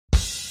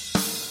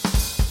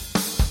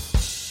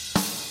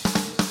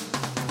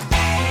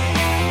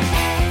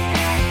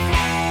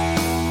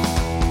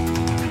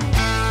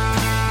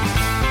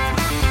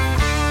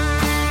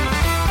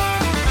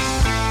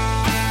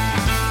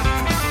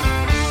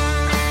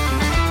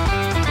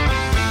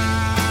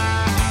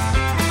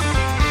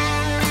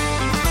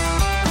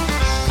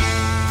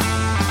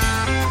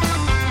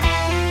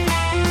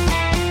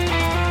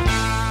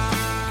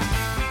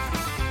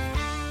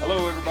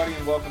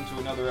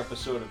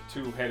episode of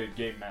Two-Headed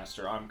Game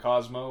Master. I'm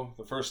Cosmo,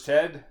 the first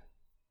head.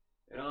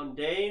 And I'm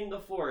Dane, the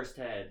forest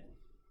head.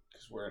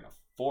 Because we're in a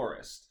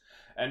forest.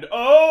 And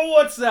oh,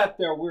 what's that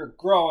there? We're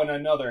growing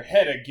another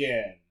head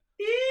again.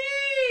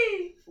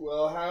 Eee!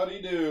 Well,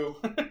 howdy do.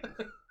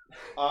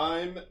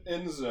 I'm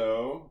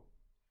Enzo,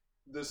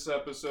 this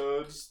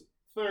episode's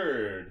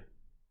third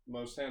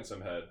most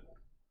handsome head.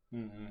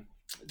 Mm-hmm.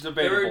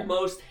 Debatable. Third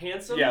most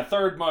handsome? Yeah,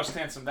 third most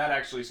handsome. That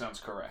actually sounds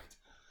correct.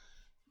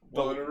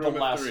 Well, in a room the of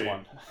last three.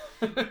 one.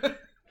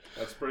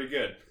 That's pretty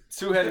good.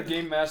 Two-Headed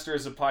Game Master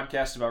is a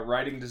podcast about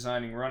writing,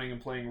 designing, running, and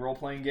playing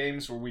role-playing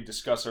games where we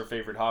discuss our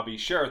favorite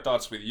hobbies, share our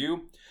thoughts with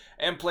you,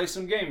 and play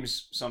some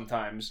games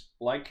sometimes,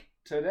 like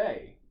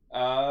today.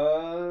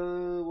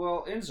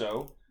 Well,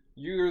 Enzo,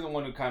 you're the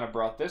one who kind of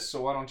brought this,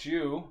 so why don't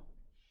you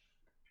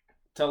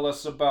tell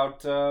us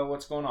about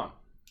what's going on?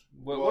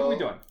 What are we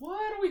doing?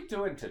 What are we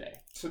doing today?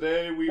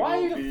 Today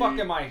Why the fuck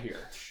am I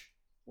here?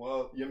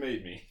 Well, you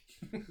made me.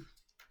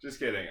 Just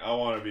kidding. I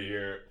want to be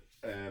here,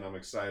 and I'm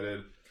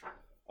excited.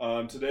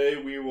 Today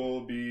we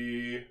will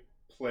be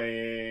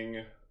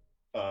playing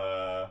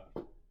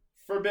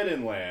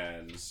Forbidden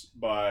Lands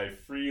by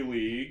Free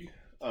League.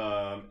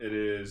 It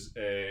is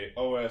a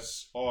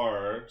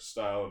OSR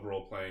style of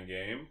role-playing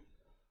game.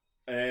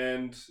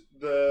 And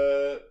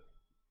the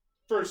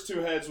first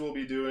two heads will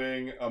be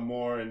doing a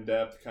more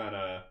in-depth kind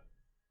of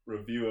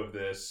review of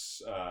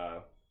this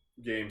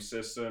game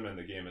system and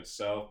the game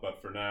itself.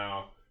 But for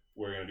now,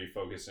 we're going to be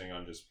focusing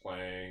on just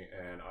playing,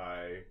 and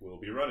I will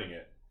be running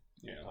it.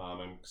 Yeah.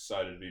 I'm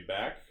excited to be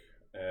back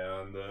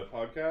on the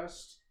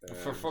podcast.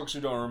 For folks who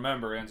don't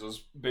remember, Enzo's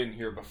been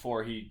here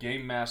before. He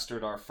game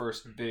mastered our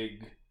first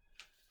big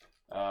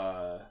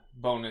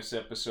bonus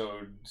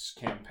episodes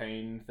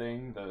campaign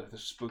thing, the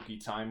Spooky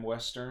Time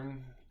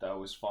Western. That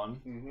was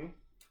fun. Mm-hmm.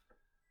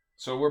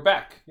 So we're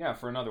back,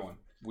 for another one.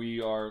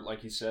 We are,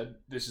 like he said,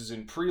 this is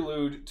in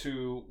prelude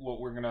to what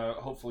we're going to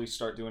hopefully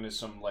start doing is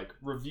some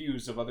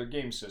reviews of other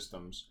game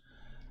systems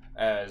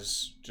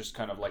as just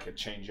kind of like a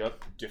change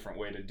up, different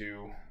way to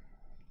do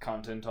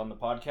content on the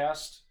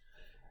podcast.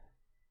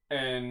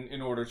 And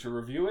in order to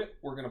review it,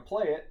 we're going to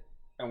play it,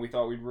 and we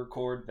thought we'd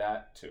record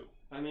that too.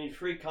 I mean,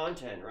 free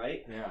content,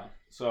 right? Yeah.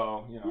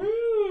 So,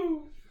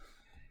 Woo!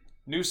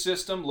 New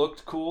system,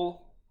 looked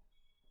cool.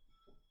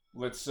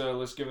 Let's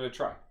give it a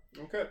try.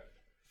 Okay.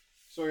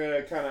 So we're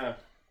going to kind of...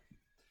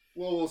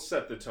 we'll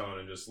set the tone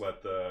and just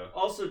let the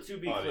Also, to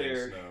be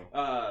audience clear,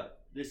 know.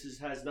 this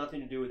has nothing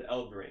to do with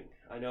Elden Ring.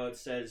 I know it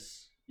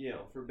says,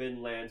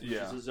 Forbidden Lands, which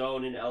Yeah. is a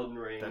zone in Elden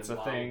Ring. That's and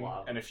a blah, thing. blah,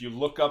 blah. And if you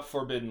look up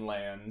Forbidden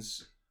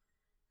Lands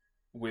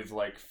with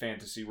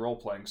fantasy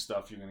role-playing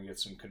stuff, you're going to get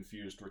some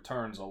confused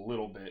returns a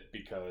little bit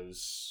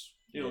because...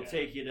 It'll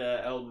take you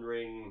to Elden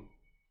Ring,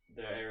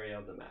 the area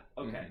of the map.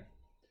 Okay. Mhm.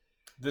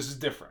 This is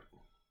different.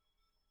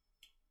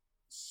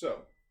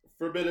 So,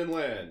 Forbidden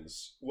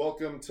Lands.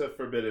 Welcome to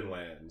Forbidden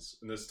Lands.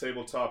 In this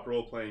tabletop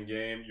role-playing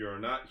game, you are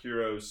not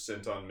heroes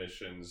sent on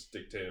missions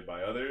dictated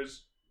by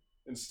others.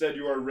 Instead,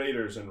 you are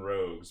raiders and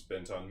rogues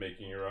bent on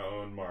making your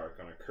own mark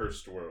on a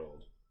cursed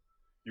world.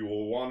 You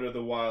will wander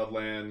the wild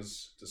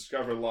lands,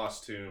 discover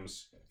lost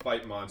tombs,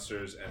 fight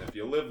monsters, and if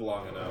you live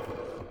long enough,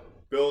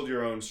 build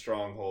your own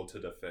stronghold to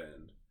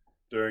defend.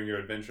 During your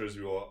adventures,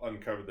 you will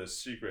uncover the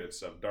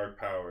secrets of dark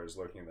powers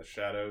lurking in the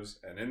shadows,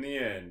 and in the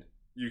end,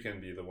 you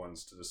can be the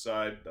ones to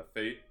decide the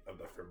fate of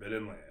the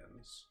Forbidden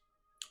Lands.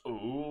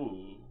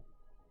 Ooh.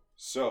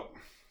 So,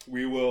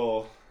 we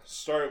will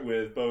start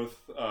with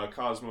both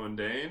Cosmo and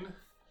Dane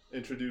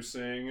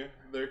introducing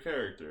their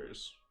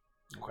characters.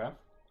 Okay.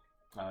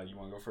 You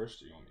want to go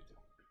first, or you want me to?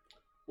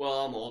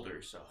 Well, I'm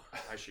older, so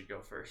I should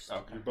go first.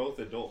 Okay. You're both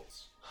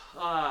adults.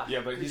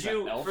 Yeah, but he's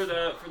an elf. for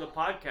the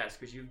podcast,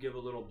 could you give a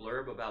little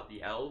blurb about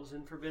the elves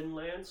in Forbidden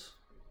Lands?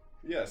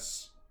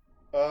 Yes.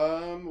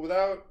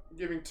 Without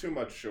giving too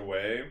much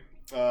away,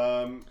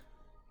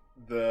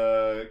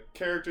 the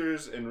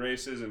characters and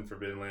races in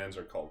Forbidden Lands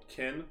are called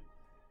kin,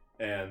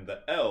 and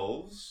the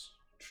elves...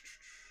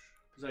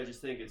 Because I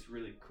just think it's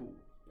really cool.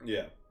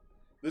 Yeah.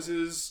 This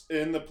is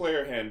in the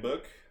player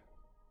handbook.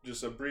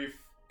 Just a brief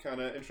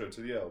kind of intro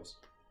to the elves.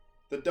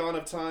 The dawn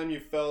of time you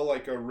fell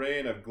like a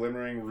rain of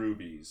glimmering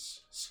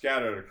rubies,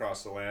 scattered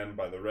across the land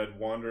by the red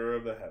wanderer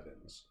of the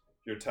heavens.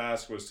 Your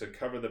task was to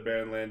cover the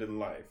barren land in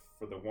life,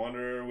 for the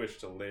wanderer wished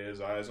to lay his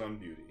eyes on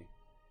beauty.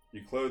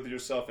 You clothed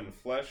yourself in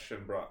flesh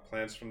and brought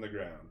plants from the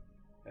ground,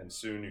 and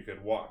soon you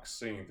could walk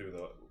singing through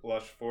the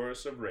lush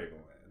forests of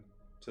Ravenland,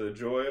 to the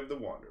joy of the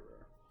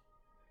wanderer.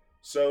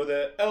 So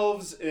the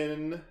elves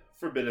in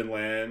Forbidden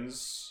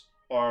Lands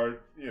are,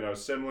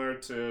 similar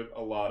to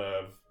a lot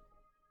of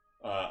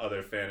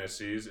other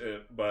fantasies,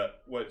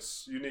 but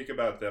what's unique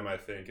about them, I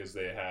think, is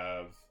they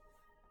have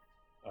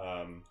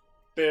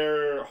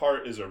their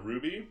heart is a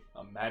ruby,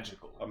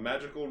 A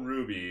magical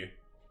ruby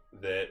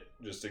that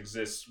just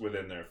exists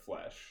within their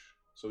flesh.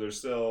 So they're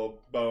still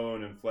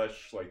bone and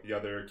flesh like the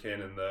other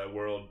kin in the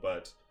world,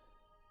 but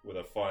with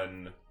a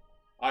fun,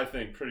 I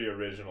think, pretty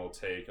original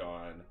take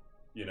on,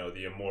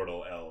 the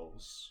immortal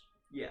elves.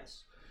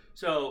 Yes.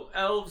 So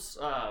elves,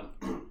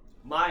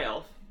 my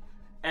elf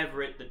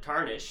Everett the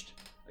Tarnished,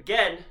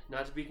 again,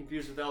 not to be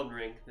confused with Elden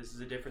Ring, this is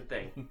a different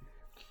thing,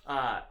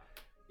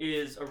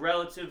 is a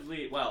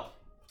relatively,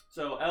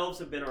 so elves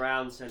have been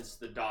around since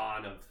the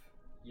dawn of,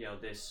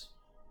 this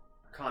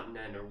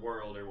continent or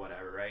world or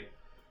whatever, right?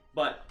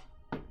 But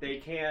they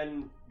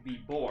can be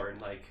born,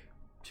 like,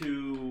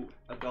 two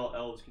adult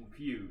elves can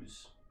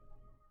fuse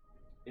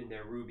in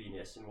their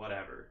rubiness and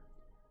whatever,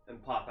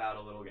 and pop out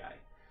a little guy.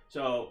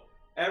 So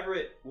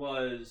Everett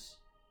was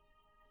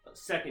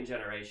second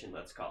generation,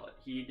 let's call it.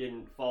 He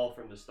didn't fall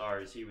from the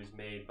stars. He was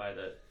made by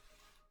the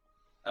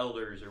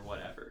elders or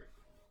whatever.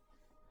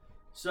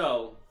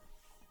 So,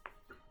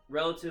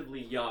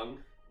 relatively young,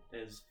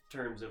 as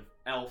terms of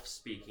elf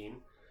speaking,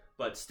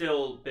 but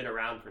still been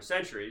around for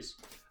centuries.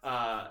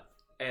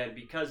 And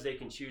because they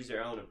can choose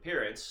their own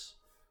appearance,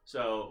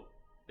 so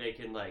they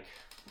can,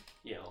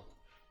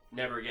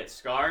 never get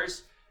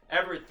scars,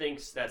 Everett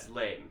thinks that's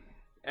lame.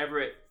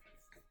 Everett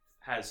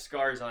has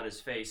scars on his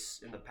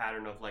face in the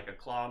pattern of like a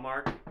claw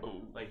mark,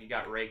 like he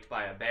got raked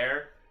by a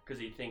bear, because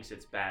he thinks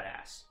it's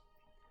badass.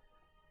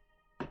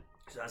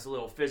 So that's a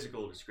little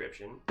physical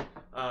description.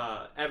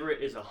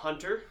 Everett is a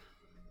hunter,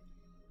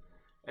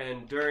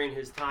 and during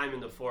his time in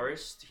the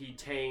forest, he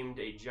tamed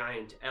a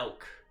giant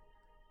elk,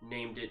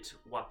 named it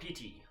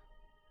Wapiti,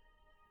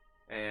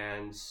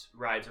 and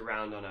rides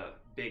around on a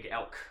big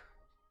elk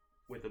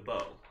with a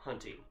bow,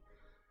 hunting.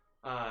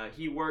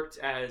 He worked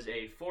as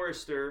a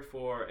forester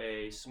for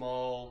a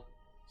small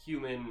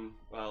human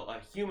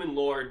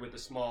lord with a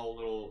small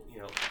little,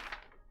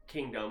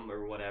 kingdom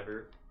or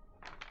whatever.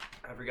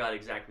 I forgot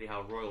exactly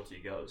how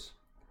royalty goes.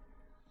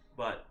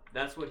 But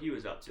that's what he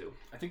was up to.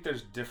 I think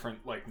there's different,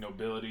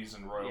 nobilities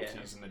and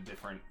royalties in the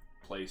different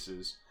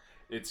places.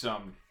 It's,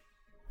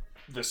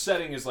 the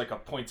setting is like a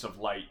points of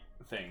light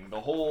thing.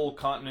 The whole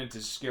continent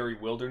is scary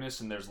wilderness,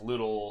 and there's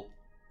little,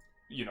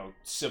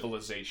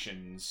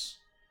 civilizations,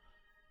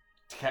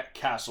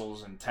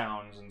 castles and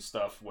towns and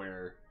stuff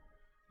where,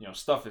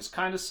 stuff is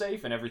kind of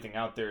safe, and everything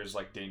out there is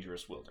like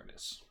dangerous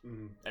wilderness.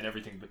 Mm-hmm. And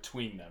everything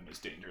between them is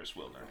dangerous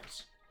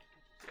wilderness.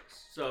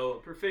 So, a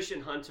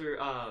proficient hunter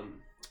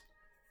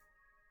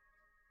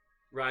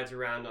rides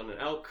around on an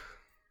elk,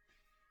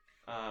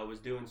 was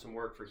doing some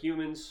work for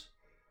humans,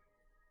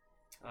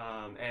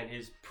 and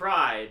his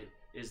pride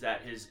is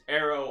that his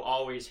arrow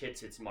always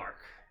hits its mark.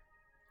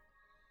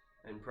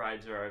 And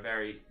prides are a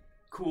very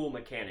cool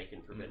mechanic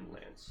in Forbidden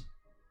Lands.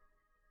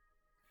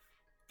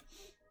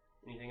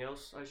 Anything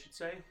else I should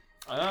say?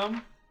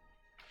 I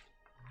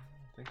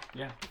think,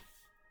 yeah.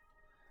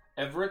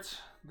 Everett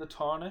the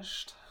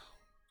Tarnished.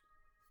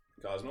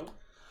 Cosmo,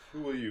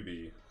 who will you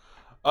be?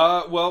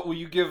 Will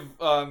you give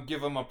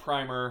him a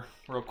primer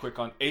real quick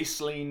on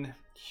Aisling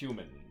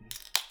Human?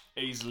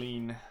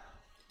 Aisling.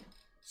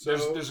 So,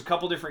 There's a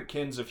couple different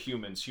kins of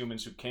humans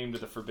who came to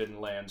the Forbidden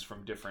Lands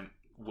from different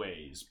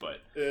ways,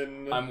 but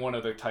I'm one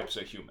of the types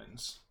of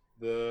humans.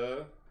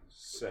 The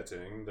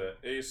setting, the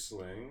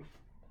Aisling.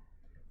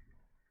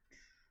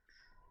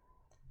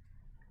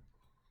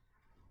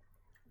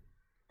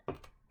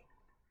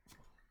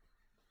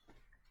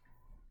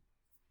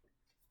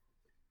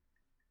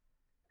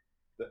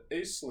 The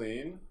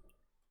Aisling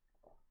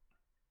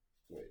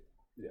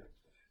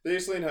The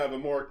Aisling have a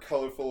more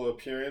colorful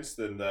appearance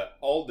than the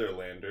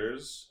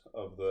Alderlanders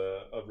of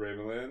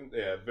Ravenland.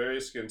 They have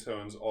various skin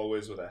tones,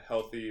 always with a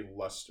healthy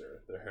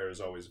luster. Their hair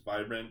is always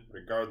vibrant,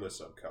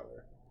 regardless of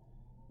color.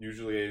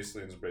 Usually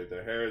Aislings braid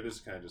their hair. This is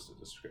kind of just a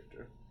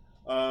descriptor.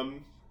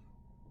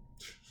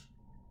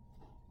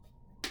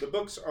 The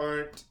books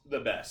aren't the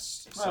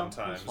best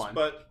sometimes,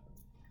 but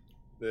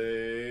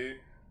they...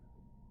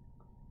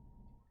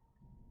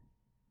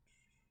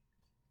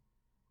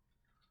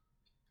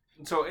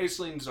 So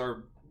Aislings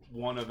are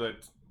one of the...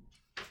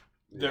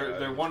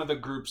 They're one of the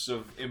groups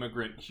of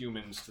immigrant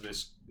humans to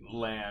this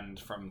land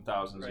from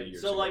thousands of years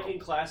ago. So like in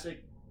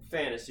classic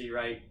fantasy,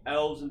 right?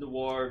 Elves and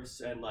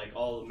dwarves and like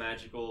all the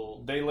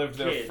magical... They lived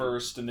there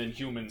first, and then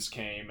humans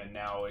came, and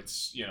now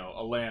it's,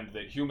 a land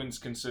that humans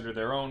consider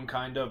their own,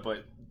 kind of,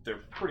 but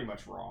they're pretty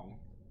much wrong.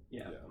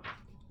 Yeah.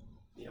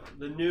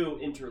 The new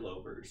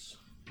interlopers.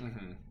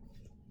 Mm-hmm.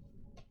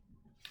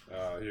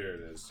 Here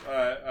it is.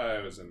 I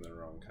was in the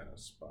wrong kind of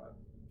spot.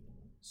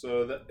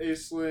 So the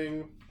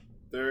Aisling,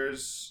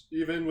 there's,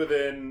 even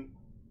within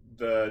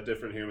the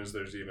different humans,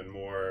 there's even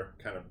more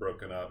kind of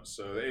broken up.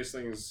 So the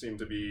Aislings seem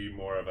to be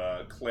more of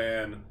a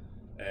clan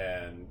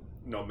and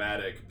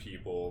nomadic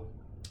people.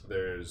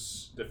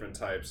 There's different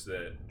types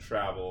that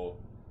travel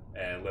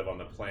and live on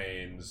the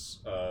plains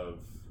of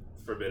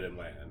Forbidden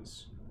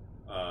Lands.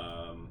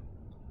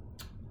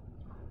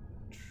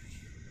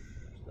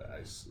 The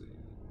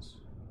Aislings.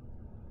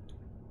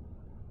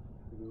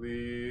 I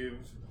believe,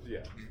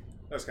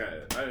 that's kind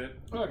of it.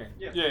 Okay.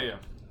 Yeah.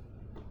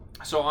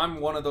 So I'm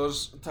one of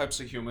those types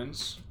of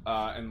humans,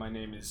 and my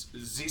name is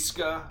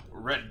Ziska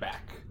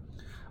Redback.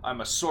 I'm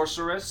a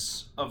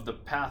sorceress of the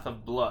Path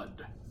of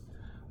Blood,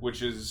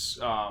 which is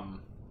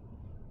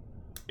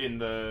in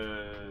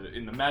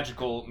the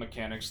magical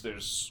mechanics.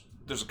 There's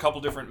a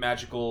couple different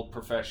magical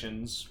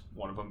professions.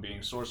 One of them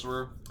being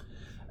sorcerer,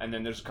 And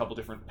then there's a couple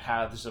different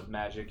paths of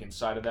magic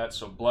inside of that.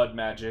 So blood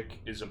magic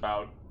is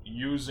about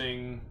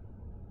using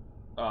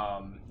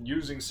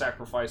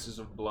sacrifices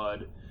of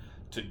blood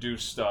to do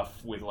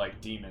stuff with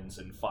like demons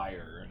and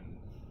fire and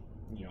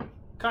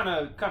kind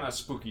of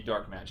spooky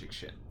dark magic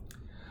shit.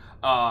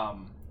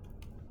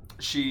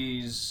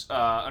 She's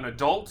an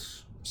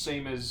adult,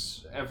 same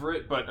as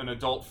Everett, but an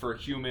adult for a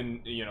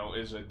human,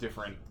 is a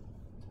different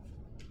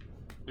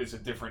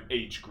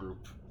age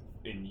group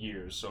in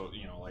years. So,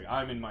 like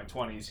I'm in my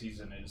 20s, he's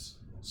in his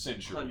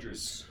centuries.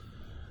 Hundreds.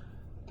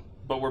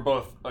 But we're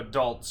both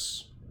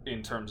adults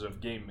in terms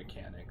of game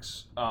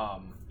mechanics.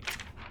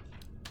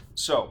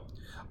 So,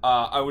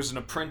 I was an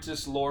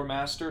apprentice lore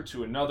master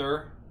to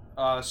another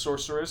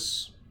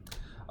sorceress.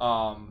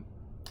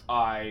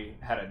 I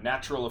had a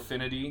natural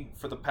affinity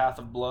for the Path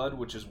of Blood,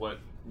 which is what,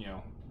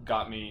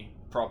 got me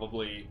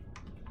probably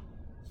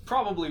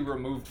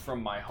removed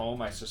from my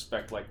home. I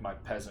suspect, like, my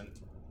peasant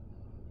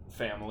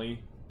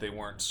family, they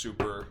weren't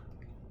super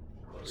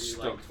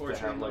stoked to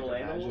have, like, a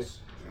magic.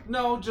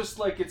 No, just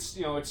like it's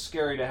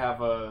scary to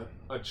have a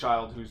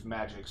child who's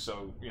magic,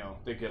 so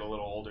they get a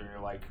little older and you're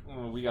like,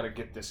 we gotta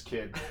get this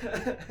kid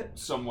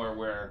somewhere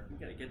where we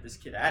gotta get this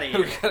kid out of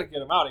we here. gotta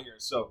get him out of here.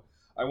 So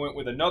I went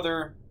with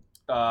another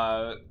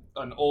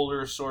an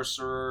older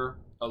sorcerer,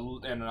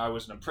 and I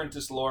was an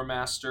apprentice lore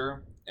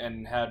master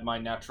and had my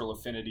natural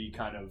affinity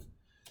kind of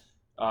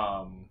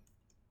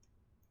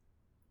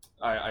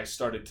I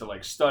started to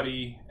like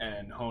study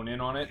and hone in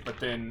on it, but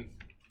then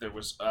there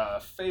was a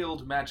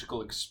failed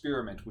magical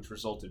experiment which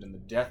resulted in the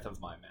death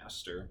of my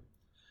master,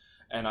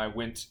 and I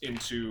went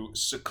into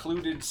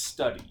secluded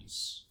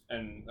studies.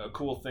 And a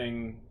cool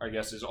thing, I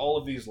guess, is all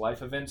of these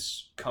life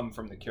events come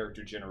from the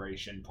character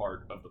generation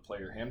part of the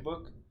player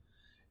handbook,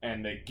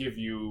 and they give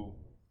you,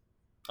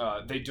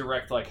 they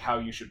direct like how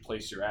you should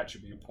place your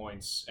attribute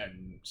points,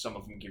 and some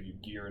of them give you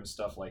gear and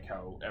stuff, like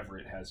how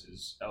Everett has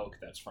his elk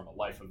that's from a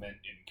life event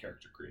in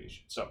character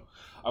creation. So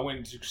I went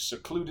into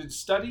secluded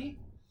study,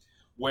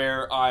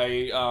 where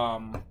I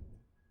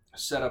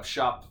set up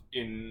shop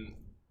in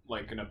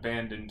like an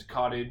abandoned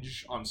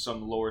cottage on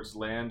some lord's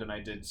land, and I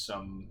did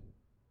some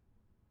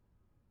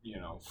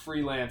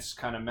freelance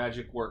kind of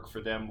magic work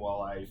for them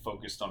while I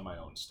focused on my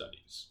own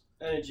studies.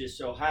 And it just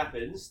so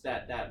happens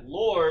that that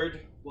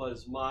lord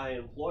was my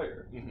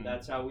employer. Mhm.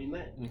 That's how we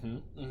met. Mm-hmm.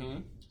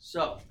 Mm-hmm.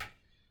 So,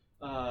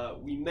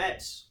 we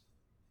met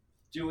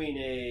doing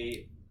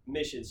a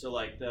mission. So,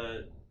 like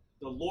the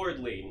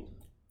lordling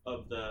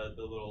of the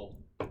little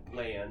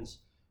lands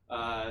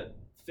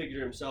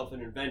figured himself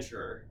an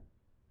adventurer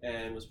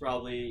and was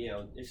probably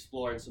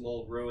exploring some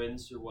old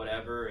ruins or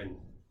whatever. And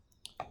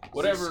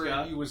Whatever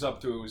Ziska, he was up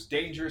to, it was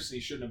dangerous.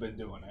 He shouldn't have been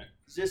doing it.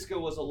 Ziska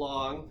was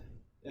along,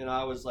 and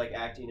I was like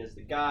acting as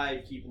the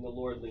guide, keeping the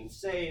lordling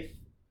safe.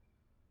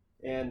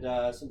 And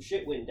some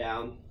shit went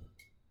down,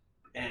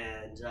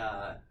 and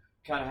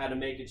kind of had to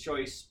make a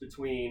choice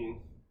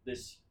between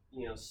this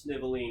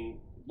sniveling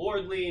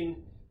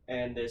lordling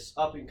and this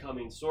up and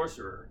coming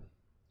sorceress.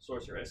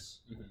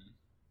 Mm-hmm.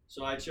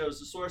 So I chose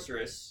the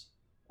sorceress,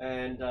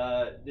 and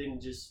then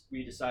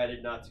we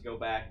decided not to go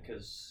back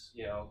because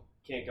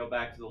can't go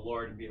back to the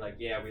Lord and be like,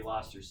 yeah, we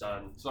lost your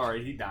son.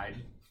 Sorry, he died.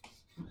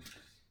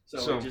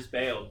 So we just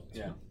bailed.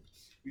 Yeah.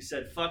 We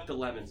said fuck the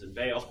lemons and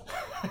bail.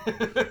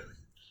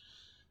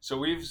 So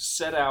we've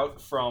set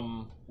out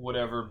from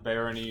whatever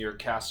barony or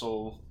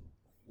castle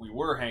we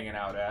were hanging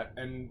out at,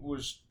 and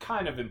was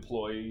kind of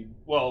employed.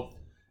 Well,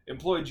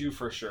 employed you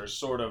for sure.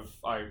 Sort of.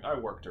 I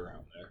worked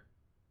around there,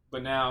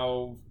 but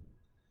now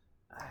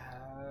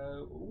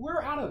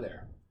we're out of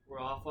there. We're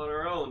off on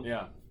our own.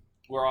 Yeah,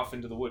 we're off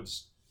into the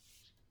woods.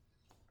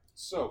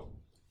 So,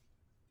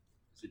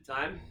 Is it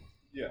time?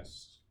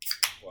 yes.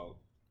 Well,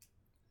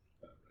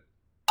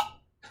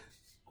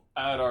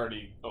 I had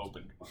already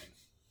opened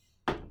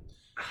mine.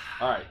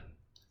 All right,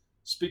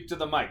 speak to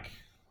the mic.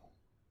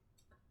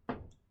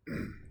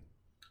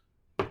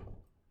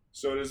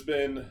 so it has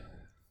been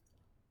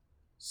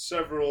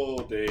several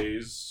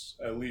days,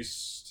 at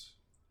least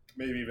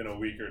maybe even a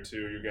week or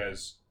two. You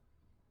guys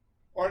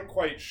aren't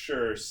quite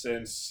sure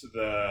since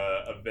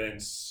the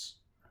events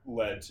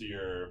led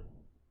to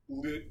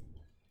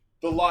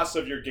the loss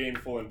of your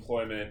gainful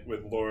employment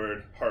with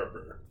Lord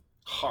Harper.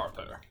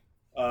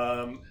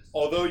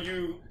 Although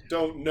you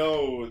don't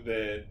know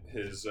that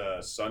his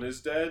son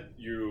is dead,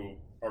 you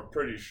are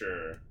pretty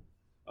sure.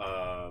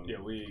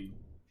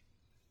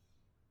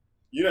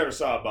 You never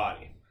saw a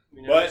body.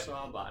 We never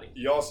saw a body.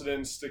 You also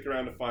didn't stick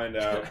around to find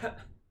out,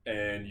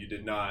 and you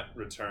did not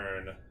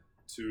return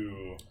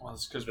to Well,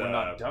 it's because we're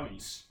not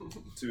dummies.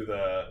 to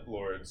the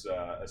Lord's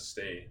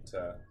estate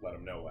to let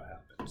him know what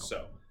happened.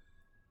 So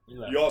We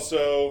left. you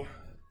also,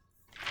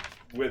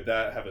 with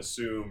that, have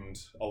assumed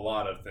a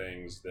lot of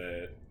things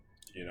that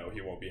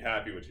he won't be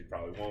happy, which he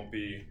probably won't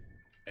be,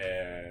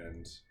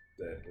 and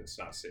that it's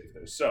not safe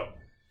there. So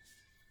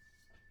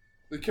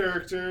the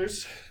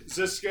characters,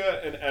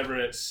 Ziska and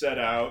Everett, set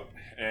out,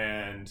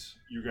 and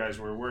you guys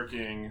were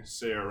working,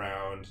 say,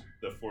 around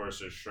the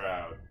Forester's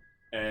Shroud.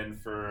 And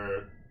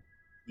for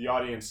the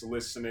audience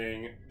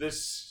listening,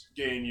 this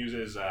game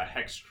uses a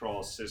hex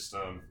crawl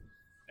system,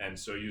 and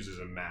so uses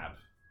a map.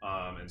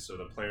 And so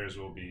the players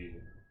will be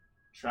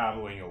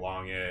traveling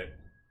along it,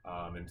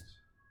 and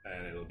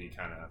it'll be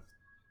kind of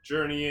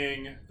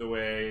journeying the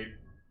way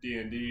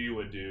D&D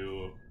would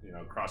do,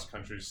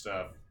 cross-country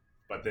stuff.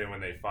 But then when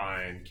they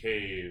find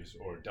caves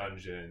or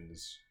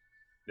dungeons,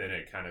 then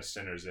it kind of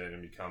centers in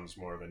and becomes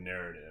more of a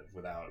narrative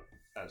without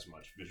as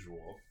much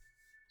visual.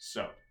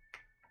 So,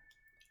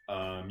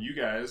 you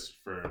guys,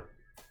 for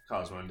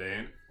Cause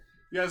Mundane,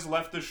 you guys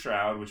left the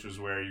Shroud, which was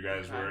where you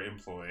guys were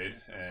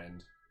employed,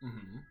 and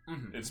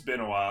it's been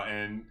a while,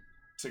 and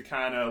to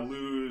kind of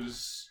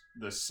lose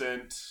the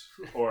scent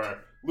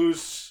or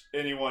lose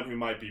anyone who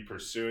might be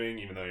pursuing,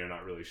 even though you're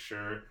not really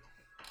sure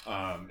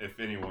if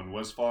anyone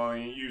was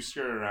following you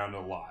skirt around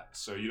a lot,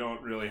 so you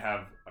don't really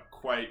have a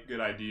quite good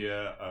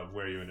idea of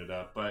where you ended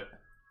up,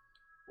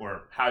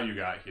 or how you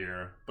got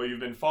here. But you've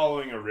been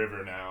following a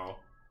river now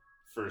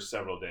for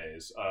several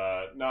days.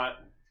 Not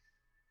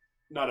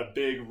a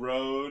big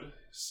road,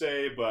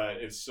 say, but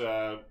it's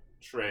a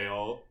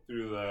trail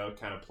through the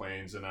kind of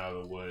plains and out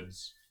of the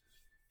woods,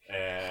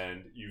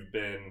 and you've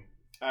been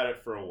at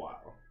it for a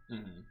while.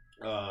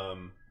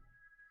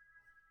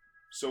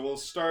 So we'll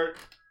start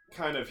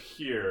kind of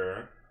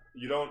here.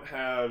 You don't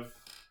have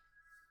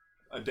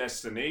a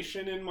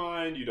destination in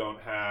mind. You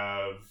don't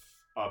have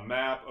a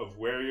map of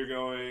where you're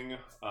going.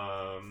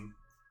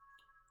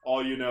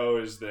 All you know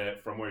is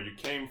that from where you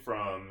came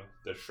from,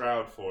 the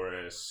Shroud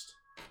Forest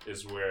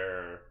is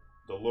where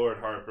the Lord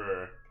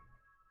Harper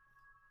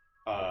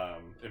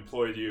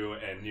employed you,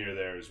 and near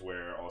there is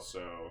where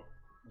also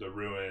the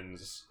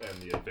ruins and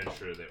the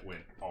adventure that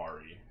went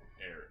awry.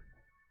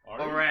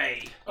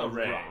 Array. Oh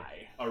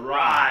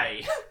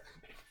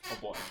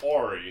boy.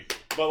 Ori.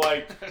 But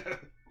like...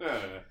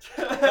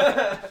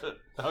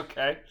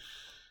 Okay.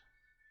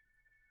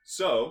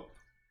 So,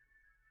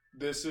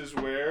 this is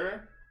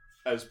where,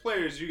 as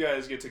players, you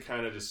guys get to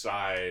kind of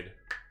decide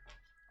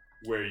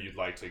where you'd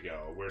like to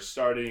go. We're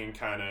starting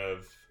kind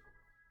of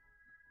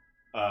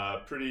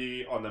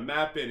pretty on the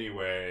map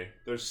anyway.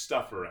 There's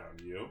stuff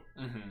around you.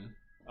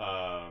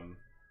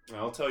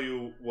 I'll tell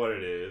you what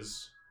it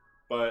is,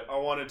 but I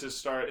wanted to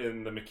start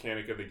in the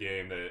mechanic of the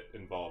game that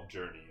involved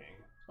journeying.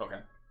 Okay.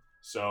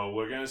 So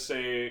we're going to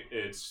say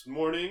it's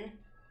morning.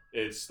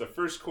 It's the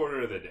first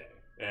quarter of the day.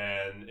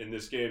 And in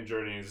this game,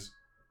 journeys,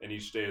 and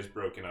each day is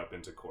broken up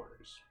into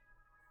quarters.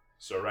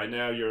 So right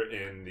now you're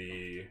in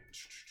the...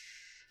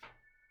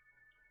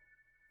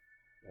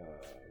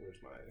 where's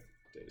my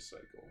day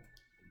cycle?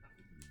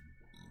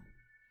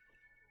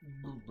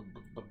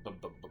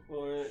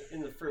 Well, we're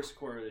in the first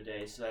quarter of the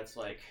day, so that's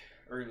like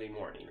early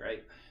morning,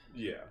 right?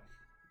 Yeah.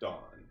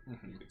 Dawn,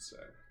 you could say.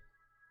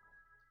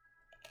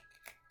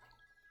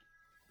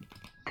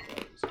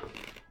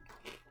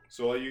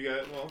 So all you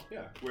got,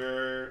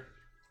 we're...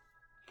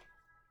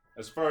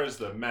 As far as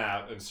the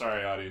map, and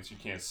sorry audience, you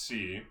can't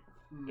see,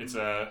 it's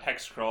a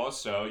hex crawl,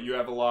 so you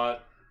have a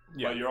lot,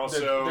 but you're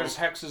also... There's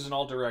hexes in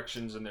all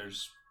directions, and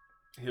there's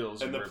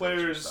hills and the rivers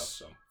players, and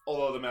stuff, so.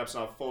 Although the map's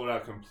not folded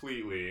out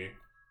completely,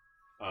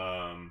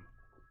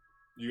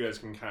 you guys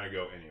can kind of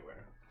go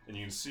anywhere. And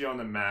you can see on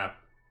the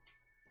map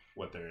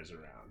what there is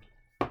around.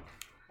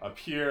 Up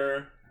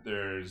here,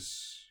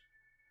 there's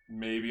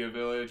maybe a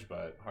village,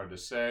 but hard to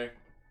say.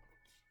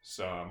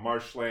 Some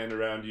marshland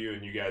around you,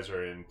 and you guys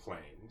are in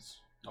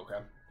plains. Okay.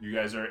 You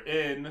guys are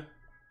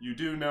you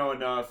do know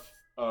enough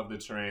of the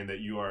terrain that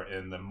you are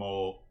in the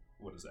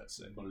what does that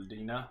say?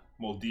 Moldina,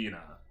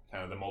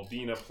 kind of the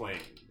Moldina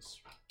Plains.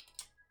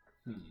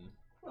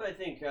 Well, I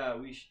think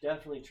we should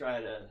definitely try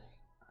to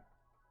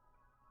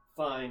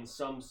find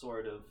some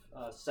sort of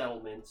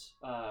settlement,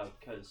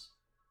 because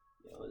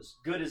as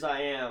good as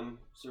I am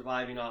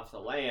surviving off the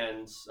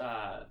lands,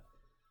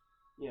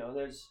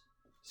 there's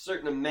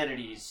certain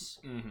amenities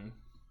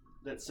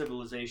that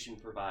civilization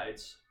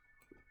provides.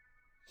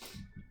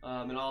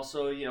 And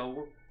also,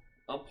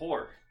 I'm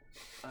poor.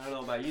 I don't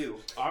know about you.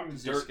 I'm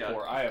dirt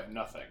poor. I have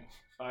nothing.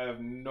 I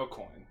have no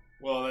coin.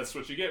 Well, that's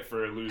what you get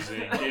for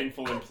losing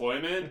gainful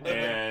employment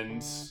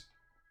and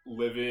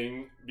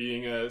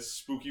being a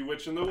spooky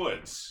witch in the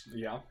woods.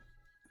 Yeah.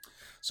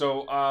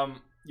 So,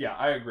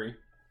 I agree.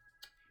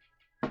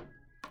 I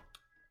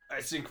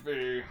think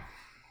we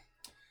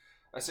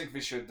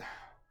should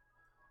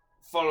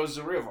follow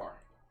the river.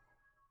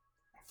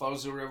 Follow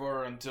the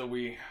river until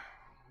we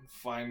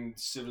find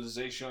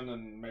civilization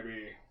and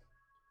maybe...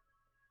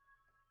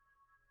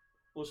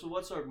 Well, so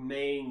what's our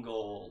main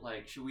goal?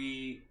 Like, should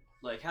we...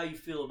 Like, how you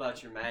feel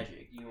about your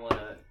magic? You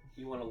wanna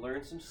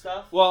learn some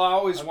stuff? Well, I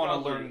always want to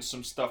learn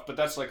some stuff, but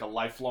that's like a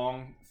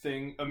lifelong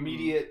thing.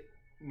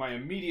 My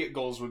immediate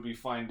goals would be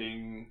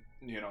finding,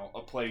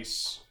 a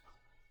place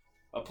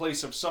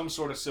of some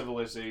sort of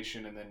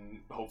civilization, and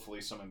then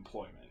hopefully some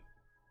employment.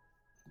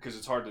 Because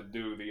it's hard to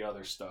do the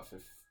other stuff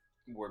if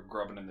we're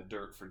grubbing in the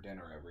dirt for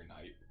dinner every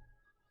night.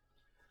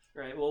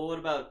 Right. Well, what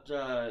about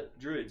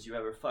druids? You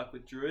ever fuck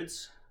with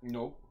druids?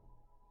 Nope.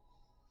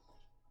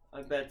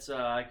 I bet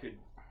I could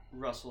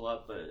rustle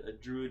up a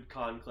druid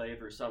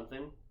conclave or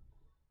something.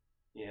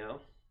 You know,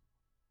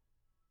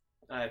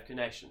 I have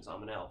connections.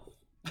 I'm an elf.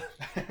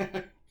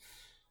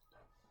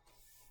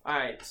 All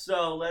right,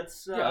 so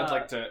let's. Yeah, I'd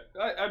like to.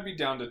 I'd be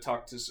down to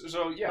talk to.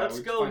 So yeah, let's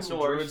we could go find some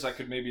north. druids. I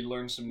could maybe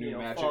learn some new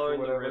magic or following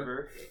whatever. the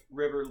river.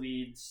 River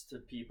leads to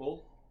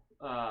people,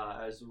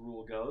 as the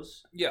rule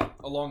goes. Yeah,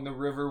 along the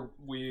river,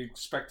 we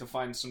expect to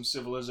find some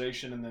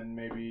civilization, and then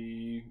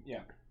maybe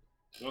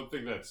I don't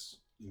think that's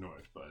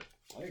north, but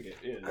I think it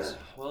is.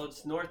 Well,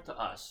 it's north to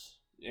us.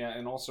 Yeah,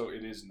 and also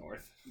it is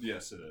north.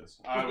 yes, it is.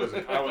 I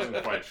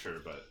wasn't quite sure,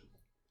 but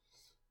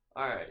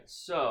All right,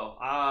 so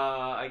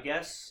I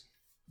guess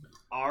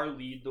our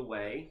lead the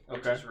way,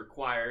 which Okay. is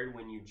required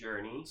when you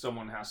journey.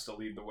 Someone has to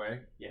lead the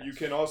way. Yes. You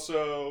can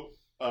also,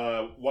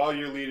 while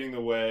you're leading the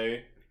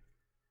way,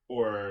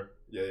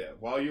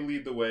 while you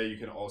lead the way, you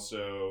can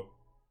also.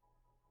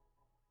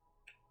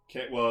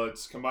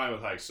 It's combined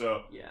with hike.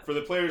 So Yeah. for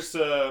the players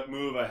to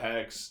move a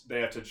hex,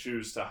 they have to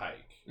choose to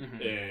hike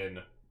Mhm.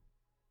 in,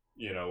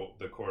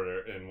 the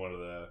quarter in one of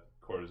the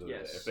quarters of the day.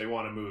 Yes. If they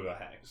want to move a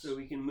hex. So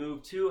we can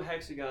move 2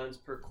 hexagons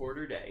per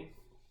quarter day,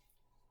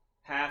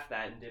 half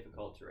that in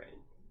difficult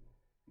terrain.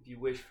 If you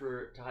wish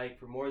to hike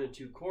for more than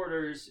 2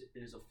 quarters, it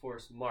is a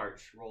forced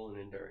march. Roll an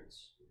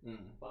endurance.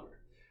 Bummer.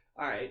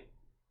 All right.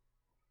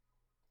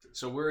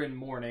 So we're in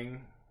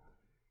morning.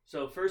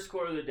 So first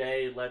quarter of the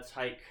day, let's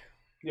hike.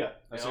 Yeah,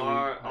 And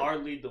our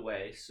lead the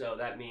way. So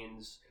that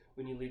means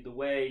when you lead the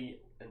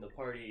way and the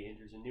party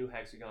enters a new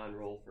hexagon,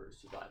 roll for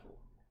survival.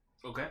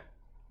 Okay.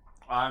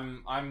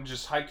 I'm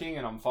just hiking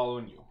and I'm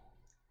following you.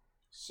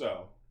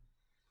 So,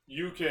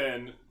 you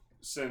can,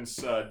 since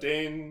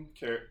Dane's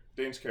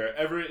character,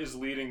 Everett is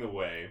leading the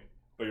way,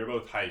 but you're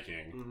both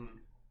hiking.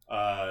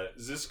 Mm-hmm.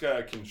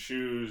 Ziska can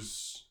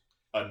choose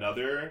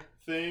another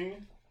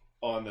thing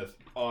on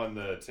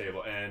the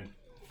table, and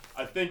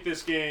I think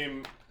this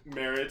game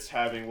merits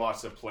having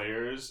lots of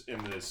players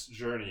in this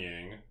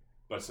journeying.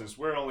 But since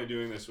we're only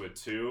doing this with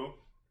 2,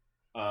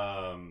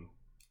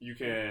 you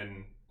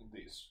can.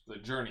 The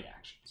journey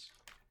actions.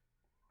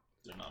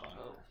 They're not on.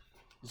 Oh.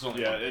 It's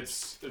only Yeah, one.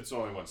 it's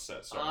only one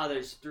set. So,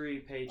 There's 3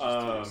 pages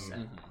to a set.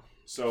 Mhm.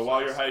 so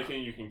while you're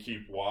hiking, you can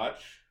keep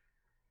watch,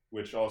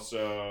 which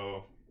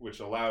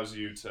allows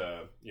you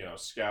to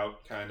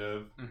scout kind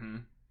of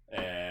Mhm.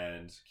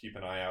 and keep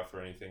an eye out for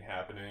anything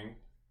happening.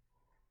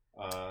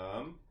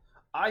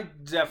 I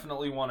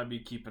definitely want to be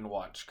keeping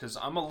watch because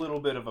I'm a little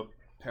bit of a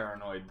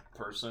paranoid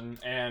person,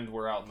 and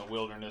we're out in the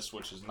wilderness,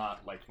 which is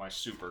not like my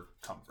super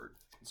comfort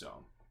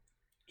zone.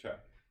 Okay.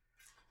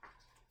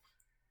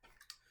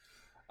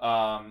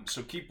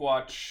 So keep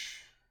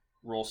watch,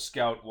 roll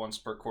scout once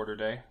per quarter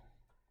day.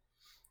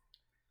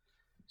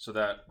 So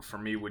that for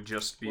me would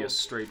just be Well, a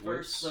straight First,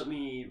 wits. let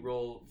me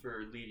roll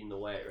for leading the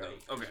way,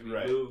 right? Okay. We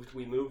Right.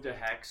 moved a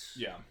hex.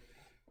 Yeah.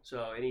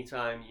 So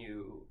anytime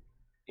you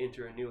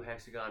enter a new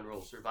hexagon,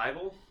 roll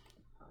survival.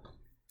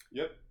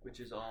 Yep. Which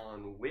is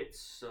on wits,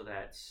 so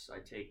that's I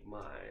take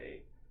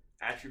my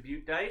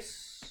attribute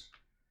dice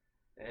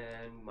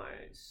and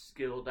my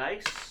skill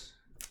dice.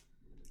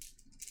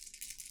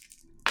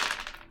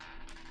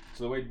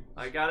 So the way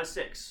I got a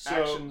 6. So,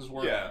 actions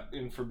work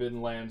in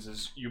Forbidden Lands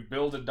is you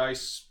build a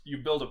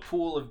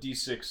pool of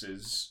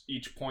d6s.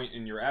 Each point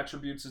in your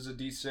attributes is a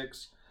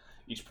d6.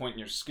 Each point in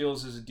your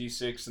skills is a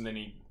d6, and then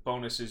any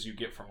bonuses you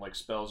get from like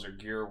spells or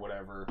gear or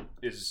whatever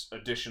is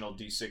additional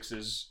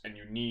d6s, and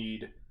you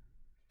need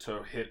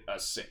to hit a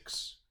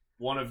 6.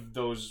 One of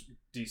those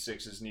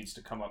d6s needs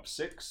to come up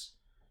 6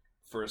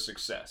 for a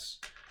success,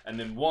 and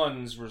then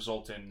 1s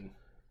result in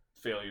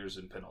failures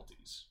and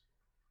penalties.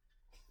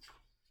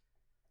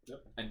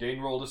 Yep. And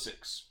Dane rolled a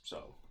 6,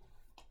 so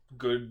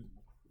good.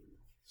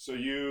 So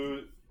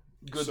you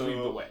Good lead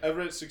the way.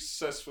 Everett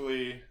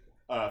successfully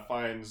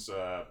finds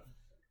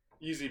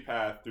easy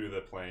path through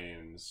the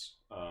plains.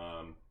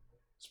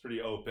 It's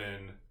pretty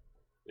open.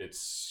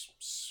 It's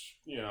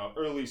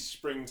early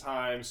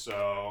springtime,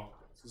 so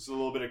there's a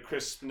little bit of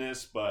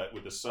crispness, but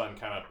with the sun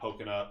kind of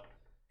poking up,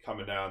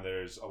 coming down,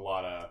 there's a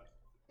lot of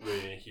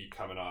radiant heat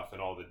coming off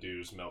and all the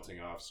dew's melting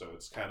off, so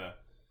it's kind of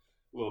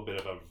a little bit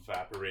of a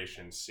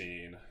evaporation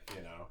scene,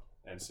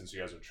 And since you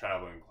guys are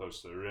traveling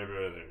close to the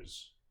river,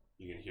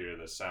 you can hear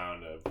the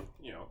sound of,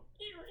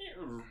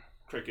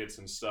 crickets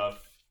and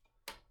stuff,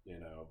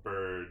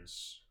 bird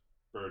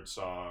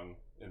song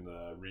in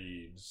the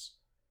reeds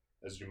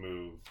as you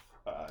move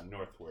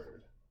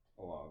northward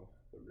along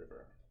the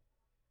river.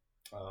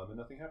 And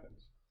nothing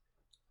happens.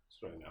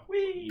 That's right now.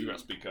 You gotta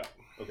speak up.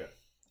 Okay.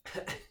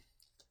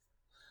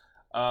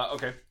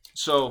 Okay,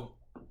 so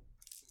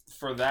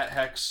for that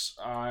hex,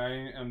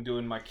 I am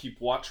doing my keep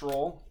watch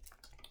roll,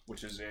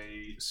 which is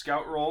a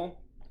scout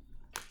roll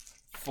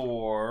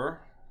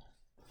for.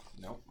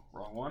 Nope,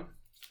 wrong one.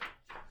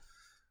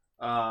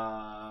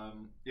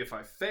 If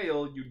I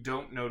fail, you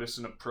don't notice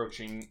an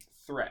approaching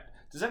threat.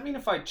 Does that mean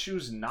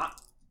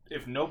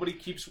if nobody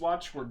keeps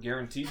watch, we're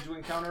guaranteed to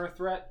encounter a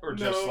threat, or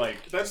just No,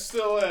 that's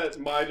still at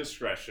my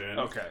discretion.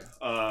 Okay.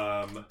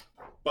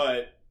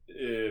 But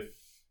if,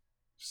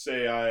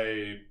 say,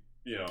 if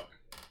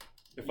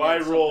You I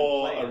had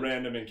roll something a planned.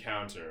 random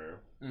encounter,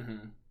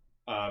 Mm-hmm.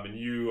 and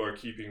you are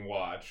keeping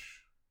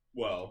watch,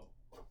 well,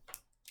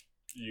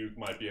 you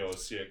might be able to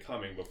see it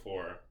coming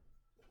before,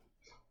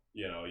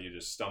 you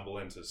just stumble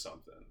into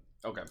something.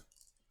 Okay.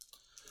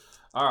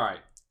 All right.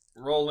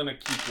 Roll in a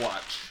keep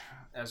watch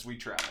as we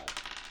travel.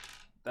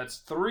 That's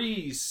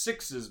 3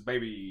 6s,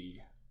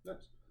 baby.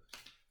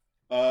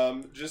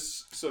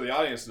 Just so the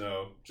audience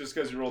know, just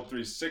because you rolled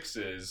 3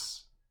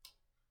 6s,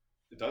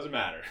 it doesn't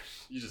matter.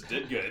 You just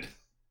did good.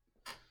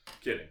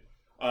 Kidding.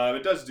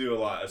 It does do a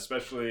lot,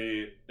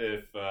 especially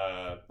if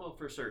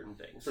for certain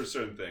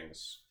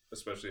things.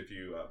 Especially if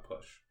you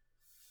push.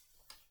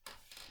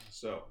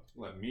 So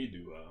Let me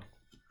do a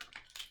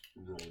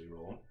rolly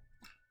roll.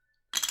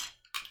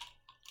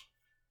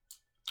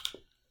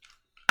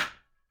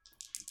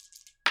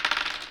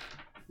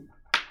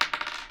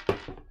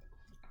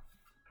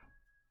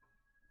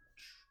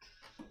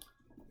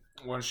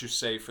 Why don't you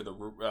say for the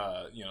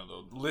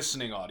the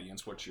listening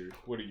audience what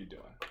are you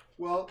doing?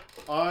 well,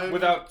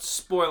 Without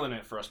spoiling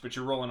it for us, but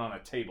you're rolling on a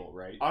table,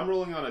 right? I'm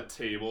rolling on a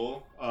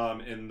table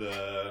in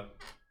the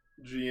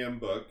GM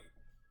book,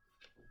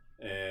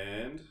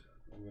 and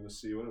I'm gonna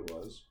see what it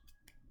was.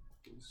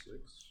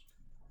 6.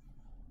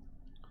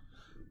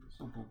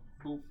 Boop, boop,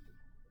 boop.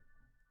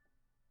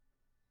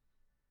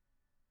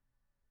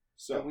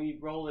 So So we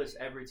roll this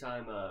every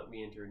time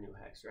we enter a new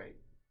hex, right?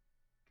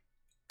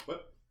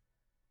 what?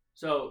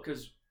 So,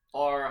 because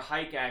our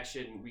hike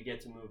action, we get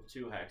to move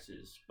 2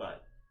 hexes,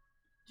 but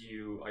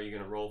are you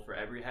gonna roll for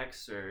every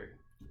hex, or?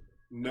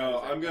 No,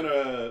 I'm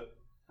gonna.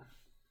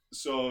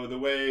 So the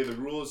way the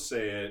rules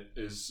say it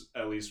is,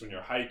 at least when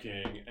you're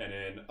hiking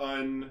and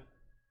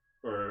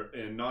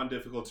in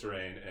non-difficult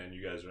terrain, and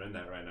you guys are in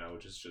that right now,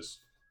 which is just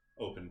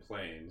open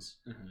plains.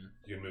 Mm-hmm.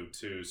 You can move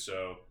 2.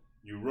 So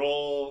you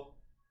roll,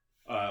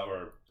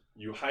 or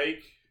you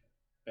hike,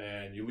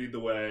 and you lead the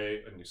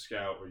way, and you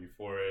scout or you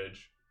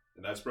forage,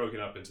 and that's broken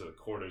up into the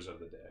quarters of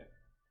the day.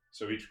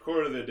 So each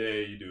quarter of the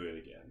day, you do it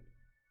again.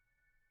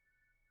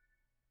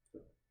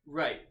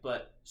 Right,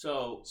 but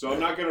so. So I'm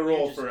not going to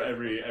roll just for go-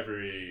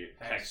 every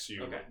hex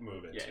you Okay.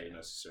 move into Yeah.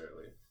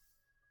 necessarily.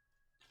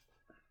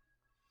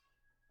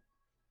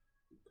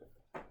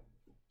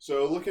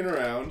 So looking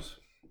around,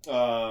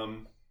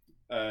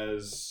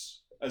 as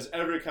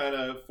every kind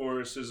of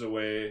forest is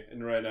away,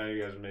 and right now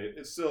you guys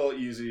it's still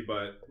easy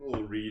but a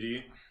little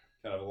reedy,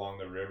 kind of along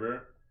the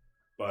river.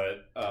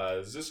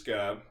 But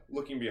Ziska,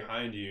 looking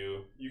behind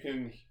you, you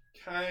can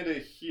kind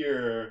of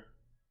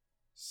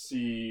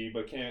see,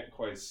 but can't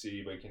quite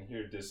see, but you can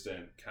hear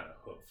distant kind of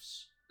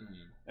hoofs.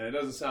 Mm-hmm. And it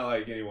doesn't sound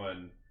like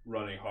anyone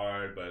running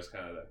hard, but it's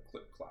kind of that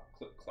click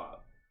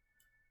clop.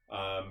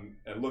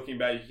 And looking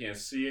back, you can't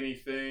see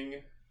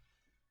anything,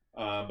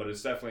 but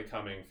it's definitely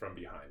coming from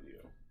behind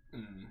you.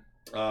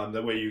 Mm-hmm.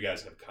 The way you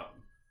guys have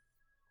come.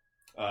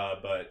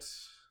 But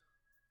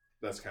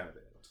that's kind of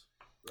it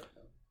right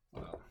now.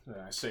 Well, then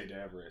I say to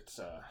Everett,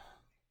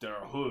 there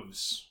are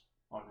hooves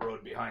on the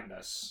road behind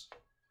us.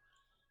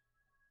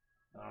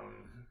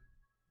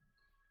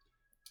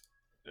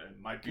 There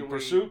might be Can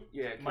pursuit.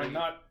 Can Might we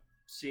not.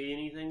 see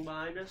anything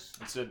behind us?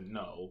 I said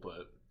no,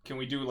 but can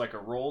we do like a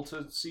roll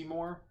to see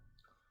more?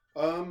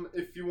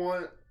 If you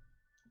want,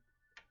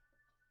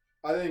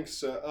 I think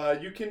so.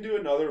 You can do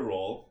another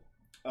roll,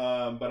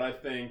 but I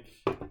think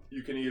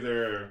you can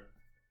either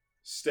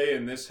stay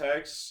in this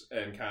hex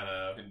and kind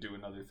of And do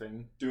another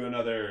thing? do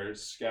another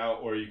scout,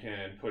 or you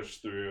can push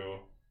through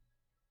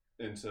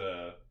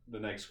into the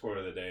next quarter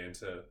of the day,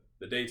 into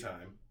the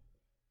daytime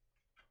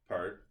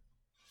part,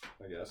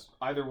 I guess.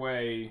 Either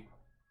way,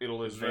 it'll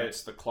That's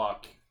advance the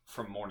clock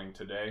from morning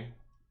to day.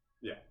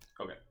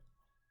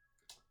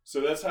 So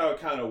that's how it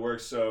kind of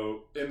works.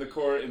 So in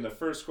the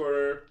first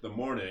quarter, the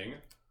morning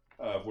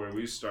of where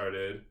we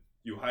started,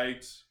 you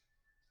hiked,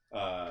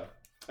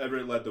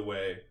 Everett led the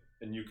way,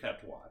 and you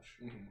kept watch.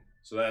 Mm-hmm.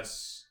 So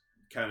that's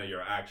kind of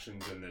your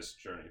actions in this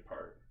journey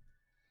part.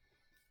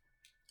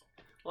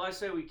 Well, I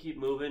say we keep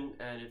moving,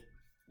 and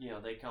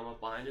if they come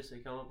up behind us, they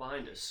come up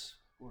behind us.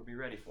 We'll be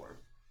ready for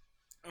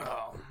them.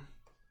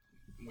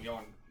 We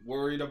aren't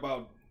worried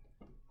about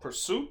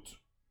pursuit?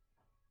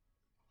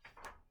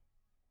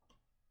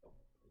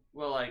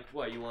 Well, like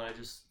what? You want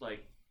to just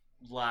like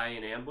lie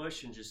in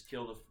ambush and just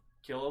kill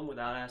them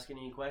without asking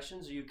any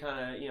questions? Or you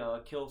kind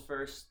of kill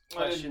first,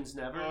 questions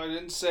never? I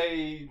didn't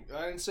say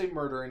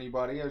murder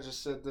anybody. I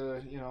just said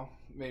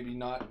maybe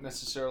not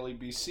necessarily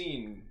be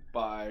seen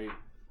by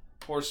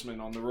horsemen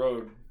on the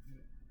road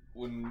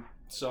when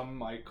some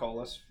might call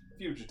us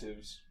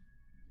fugitives.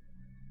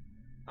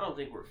 I don't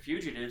think we're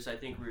fugitives. I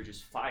think we were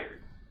just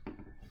fired.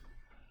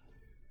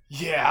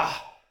 Yeah.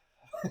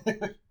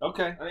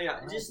 Okay. I mean,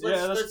 just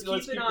Yeah, let's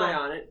let's keep an keep eye going.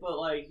 on it. But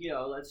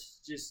let's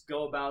just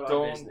go about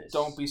our business.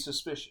 Don't be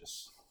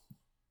suspicious.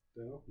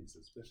 Don't be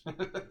suspicious.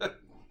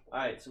 All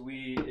right, so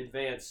we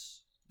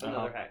advance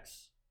another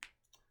hex.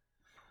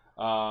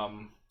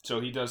 So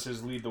he does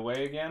his lead the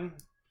way again.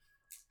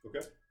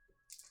 Okay.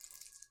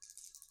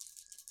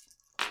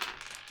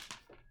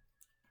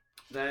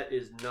 That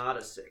is not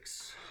a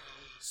 6.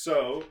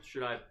 So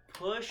Should I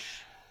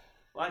push?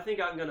 Well, I think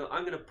I'm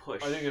gonna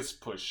push. I think it's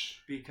push.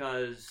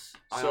 because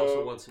I So-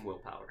 also want some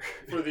willpower.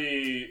 For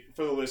the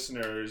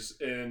listeners,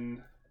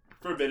 in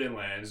Forbidden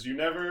Lands, you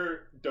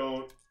never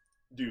don't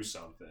do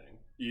something,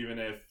 even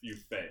if you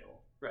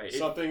fail. Right.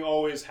 Something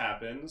always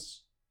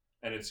happens,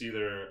 and it's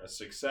either a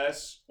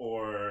success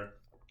or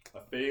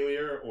a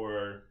failure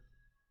or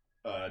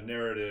a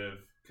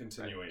narrative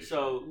continuation.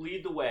 So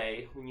lead the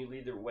way. When you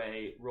lead the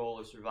way, roll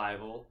a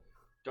survival.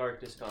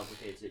 Darkness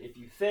complicates it. If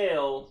you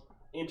fail,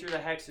 enter the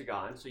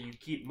hexagon, so you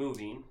keep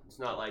moving. It's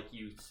not like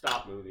you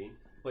stop moving,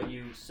 but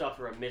you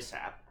suffer a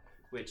mishap,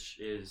 which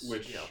is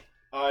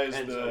I, as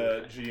and the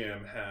so-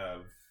 GM,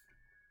 have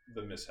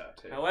the mishap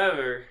table.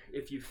 However,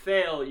 if you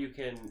fail, you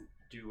can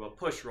do a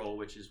push roll,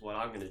 which is what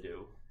I'm going to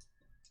do.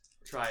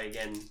 Try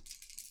again.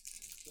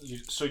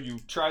 So you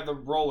try the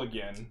roll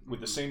again with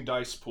the Mhm. same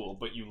dice pool,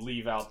 but you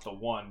leave out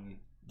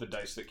the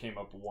dice that came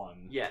up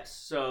 1. Yes.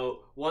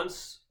 So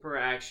once per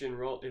action,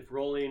 if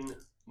rolling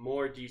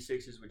more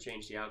d6s would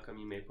change the outcome,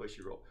 you may push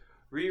your roll.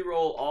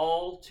 Reroll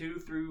all 2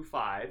 through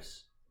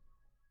 5s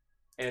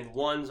and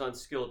 1s on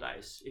skill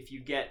dice. If you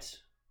get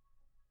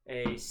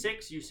a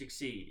 6, you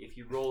succeed. If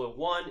you roll a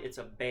 1, it's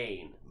a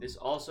bane. This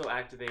also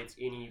activates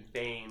any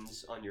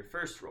banes on your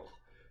first roll.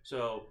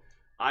 So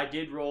I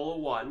did roll a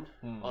 1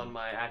 on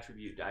my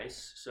attribute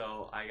dice,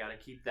 so I gotta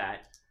keep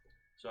that.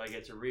 So I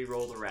get to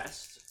re-roll the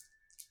rest.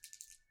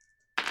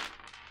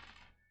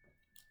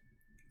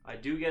 I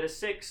do get a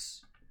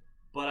 6,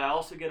 but I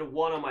also get a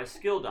 1 on my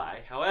skill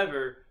die.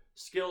 However,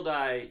 skill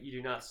die, you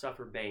do not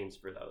suffer banes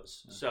for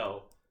those. Okay.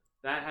 So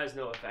that has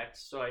no effect.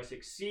 So I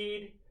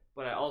succeed,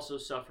 but I also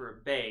suffer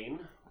a bane,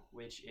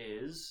 which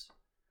is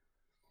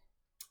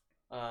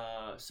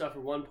suffer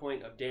 1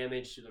 point of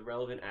damage to the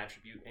relevant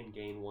attribute and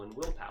gain 1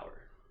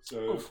 willpower.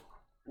 So, Oof.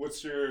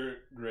 what's your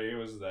gray?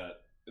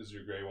 Is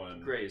your gray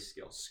one? Gray is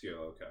skill.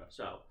 Skill, okay.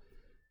 So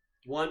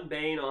 1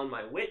 bane on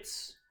my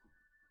wits.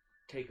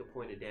 Take a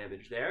point of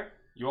damage there.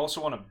 You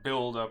also want to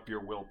build up your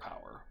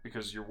willpower,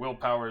 because your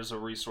willpower is a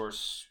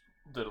resource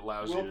that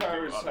allows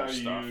Willpower you is to do how other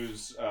you stuff.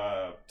 use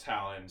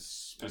talents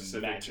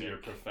specific to your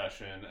magic.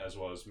 profession, as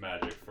well as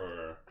magic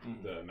for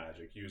Mhm. the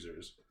magic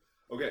users.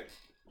 Okay,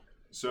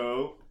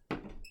 so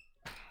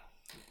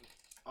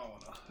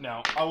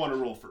Now, I want to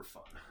roll for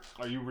fun.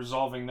 are you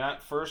resolving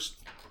that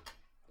first?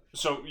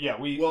 So yeah,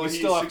 we he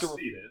still have to.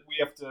 succeeded. We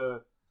have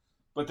to.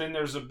 But then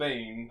there's a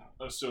bane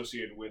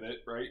associated with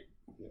it, right?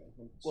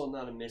 Well,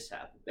 not a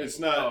mishap. It's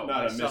not Oh,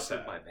 not I a suffered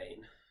mishap. my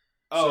bane.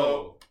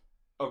 So,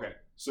 Okay.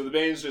 so the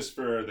bane's just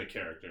for the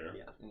character.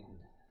 Yeah.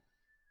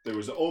 There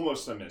was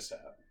almost a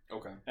mishap.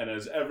 Okay. And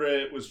as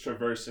Everett was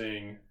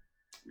traversing,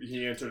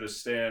 he entered a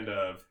stand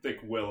of thick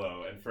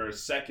willow, and for a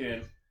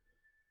second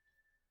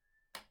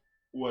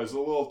was a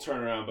little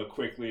turnaround, but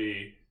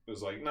quickly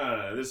was like,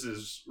 no, this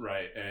is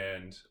right.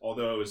 And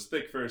although it was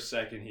thick for a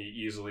second, he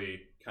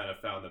easily kind of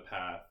found the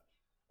path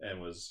and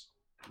was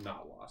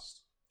not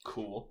lost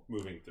Cool.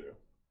 moving through.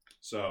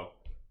 So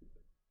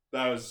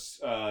that was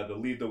the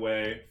lead the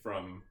way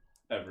from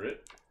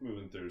Everett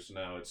moving through. So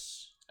now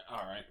it's All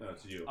right.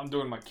 you. I'm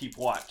doing my keep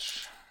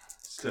watch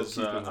Still because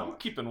keeping I'm watch.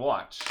 keeping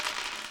watch.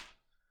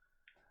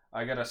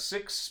 I got a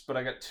 6, but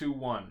I got 2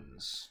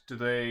 1s. Do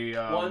they?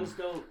 1s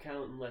don't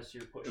count unless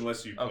you're pushing.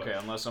 Unless you Okay,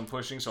 push. unless I'm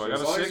pushing. So, So I got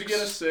as a long 6. as you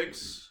get a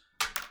 6,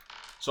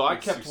 So I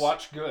it's kept 6.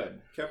 watch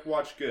good. kept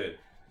watch good.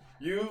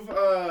 You've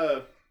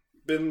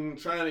been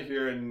trying to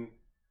hear and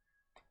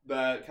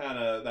that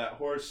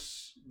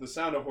the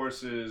sound of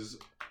horses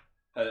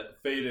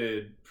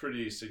faded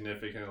pretty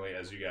significantly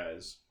as you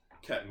guys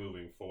kept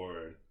moving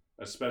forward,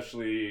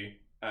 especially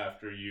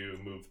after you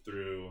moved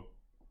through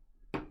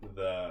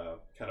the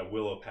kind of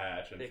willow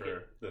patch and Thicket.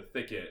 for the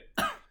thicket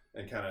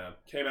and kind of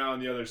came out on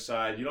the other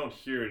side. You don't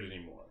hear it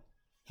anymore,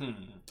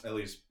 at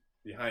least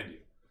behind you.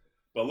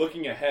 But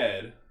looking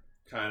ahead,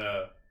 kind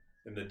of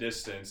in the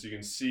distance, you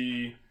can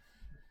see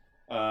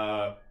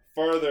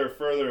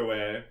further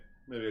away,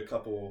 maybe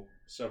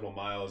several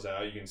miles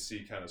out, you can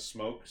see kind of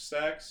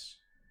smokestacks,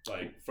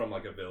 like from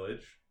like a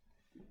village,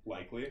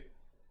 likely.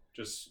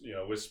 Just,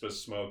 wisp of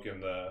smoke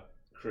in the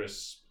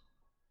crisp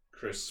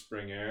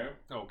spring air.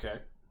 Okay.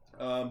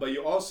 But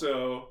you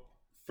also,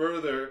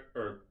 further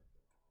or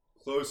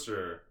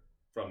closer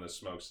from the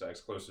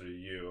smokestacks, closer to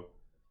you,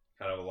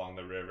 kind of along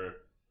the river,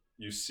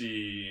 you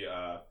see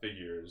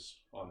figures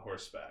on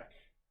horseback.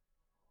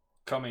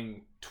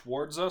 Coming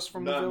towards us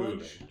from Not the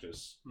village. moving,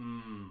 just.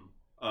 Hmm.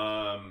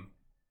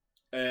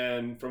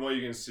 And from what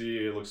you can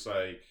see, it looks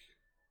like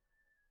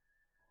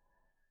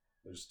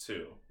there's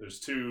two. There's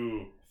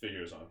 2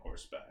 figures on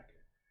horseback.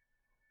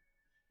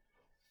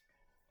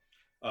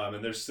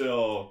 And there's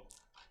still,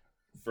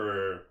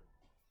 for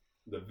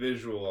the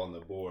visual on the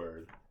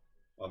board,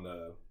 on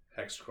the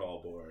hex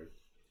crawl board,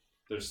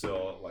 there's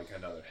still like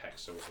another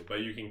hex over it.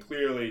 But you can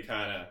clearly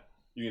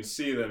you can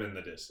see them in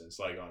the distance,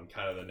 like on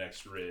kind of the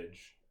next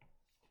ridge.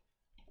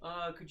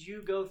 Could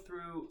you go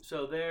through?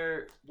 So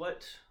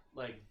what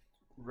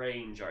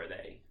range are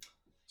they?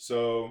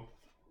 So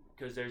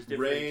Because there's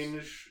different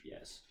range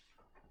Yes.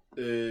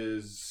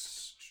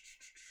 is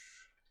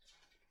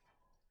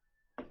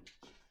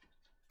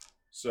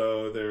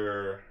So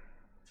they're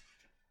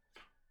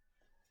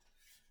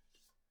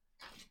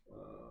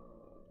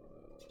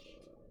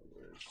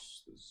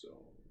where's the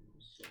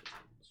zones?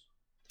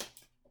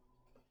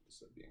 What's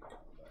that being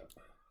combat?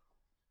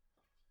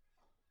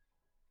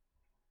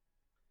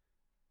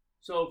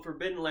 So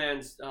Forbidden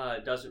Lands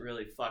doesn't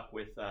really fuck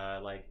with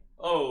like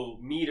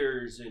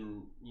meters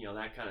and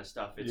that kind of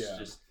stuff. It's Yeah.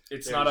 just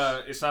It's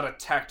there's- not a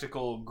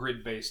tactical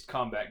grid-based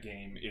combat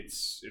game.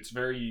 It's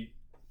very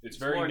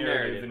more narrative,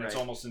 narrative, and it's right.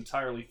 almost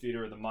entirely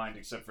theater of the mind,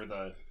 except for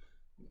the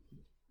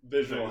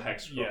Visual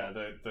hex scroll. Yeah,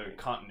 the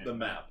continent, The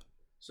map.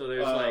 So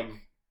there's I've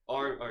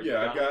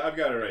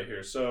got it right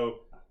here.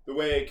 So the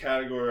way it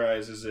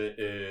categorizes it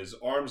is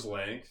arm's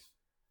length,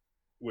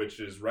 which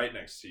is right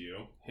next to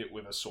you. hit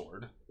with a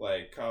sword.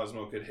 Like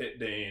Cosmo could hit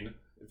Dane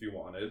if you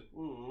wanted.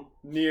 Mhm.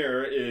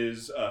 Near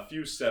is a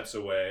few steps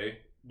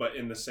away, but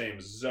in the same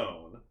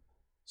zone.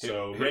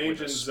 So Hit range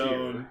with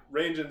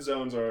a and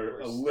zones are Or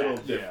a stab. little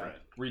Yeah.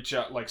 different. Reach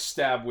out, like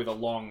stab with a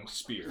long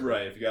spear.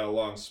 Right, if you got a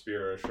long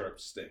spear or a sharp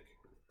stick.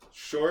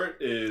 Short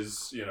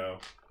is,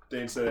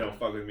 Dane said they don't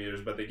fuck with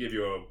meters, but they give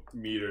you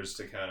meters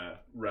to kind of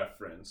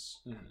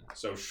reference. Mhm.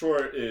 So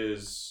short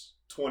is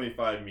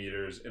 25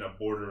 meters in a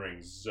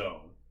bordering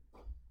zone.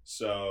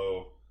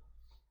 So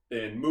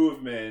in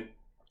movement,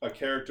 a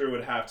character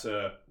would have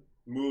to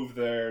move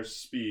their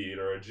speed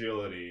or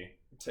agility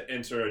to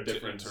enter a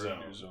different To enter a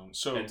zone. new zone.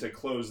 So And to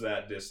close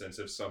that distance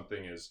if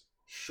something is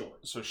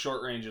short. so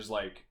short range is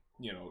like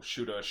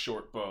shoot a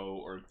short bow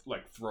or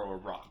like throw a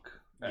rock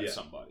at Yeah.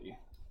 somebody.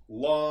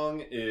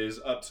 Long is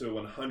up to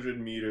 100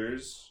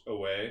 meters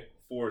away,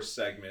 4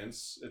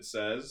 segments, it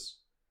says.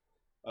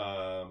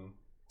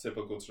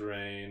 Typical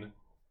terrain.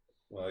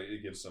 Well,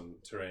 it gives some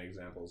terrain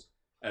examples.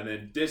 And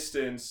then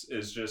distance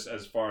is just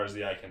as far as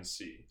the eye can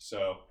see.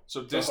 So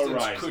So The distance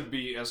horizon. could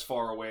be as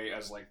far away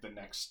as like the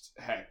next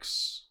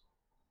hex.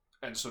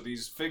 And so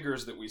these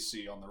figures that we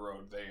see on the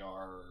road, they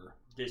are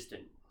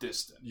distant.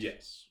 distant.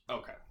 yes.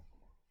 Okay.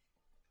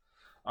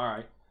 All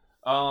right.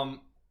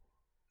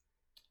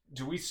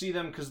 Do we see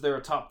them because they're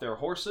atop their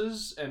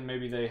horses and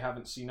maybe they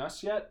haven't seen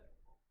us yet?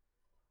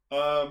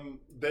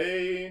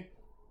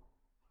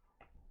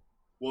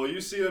 Well,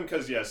 you see them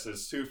because, yes,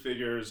 there's 2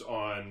 figures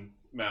on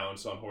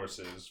mounts on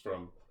horses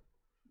from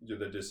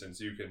the distance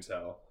you can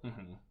tell.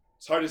 Mm-hmm.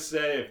 It's hard to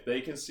say if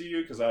they can see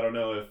you because I don't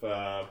know if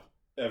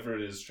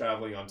Everett is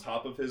traveling on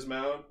top of his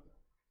mount.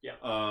 Yeah.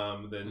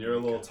 Then you're a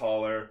little Okay.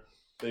 taller.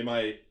 They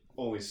might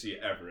only see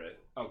Everett.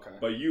 Okay.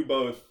 But you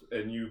both,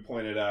 and you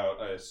pointed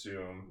out, I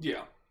assume,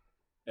 Yeah.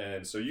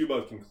 and so you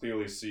both can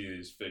clearly see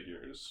these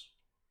figures.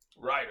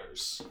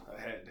 Riders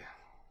ahead.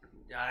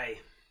 I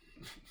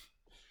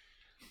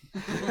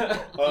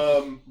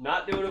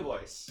Not doing a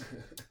voice.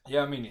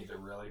 Yeah, me neither,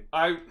 really.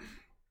 I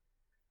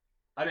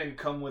didn't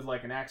come with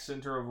like an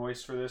accent or a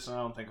voice for this, and I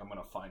don't think I'm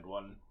gonna find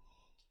one.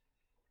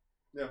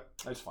 Yeah.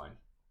 That's fine.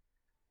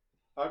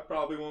 I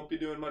probably won't be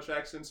doing much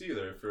accents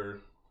either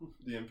for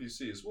the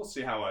NPCs. We'll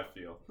see how I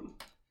feel.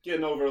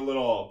 Getting over a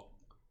little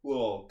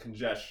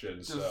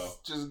congestion, so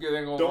Just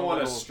getting over. don't want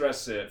to little-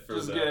 stress it for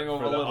just the getting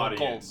over for the little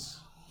audience.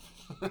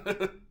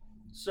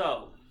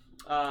 So,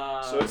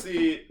 So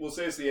we'll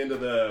say it's the end of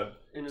the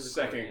into the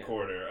second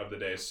quarter, quarter of the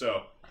day.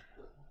 So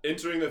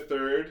entering the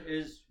third, yeah.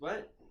 Is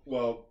what?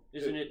 well,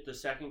 Isn't it the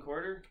second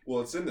quarter?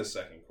 well, it's in the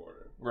second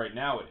quarter Right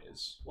now it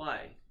is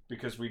Why?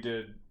 because we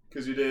did.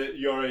 because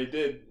you already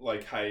did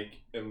like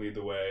hike and lead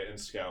the way and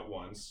scout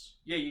once.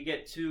 Yeah, you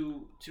get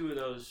two of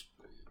those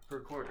per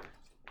quarter.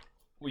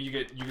 Well, you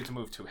get to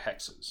move 2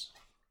 hexes,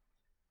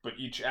 but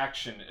each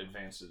action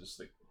advances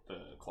the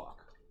clock.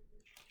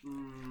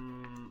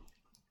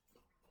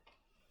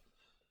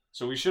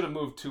 So we should have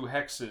moved 2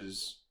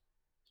 hexes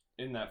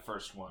in that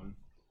first one.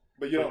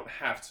 But you don't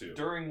have to.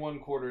 During 1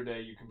 quarter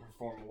day, you can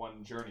perform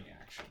 1 journey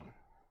action.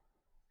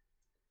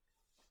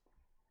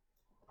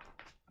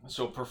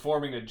 So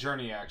performing a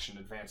journey action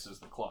advances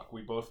the clock.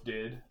 We both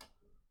did.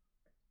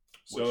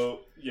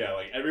 So yeah,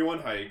 like everyone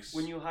hikes.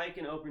 When you hike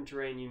in open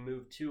terrain, you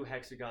move 2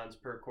 hexagons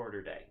per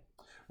quarter day.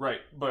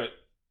 Right, but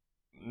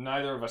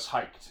neither of us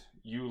hiked.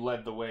 You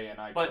led the way, and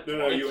I. But-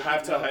 no, you It's-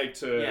 have to hike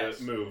to Yes.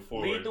 move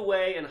forward. Lead the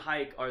way and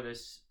hike are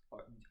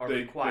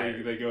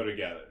required. They go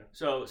together.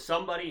 So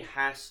somebody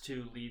has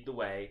to lead the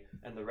way,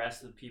 and the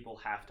rest of the people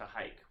have to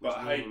hike. Which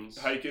But means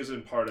hike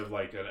isn't part of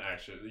like an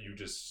action. You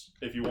just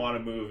if you want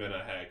to move in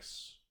a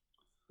hex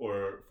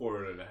or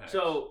forward in a hex.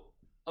 so.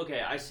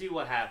 Okay, I see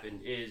what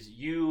happened. Is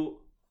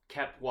you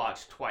kept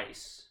watch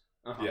twice,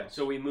 Uh-huh. Yeah.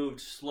 so we moved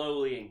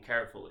slowly and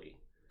carefully.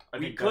 I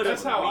We think could've-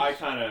 that's how we- I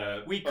kind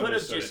of We could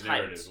have just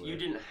hiked. You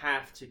didn't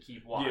have to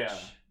keep watch. Yeah.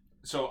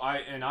 So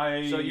I.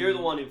 So you're the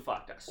one who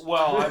fucked us.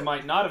 Well, I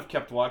might not have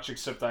kept watch,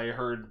 except I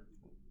heard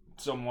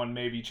someone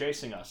maybe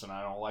chasing us, and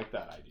I don't like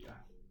that idea.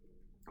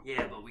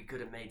 Yeah, but we could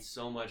have made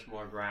so much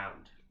more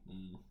ground.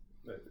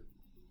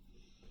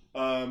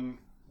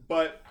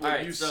 But what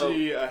Alright, you so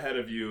see ahead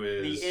of you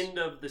is The end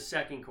of the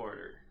second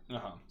quarter.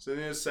 Uh-huh. So in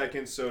a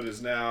second, so it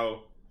is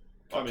now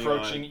coming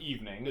Approaching on.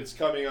 evening. It's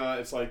coming on.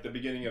 It's like the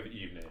beginning of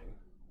evening.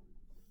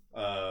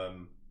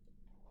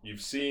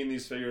 you've seen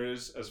these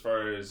figures as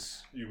far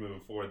as you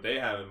move forward. They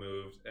haven't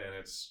moved, and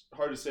it's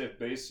hard to say if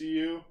they see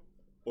you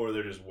or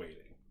they're just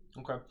waiting.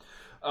 Okay.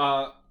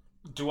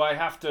 Do I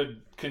have to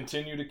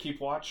continue to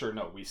keep watch, or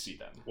no? We see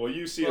them. Well,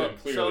 you see Well, them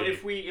clearly. so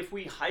if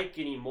we hike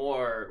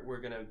anymore, we're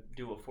gonna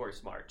do a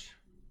forced march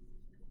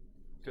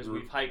because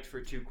we've hiked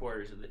for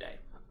 2/4 of the day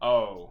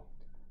Oh.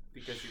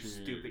 because you're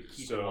stupid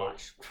keeping So-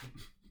 watch.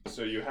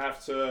 So you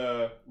have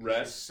to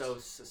rest. So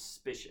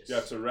suspicious. You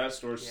have to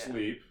rest or Yeah.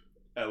 sleep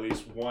at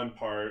least one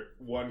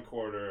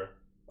quarter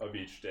of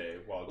each day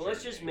while Well,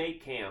 let's just journeying.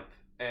 make camp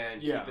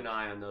and Yeah. keep an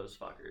eye on those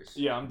fuckers.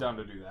 Yeah, I'm down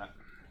to do that.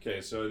 Okay,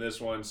 so in this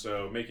one,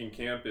 so making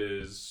camp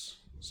is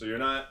so you're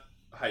not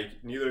hiking.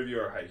 Neither of you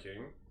are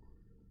hiking,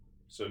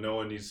 so no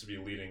one needs to be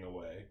leading the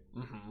way.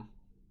 Mm-hmm.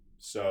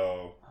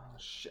 So Oh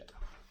shit.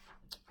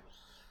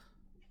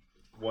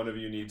 one of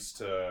you needs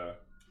to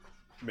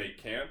make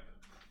camp,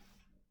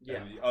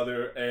 Yeah. and the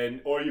other,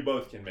 or you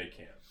both can make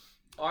camp,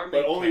 Our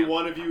but make only camp,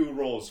 one of you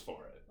rolls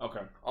for it.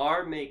 Okay.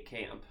 Our make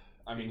camp.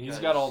 I mean, he's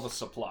Because- got all the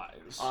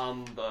supplies.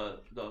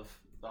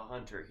 The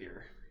hunter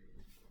here.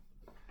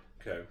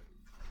 Okay.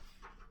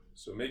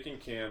 So making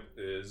camp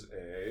is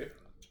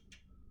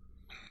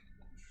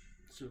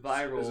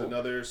Survival.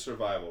 another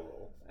survival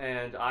roll.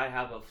 And I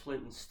have a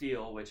flint and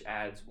steel, which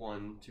adds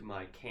 1 to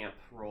my camp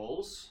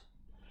rolls.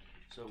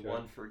 So Okay.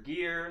 1 for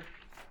gear,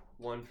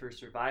 1 for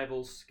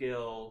survival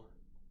skill,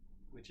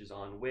 which is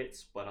on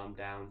wits, but I'm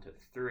down to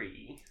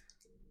 3.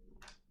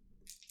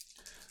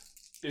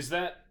 Is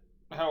that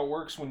how it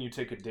works when you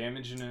take a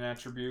damage in an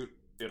attribute?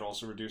 It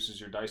also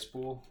reduces your dice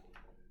pool?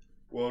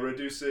 Well, it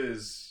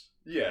reduces.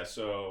 Yeah.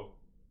 So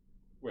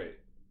wait.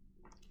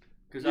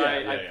 Because Yeah, I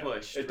yeah.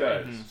 pushed. It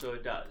right? does. So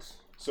it does.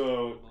 I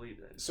So believe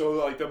that.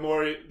 like the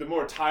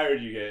more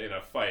tired you get in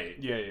a fight,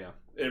 Yeah, yeah.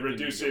 it You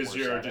reduces get worse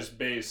your at it. just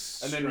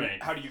base And then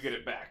strength. how do you get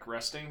it back?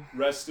 Resting?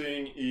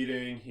 Resting,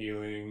 eating,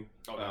 healing.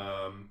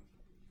 Okay.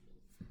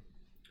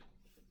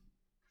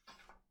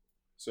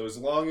 So as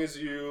long as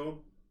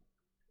you.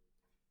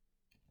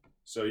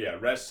 So yeah,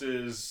 rest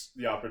is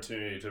the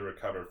opportunity to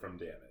recover from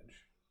damage.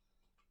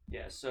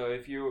 Yeah, so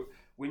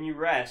when you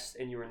rest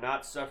and you are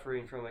not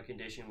suffering from a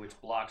condition which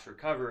blocks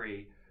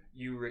recovery,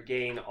 you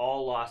regain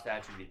all lost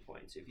attribute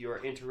points. If you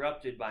are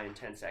interrupted by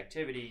intense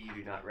activity, you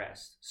do not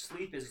rest.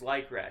 Sleep is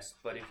like rest,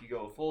 but if you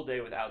go a full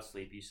day without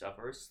sleep, you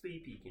suffer a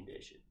sleepy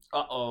condition.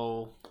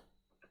 Uh-oh.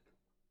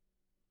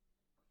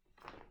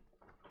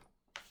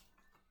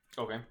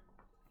 Okay.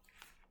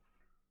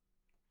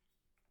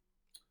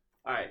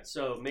 Alright,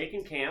 so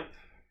making camp,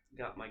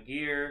 got my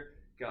gear,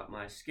 got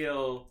my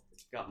skill,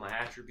 got my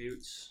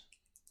attributes.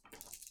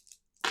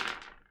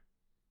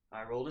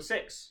 I rolled a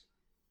 6.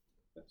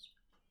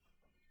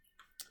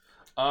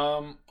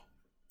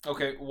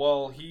 Okay,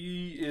 while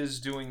he is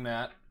doing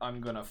that,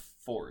 I'm gonna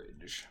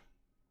forage.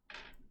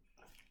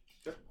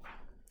 Yep.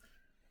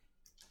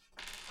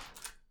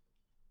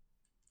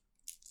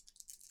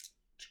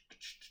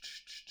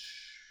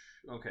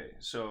 Okay,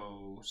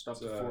 so stuff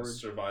It's to forage.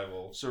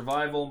 survival.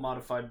 Survival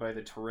modified by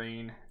the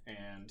terrain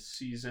and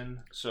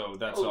season, so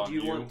that's Oh, on do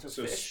you want to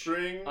So fish?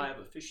 string. I have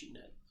a fishing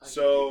net. I can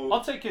So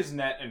I'll take his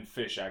net and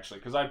fish actually,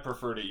 because I'd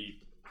prefer to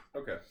eat.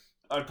 okay.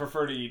 I'd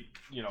prefer to eat,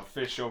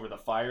 fish over the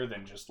fire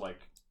than just like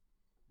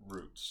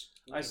roots.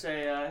 I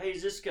say, hey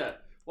Ziska,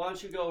 why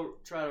don't you go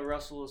try to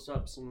rustle us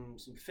up some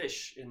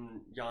fish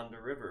in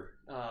yonder river?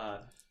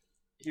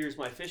 Here's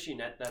my fishing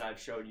net that I've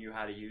showed you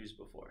how to use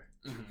before.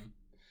 Mm-hmm.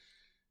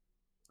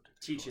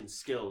 Teaching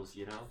skills,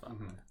 you know?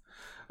 Mhm.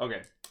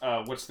 Okay,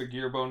 what's the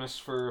gear bonus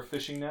for a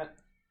fishing net?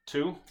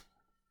 2?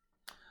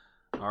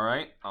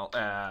 Alright, I'll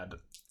add...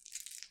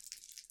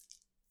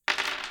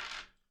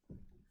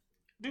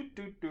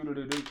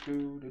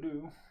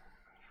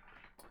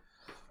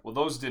 Well,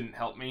 those didn't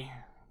help me,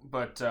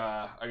 but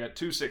I got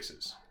 2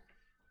 6s.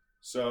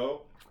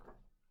 So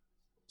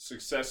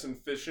success in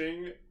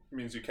fishing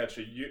means you catch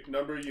a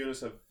number of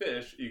units of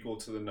fish equal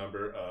to the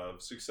number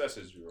of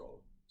successes you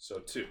roll. So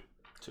 2.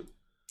 2.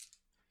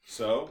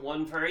 So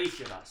 1 for each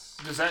of us.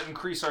 Does that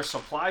increase our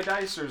supply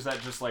dice, or is that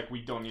just like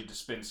we don't need to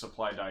spend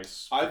supply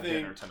dice for I think-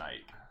 dinner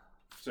tonight?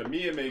 to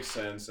me it makes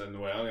sense, and the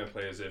way I'm gonna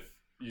play is if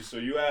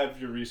you have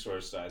your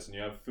resource dice and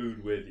you have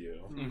food with you,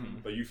 Mm-hmm.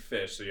 but you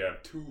fish, so you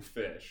have 2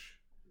 fish.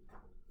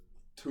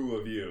 2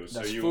 of you. So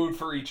That's you food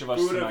for each of us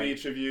food tonight, of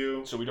each of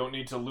you. so we don't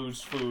need to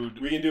lose food.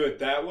 We can do it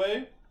that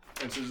way,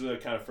 and this is the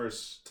kind of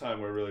first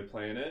time we're really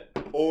playing it.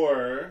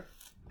 Or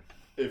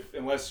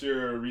unless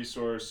your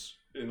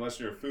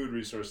food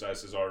resource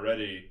dice is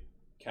already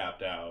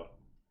capped out,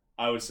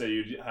 I would say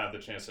you'd have the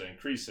chance to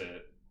increase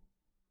it.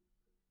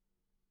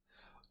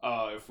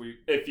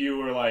 If you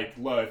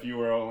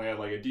were only had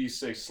like a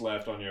D6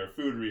 left on your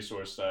food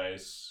resource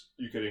dice,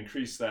 you could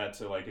increase that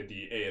to like a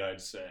D8,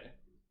 I'd say,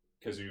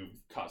 because you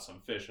caught some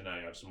fish and now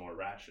you have some more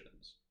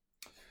rations.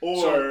 Or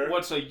So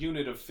what's a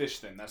unit of fish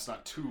then? That's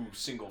not 2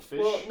 single fish.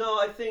 Well, no,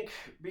 I think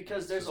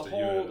because there's Just a a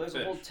unit whole of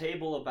whole fish.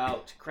 table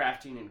about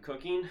crafting and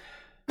cooking.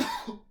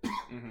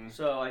 Mm-hmm.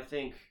 So I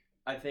think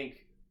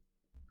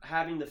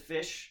having the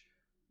fish,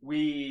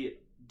 we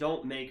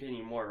don't make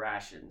any more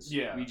rations.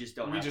 Yeah, we just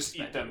don't. We have just to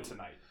spend eat them any.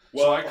 tonight.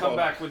 Well, So I come hold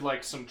back on. with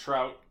like some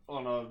trout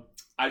on a.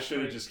 I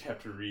should have just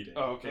kept reading.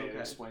 Oh, okay, it Okay.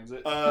 explains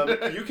it.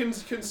 You can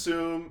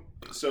consume.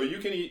 So you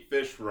can eat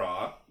fish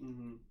raw.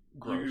 Mm-hmm.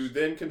 Gross. You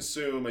then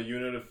consume a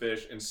unit of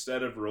fish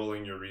instead of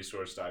rolling your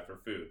resource die for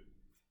food.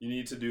 You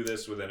need to do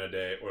this within a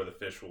day, or the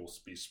fish will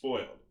be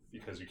spoiled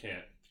because you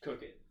can't.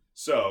 Cook it.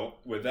 So,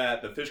 with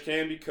that, the fish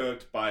can be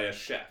cooked by a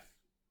chef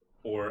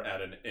or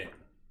at an inn.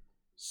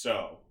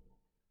 So,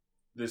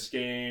 this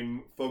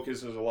game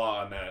focuses a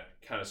lot on that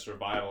kind of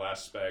survival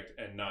aspect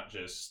and not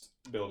just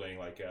building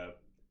like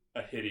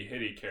a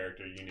hitty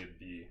character. You need to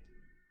be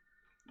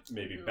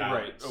maybe Right,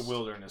 balanced a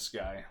wilderness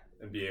guy.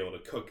 and be able to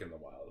cook in the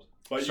wild.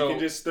 But So- you can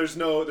just there's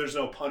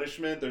no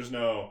punishment. There's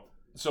no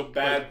So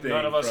Bad like, none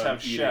thing of us from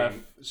have chef,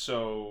 eating-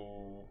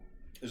 so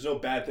there's no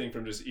bad thing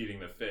from just eating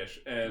the fish.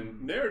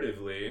 And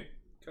narratively,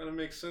 kind of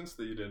makes sense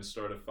that you didn't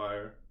start a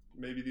fire.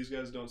 Maybe these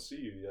guys don't see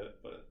you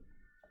yet, but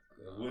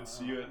they would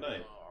see you at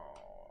night.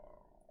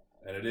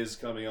 And it is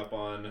coming up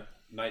on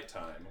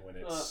nighttime when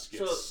it gets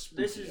So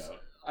spooky this is.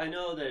 out. I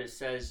know that it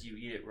says you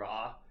eat it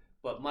raw,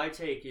 but my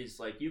take is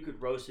like you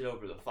could roast it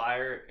over the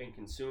fire and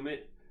consume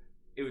it.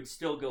 It would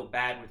still go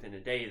bad within a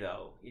day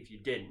though if you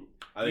didn't.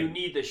 I You think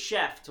need the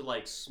chef to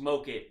like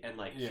smoke it and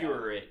like Yeah.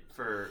 cure it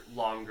for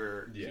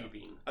longer Yeah.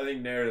 keeping. I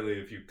think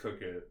narratively, if you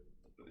cook it,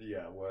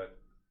 yeah, what?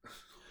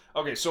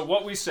 okay. So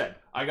what we said,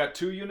 I got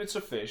 2 units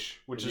of fish,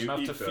 which And is you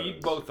enough eat to feed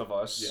those. both of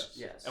us. Yes.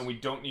 Yes. And we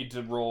don't need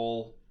to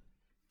roll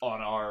on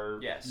our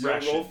Yes. You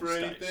don't roll rations for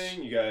dice.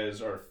 anything. You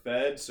guys are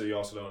fed, so you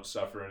also don't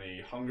suffer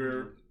any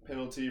hunger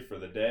penalty for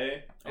the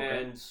day.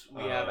 Okay. And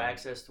we have Um,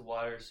 access to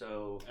water,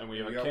 so And we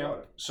And have we a got camp.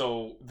 water.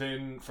 So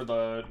then for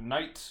the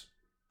night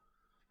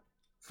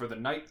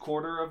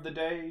quarter of the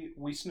day,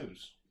 we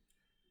snooze.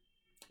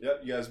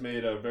 Yep, you guys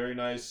made a very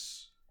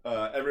nice.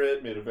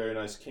 Everett made a very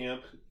nice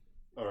camp,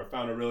 or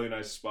found a really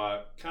nice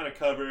spot, kind of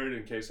covered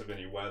in case of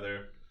any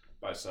weather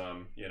by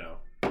some,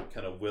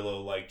 kind of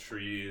willow-like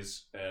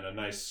trees, and a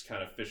nice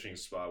kind of fishing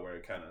spot where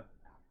it kind of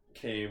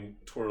came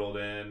twirled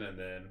in, and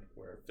then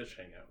where fish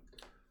hang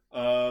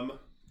out.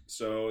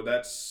 So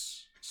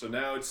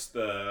now it's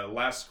the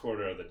last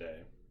quarter of the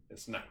day.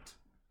 It's night.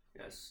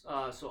 yes.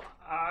 So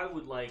I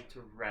would like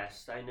to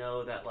rest. I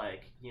know that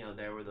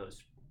there were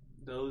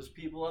those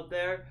people up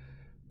there,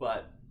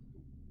 but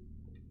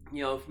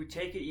if we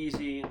take it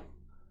easy,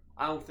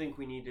 I don't think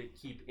we need to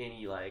keep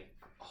any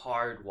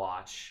hard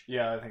watch.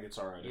 Yeah, I think it's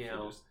alright. You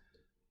know,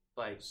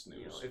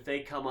 Snooze. if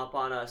they come up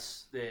on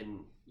us,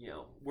 then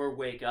we'll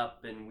wake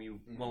up and we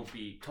won't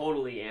be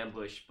totally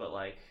ambushed, but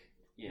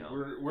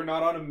we're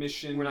not on a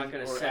mission. we're not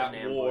gonna or set an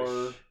at ambush.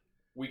 war.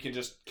 We can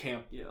just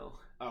camp You know,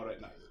 out at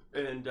night.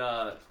 and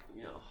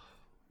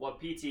what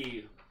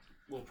PT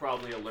will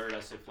probably alert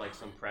us if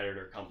some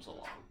predator comes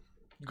along.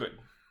 Good.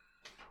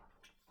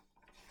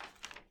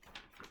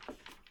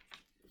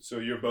 So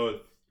you're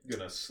both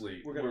gonna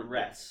sleep. We're gonna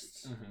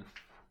rest. Mm-hmm.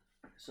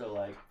 So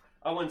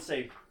I wouldn't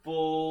say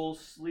full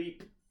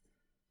sleep,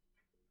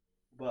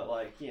 but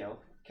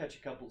catch a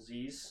couple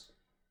Z's.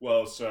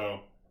 Well,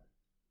 so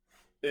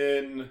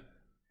in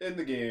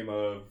the game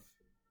of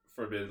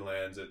Forbidden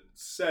Lands, it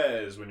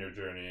says when you're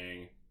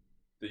journeying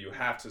that you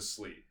have to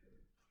sleep.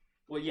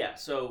 Well, yeah.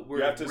 So You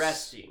we're have to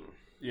resting,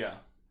 Yeah.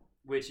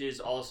 which is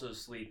also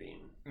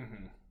sleeping.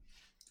 Mm-hmm.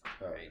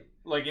 Right.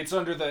 Like it's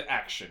under the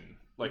action.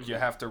 Like you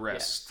have to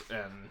rest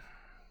and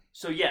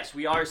So yes,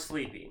 we are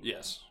sleeping.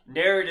 yes.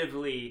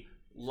 Narratively,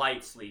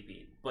 light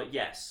sleeping, but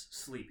yes,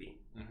 sleeping.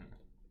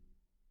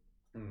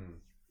 Mm-hmm. Hmm.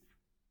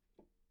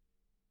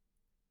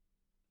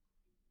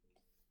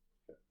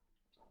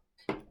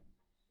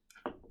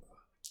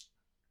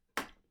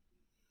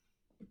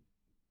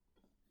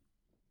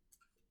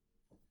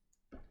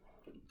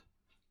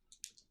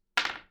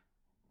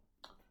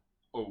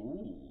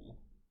 Oh.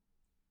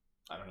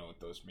 I don't know what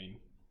those mean.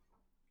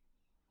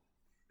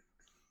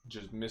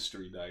 Just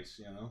mystery dice,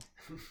 you know?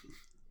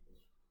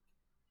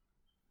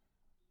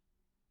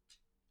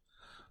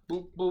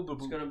 Boop, boop, boop,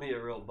 It's boop. gonna be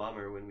a real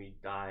bummer when we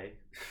die.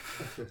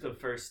 the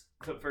first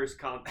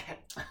combat,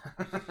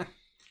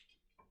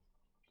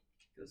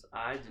 because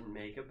I didn't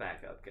make a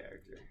backup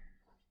character.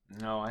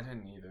 No, I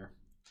didn't either.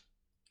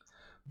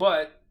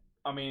 But,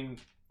 I mean,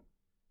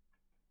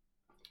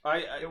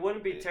 It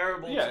wouldn't be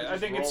terrible. to yeah, I just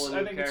think roll it's a new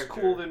I think it's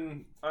character. cool.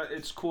 Then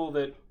it's cool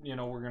that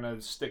we're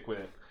gonna stick with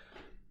it.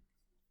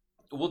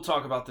 We'll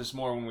talk about this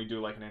more when we do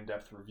like an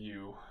in-depth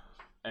review,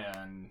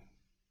 and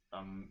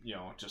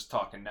just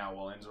talking now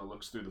while Enzo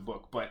looks through the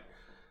book. But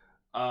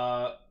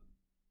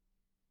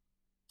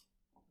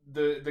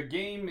the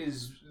game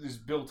is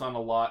built on a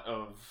lot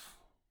of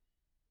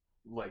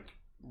like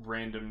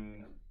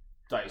random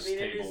dice I mean,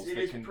 tables. it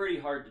that is can, pretty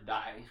hard to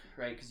die,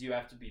 right? Because you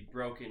have to be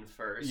broken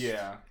first.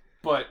 yeah,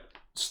 but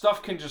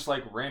stuff can just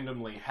like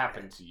randomly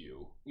happen to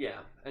you. Yeah,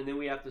 and then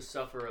we have to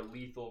suffer a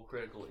lethal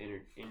critical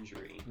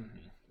injury.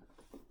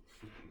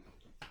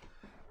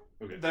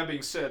 Okay. That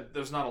being said,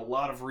 there's not a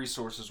lot of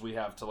resources we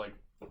have to like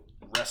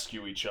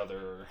rescue each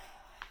other,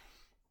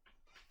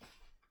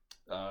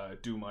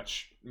 do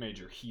much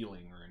major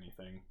healing or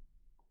anything.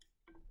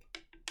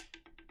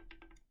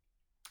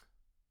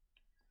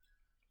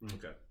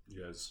 Okay,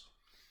 you guys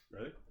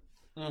ready?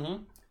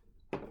 Mm-hmm.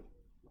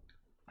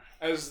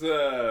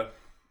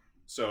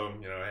 So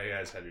hey, you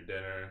guys had your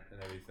dinner and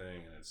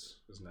everything, and it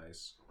was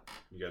nice.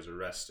 You guys are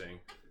resting.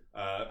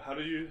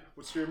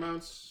 What's your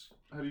amounts?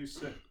 How do you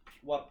say?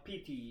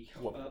 Wapiti.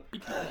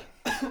 Wapiti.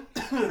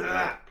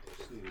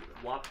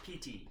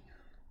 Wapiti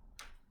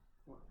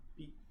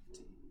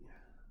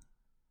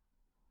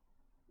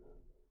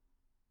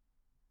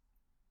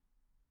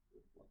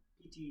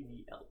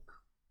the elk.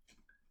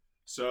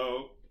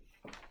 So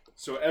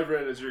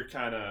Everett, as you're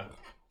kind of,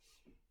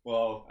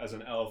 as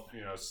an elf,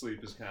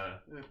 sleep is kind of,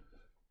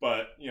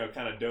 but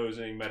kind of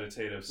dozing,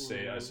 meditative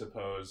state, I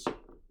suppose.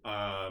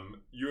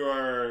 You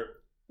are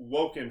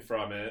woken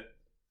from it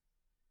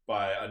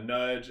by a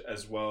nudge,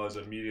 as well as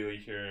immediately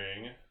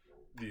hearing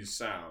these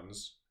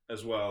sounds,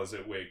 as well as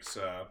it wakes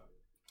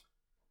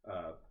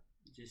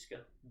Ziska,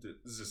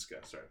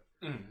 sorry.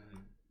 Mm-hmm.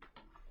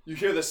 You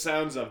hear the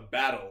sounds of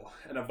battle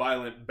and a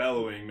violent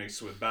bellowing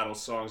mixed with battle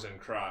songs and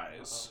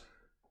cries.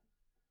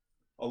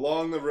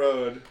 Along the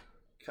road,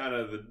 kind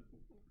of the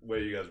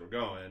way you guys were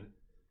going,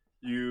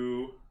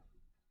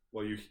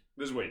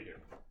 this is what you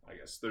hear, I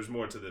guess. There's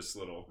more to this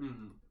little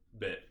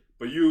bit.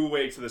 But you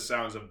wake to the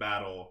sounds of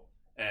battle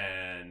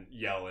and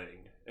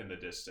yelling in the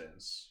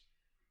distance.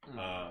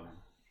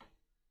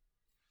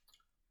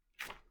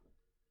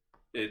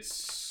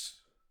 It's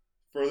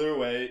further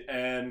away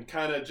and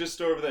kind of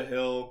just over the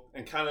hill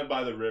and kind of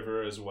by the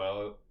river as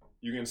well.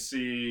 You can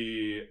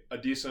see a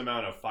decent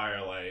amount of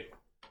firelight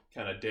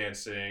kind of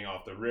dancing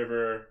off the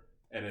river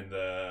and in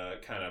the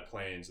kind of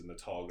plains and the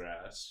tall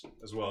grass,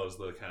 as well as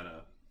the kind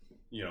of,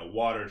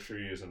 water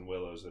trees and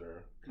willows that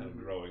are kind of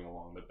growing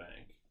along the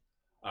bank.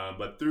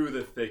 But through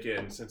the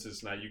thicket, since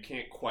it's night, you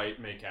can't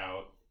quite make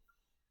out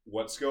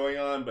what's going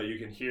on, but you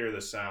can hear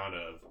the sound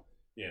of,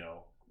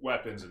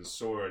 weapons and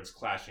swords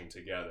clashing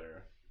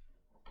together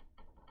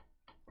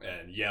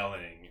and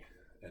yelling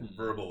and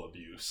verbal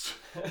abuse.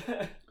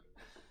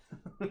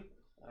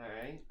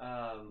 Alright.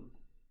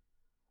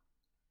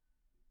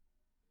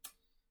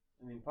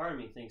 Part of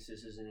me thinks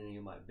this isn't any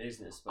of my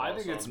business, but I'm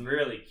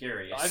really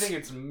curious. I think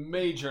it's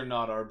major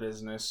not our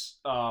business.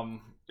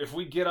 If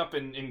we get up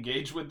and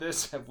engage with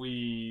this, have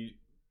we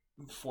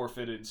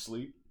forfeited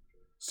sleep?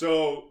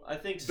 So I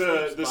think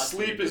the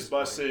sleep is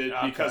busted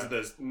because of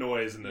the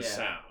noise and the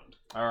sound.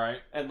 All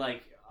right. And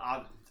I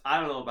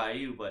don't know about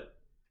you, but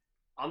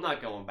I'm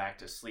not going back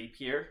to sleep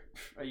here.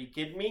 Are you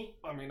kidding me?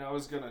 I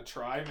was gonna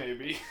try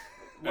maybe.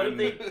 What if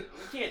we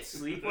can't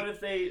sleep? What if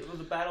the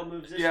battle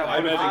moves this way? I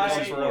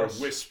imagine it's more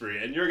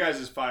whispery, and your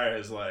guys' fire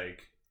has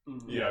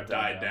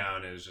died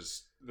down. And it's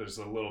just there's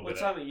a little bit. What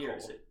time of year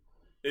is it?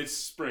 It's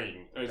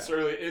spring. Okay. It's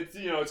early. It's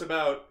it's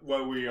about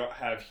what we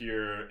have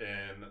here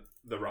in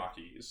the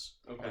Rockies,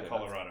 the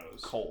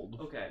Colorados. Cold.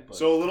 Okay.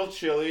 So a little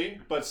chilly,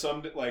 but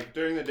some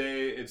during the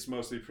day it's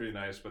mostly pretty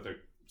nice, but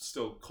they're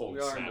still cold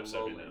we are in snaps the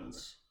every now and then.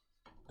 lowlands.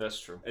 That's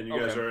true. And you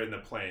guys are in the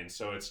plains,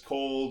 so it's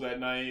cold at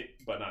night,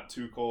 but not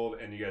too cold,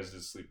 and you guys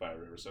just sleep by a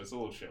river, so it's a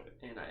little chilly.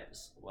 And I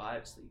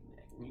have sleep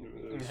neck.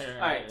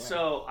 All right,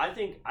 so I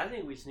think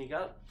we sneak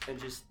up and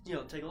just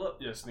take a look.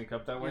 Yeah, sneak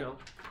up that way.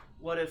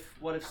 What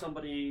if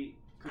somebody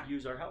could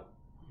use our help?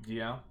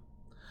 Yeah.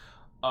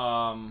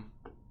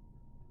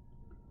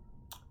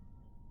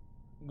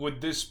 Would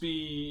this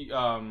be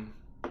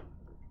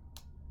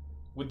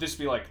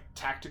like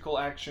tactical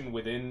action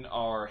within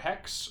our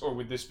hex, or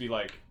would this be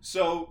like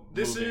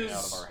moving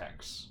out of our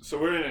hex?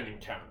 So we're in an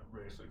encounter,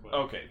 basically.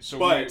 Okay, so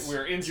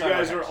we're inside. You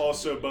guys our are hex.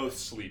 also both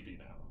sleepy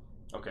now.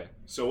 Okay.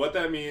 So what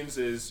that means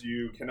is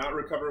you cannot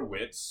recover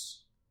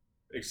wits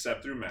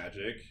except through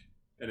magic,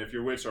 and if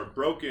your wits are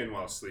broken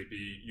while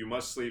sleepy, you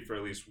must sleep for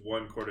at least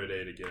 1 quarter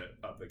day to get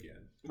up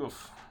again.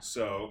 Oof.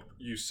 So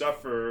you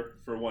suffer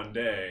for 1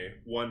 day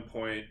 1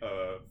 point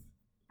of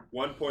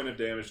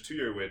damage to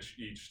your witch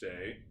each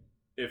day.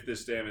 If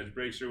this damage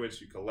breaks your wits,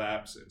 you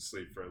collapse and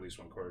sleep for at least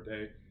 1 quarter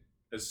day.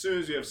 As soon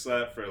as you have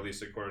slept for at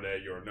least 1 quarter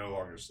day, you are no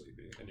longer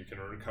sleepy, and you can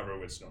recover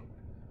wits normally.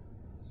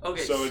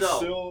 Okay, so it's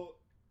still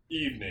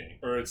evening,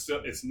 or it's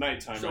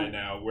nighttime right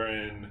now.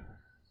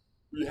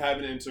 We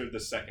haven't entered the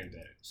second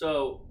day.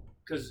 So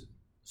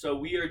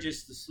we are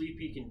just the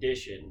sleepy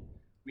condition.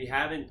 We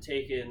haven't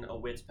taken a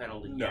wits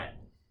penalty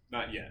yet.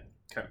 Not yet.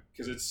 Okay.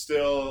 Because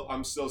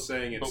I'm still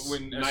saying it's as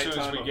soon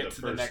as we get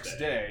to the next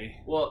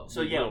day. Well,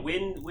 so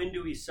when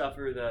do we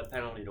suffer the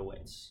penalty to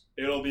wits?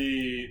 It'll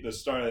be the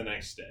start of the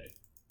next day.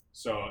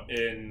 So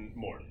in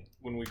morning.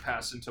 When we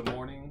pass into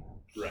morning?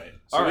 Right.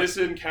 So this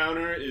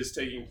encounter is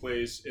taking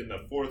place in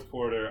the 4th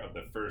quarter of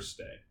the first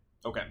day.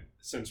 Okay.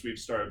 Since we've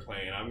started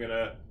playing, I'm going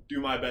to do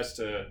my best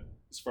to,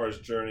 as far as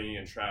journeying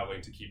and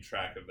traveling, to keep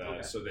track of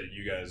that so that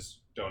you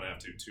guys don't have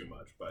to too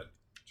much. But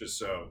just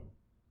so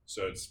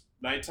it's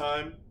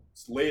nighttime.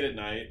 It's late at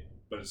night,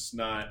 but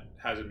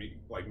hasn't been,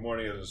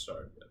 morning hasn't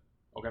started yet.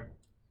 Okay.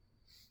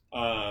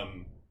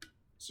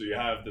 So you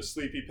have the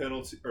sleepy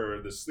penalty,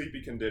 or the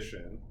sleepy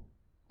condition,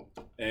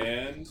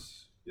 and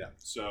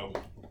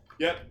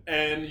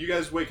and you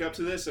guys wake up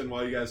to this, and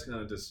while you guys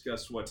kind of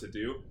discuss what to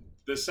do,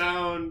 the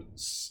sound,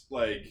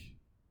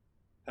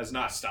 has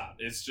not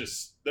stopped. It's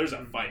just there's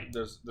a fight.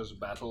 There's a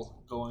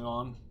battle going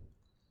on.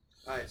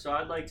 All right, so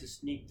I'd like to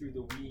sneak through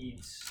the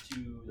weeds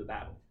to the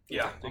battle.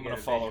 Yeah, To I'm get gonna a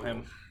follow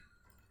visual. him.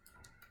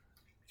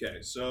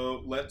 Okay,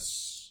 so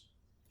let's.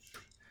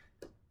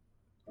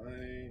 I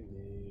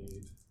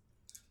need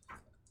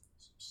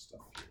some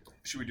stuff here.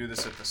 Should we do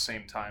this at the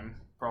same time?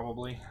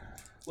 Probably.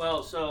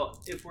 Well, so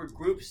if we're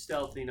group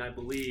stealthing, I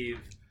believe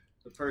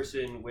the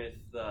person with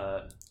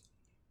the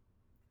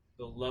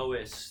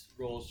lowest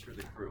rolls for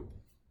the group.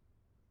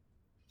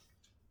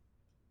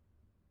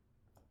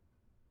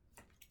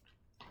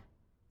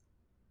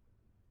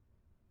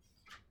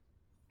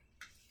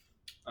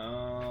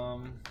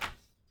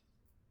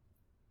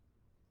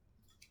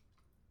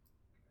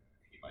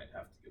 He might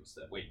have to give us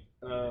that. Wait.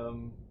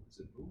 Is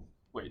it move?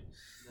 Wait.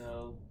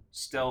 No.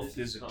 Stealth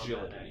This is combat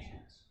agility.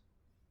 actions.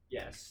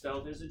 Yes,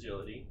 stealth is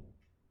agility,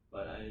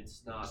 but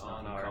it's not It's not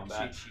on in our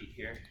combat. cheat sheet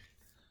here.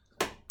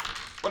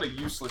 What a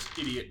useless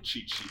idiot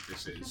cheat sheet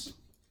this is.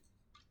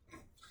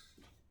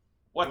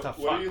 What the fuck?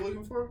 What are you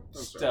looking for? I'm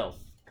sorry.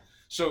 Stealth.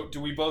 So, do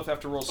we both have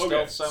to roll Okay,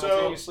 stealth so-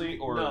 simultaneously,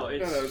 or No,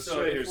 it's, No, it's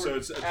right if here. we're- So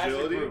it's as a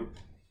agility. group,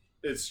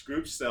 It's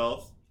group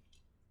stealth.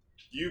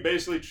 You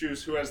basically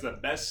choose who has the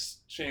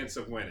best chance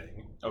of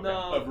winning, okay?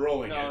 No, of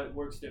rolling no, it. it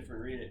works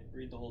different. Read it.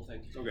 Read the whole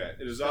thing. Okay.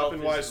 It is Stealth often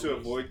is wise the to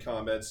least. avoid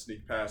combat,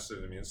 sneak past an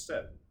enemy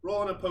instead.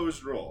 Roll an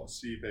opposed roll.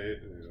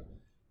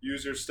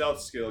 Use your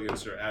stealth skill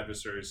against your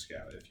adversary's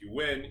scout. If you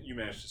win, you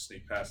manage to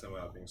sneak past them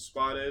without being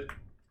spotted.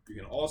 You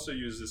can also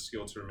use this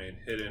skill to remain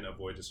hidden,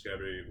 avoid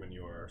discovery when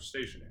you are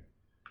stationary.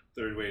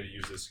 Third way to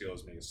use this skill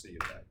is making a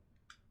sneak attack.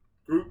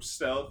 Group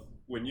stealth.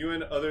 When you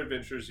and other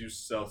adventurers use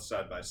stealth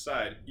side by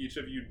side, each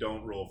of you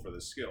don't roll for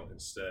the skill.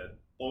 Instead,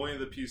 only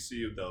the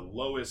PC with the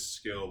lowest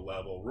skill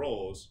level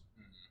rolls,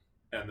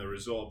 and the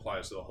result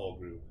applies to the whole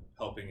group.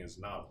 Helping is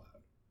not allowed.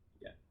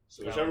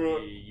 So That whichever,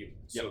 would be you.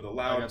 so Yep, the I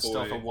loud got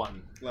stealth boy, of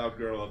 1. loud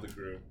girl of the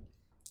group.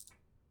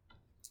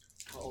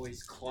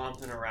 Always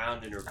clomping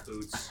around in her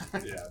boots.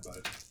 Yeah,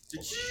 but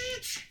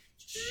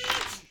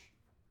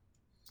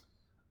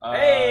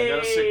I got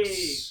a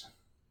 6.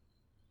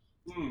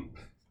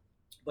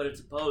 But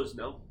it's opposed,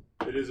 no?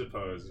 it is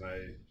opposed, and I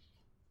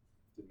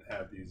didn't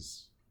have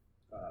these.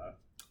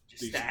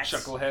 Just These stats.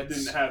 chuckleheads.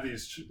 Didn't have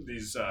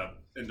these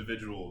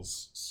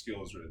individuals'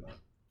 skills written on.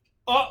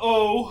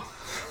 Uh-oh!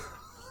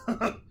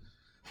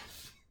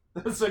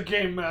 That's a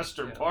game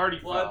master Yeah. party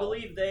Well, foul. I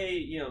believe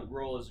they,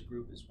 roll as a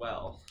group as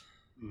well.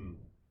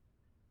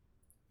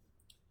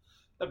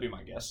 That'd be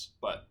my guess,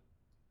 but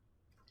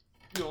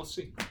you'll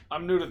see.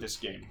 I'm new to this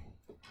game.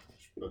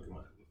 Look at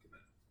what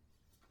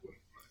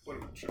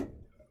am I trying to get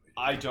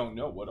I don't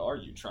know. What are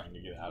you trying to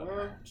get out out of of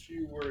her? here? Don't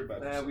you worry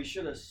about this. We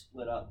should have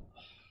split up.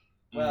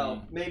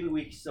 Well, maybe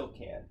we still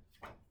can.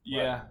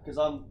 Yeah. Because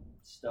I'm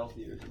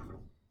stealthier than you.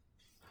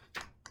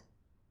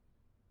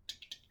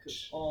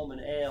 Because I'm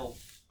an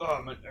elf.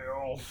 I'm an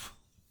elf.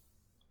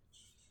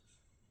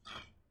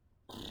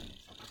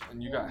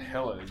 And you got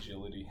hella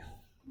agility.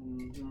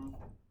 Mm-hmm.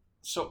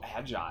 So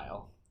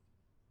agile.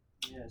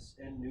 Yes,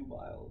 and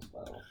nubile as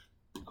well.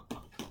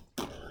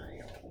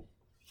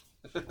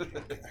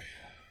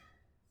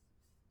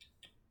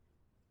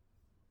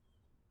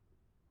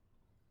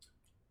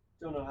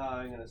 Don't know how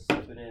I'm gonna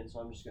slip it in, so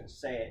I'm just gonna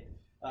say it.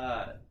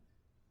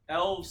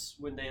 Elves,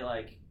 when they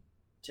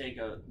take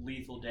a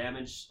lethal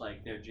damage,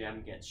 their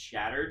gem gets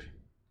shattered,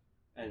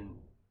 and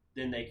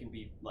then they can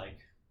be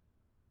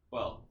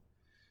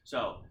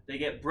so they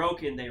get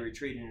broken, they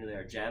retreat into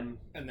their gem,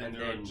 And and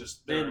they're then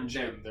just they're then a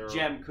gem. their They're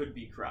gem could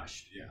be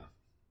crushed. yeah.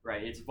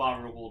 Right, it's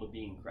vulnerable to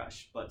being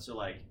crushed. But so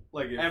Like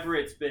if,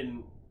 Everett's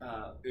been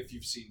if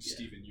you've seen yeah.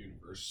 Steven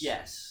Universe.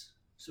 yes.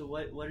 So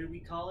what did we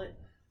call it?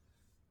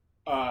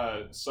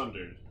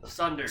 Sundered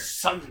Sunder.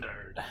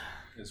 Sundered.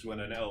 is when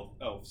an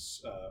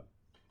elf's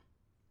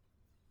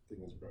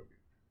thing is broken.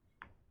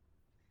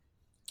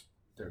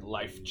 Their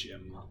life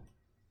gem.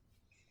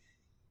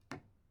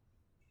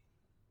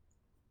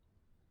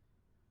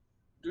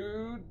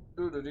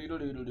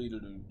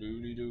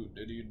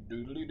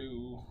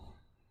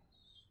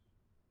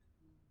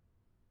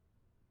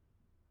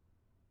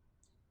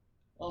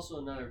 Also,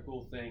 another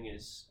cool thing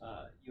is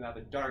you have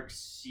a dark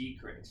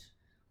secret,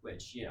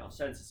 which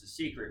since it's a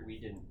secret, we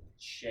didn't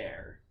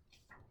share.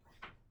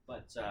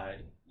 But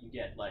you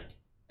get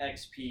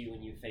XP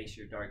when you face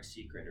your dark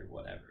secret or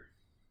whatever.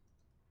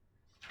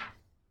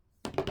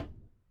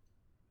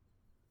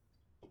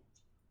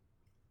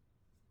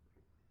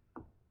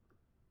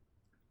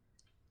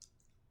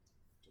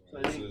 So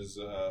I This think- is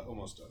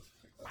almost done.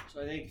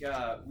 So I think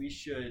we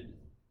should,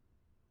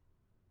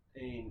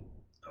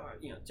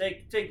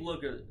 take a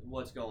look at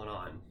what's going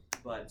on.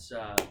 But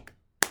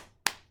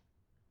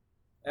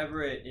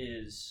Everett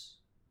is,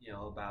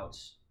 about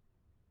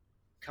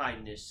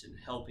kindness and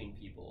helping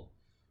people.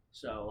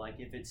 So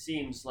if it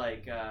seems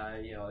like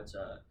it's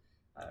a,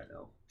 I don't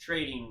know,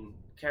 trading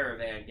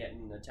caravan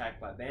getting attacked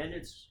by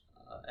bandits,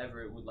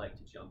 Everett would like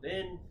to jump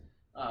in.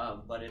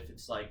 But if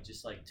it's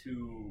just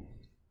two.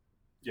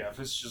 Yeah, if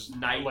it's just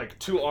Knight.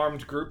 2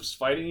 armed groups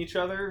fighting each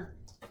other,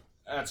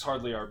 that's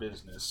hardly our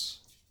business.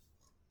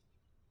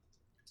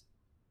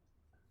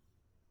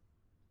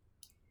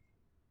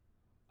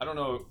 I don't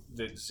know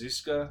that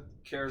Ziska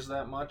cares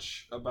that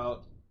much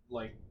about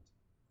like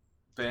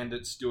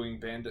bandits doing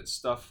bandit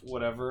stuff,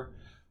 whatever.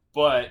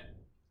 But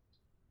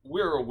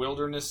we're a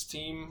wilderness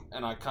team,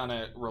 and I kind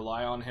of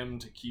rely on him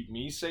to keep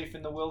me safe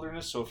in the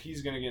wilderness. So if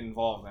he's gonna get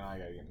involved, then I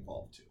gotta get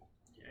involved too.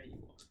 Yeah,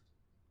 you are.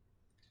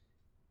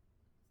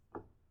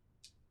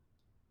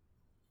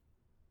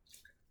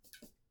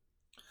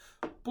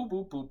 Boo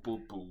boo boo boo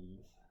boo.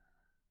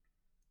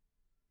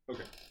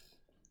 Okay.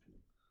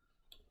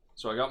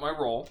 So I got my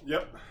roll.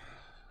 Yep.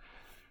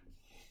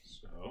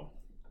 So.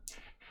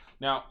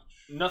 Now,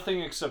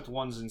 nothing except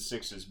 1s and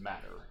 6s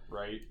matter,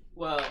 right?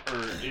 Well,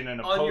 Or in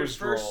an on your opposed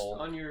first, roll.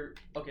 so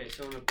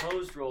an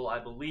opposed roll, I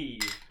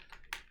believe,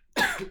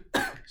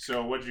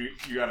 So what you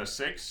got a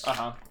 6?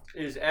 Uh-huh.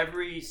 is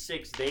every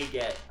 6 they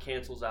get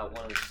cancels out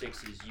one of the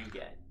 6s you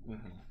get.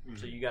 Mm-hmm.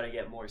 So you got to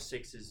get more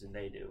 6s than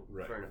they do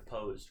Right. for an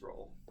opposed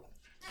roll.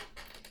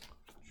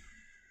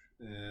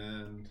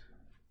 And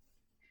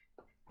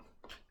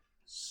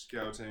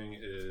scouting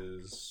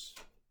is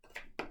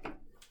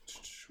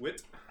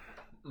wit.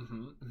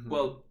 Mm-hmm. Mm-hmm.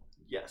 Well,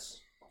 yes,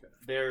 Okay.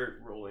 they're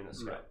rolling a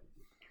scout.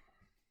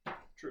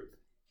 Truth.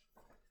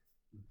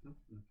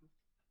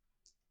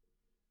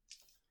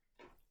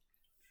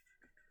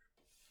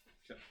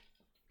 Okay.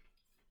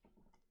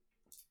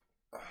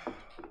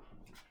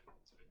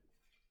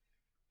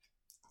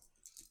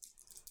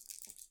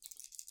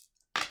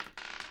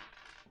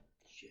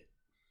 Shit.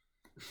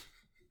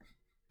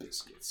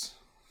 biscuits.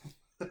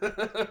 Fucking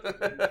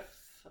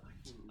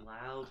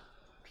loud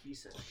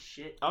piece of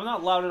shit. I'm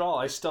not loud at all.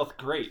 I stealth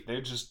great.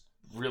 They're just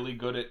really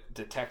good at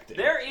detecting.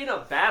 They're in a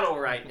battle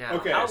right now.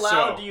 Okay, How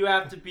loud so- do you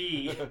have to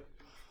be?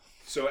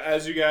 So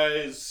as you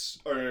guys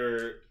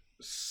are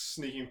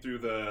sneaking through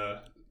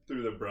the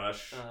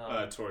brush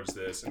towards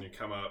this, and you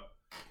come up,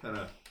 kind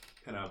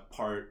of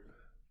part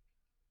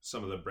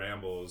some of the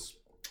brambles,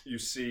 you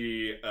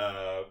see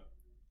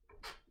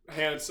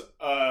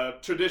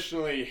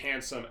traditionally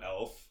handsome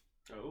elf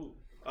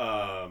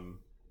Oh.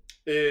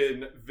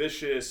 in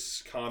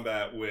vicious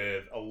combat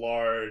with a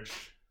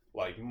large,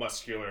 like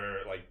muscular,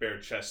 like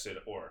bare-chested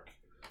orc,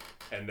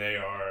 and they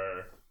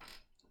are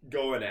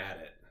going at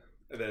it.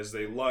 And as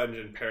they lunge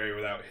and parry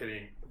without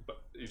hitting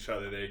each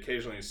other, they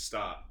occasionally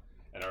stop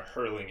and are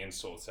hurling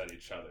insults at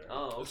each other.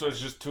 Oh, So it's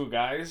just 2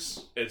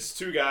 guys? It's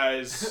 2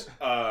 guys.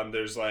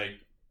 There's like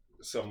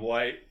some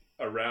light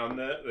around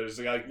it. There's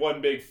like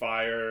one big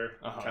fire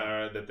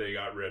kind of that they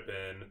got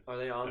ripping. Are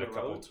they on and the a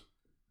couple road?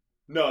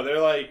 No,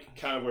 they're like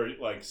kind of where,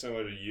 like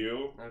similar to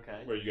you,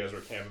 Okay. where you guys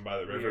were camping by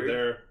the river. Weird.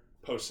 They're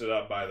posted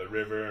up by the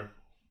river.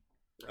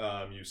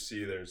 You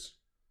see there's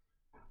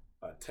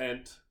a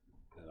tent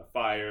and a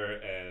fire,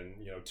 and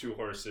 2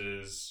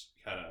 horses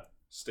kind of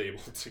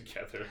stabled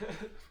together.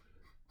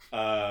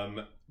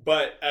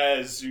 But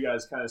as you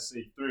guys kind of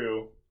sneak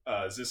through,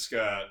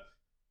 Ziska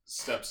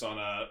steps on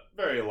a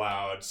very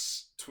loud,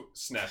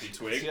 snappy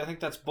twig. See, I think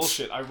that's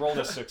bullshit. I rolled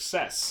a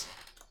success.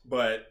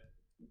 But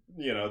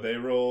they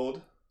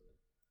rolled.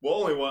 Well,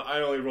 only one.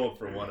 I only rolled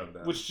for one of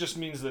them. Which just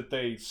means that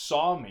they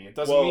saw me. It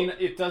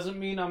doesn't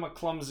mean I'm a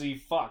clumsy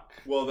fuck.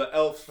 Well, the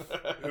elf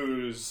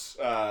who's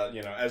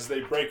as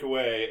they break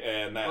away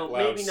and that Well,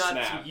 loud maybe not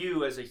snap. to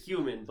you as a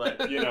human,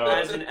 but You know.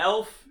 as an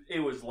elf, it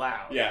was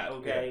loud. Yeah.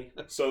 Okay.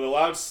 So the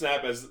loud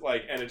snap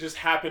and it just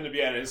happened to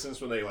be at an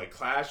instance when they like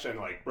clashed and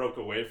like broke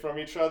away from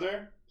each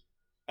other,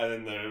 and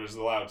then there was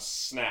the loud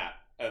snap,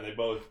 and they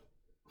both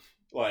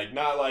like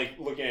not like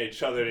looking at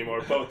each other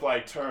anymore, both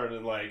like turn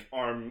and like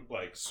arm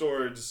like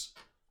swords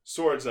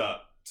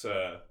up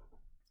to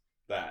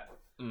that,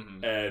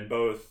 Mm-hmm. and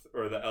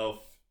the elf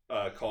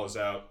calls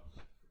out,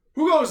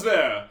 "Who goes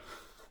there?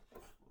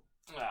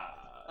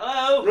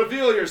 Hello,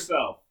 Reveal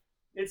yourself."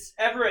 it's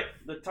Everett,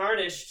 the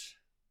Tarnished.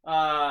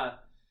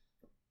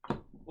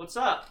 What's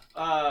up?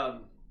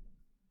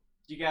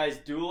 You guys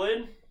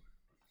dueling?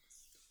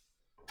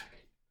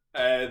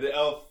 The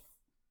elf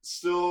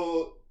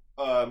still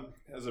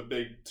has a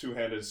big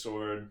 2-handed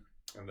sword,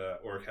 and the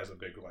orc has a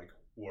big like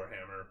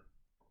warhammer.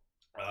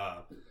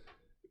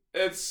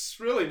 It's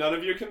really none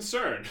of your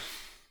concern.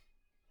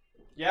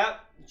 Yeah,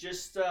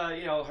 just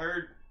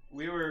heard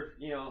we were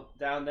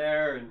down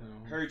there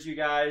and heard you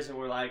guys, and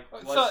we're like,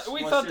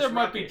 We thought there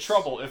might be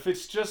trouble. If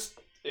it's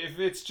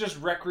just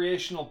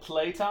recreational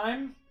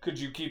playtime, could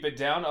you keep it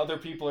down? Other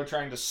people are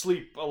trying to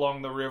sleep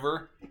along the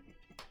river.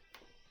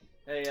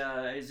 Hey,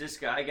 is this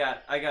guy?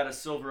 I got a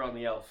silver on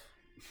the elf.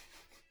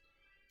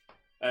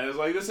 And it's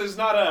like, this is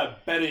not a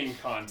betting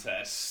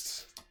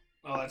contest.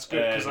 Oh, that's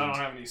good, 'cause I don't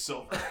have any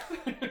silver.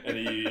 And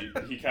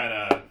he kind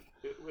of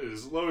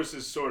lowers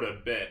his sword a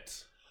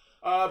bit.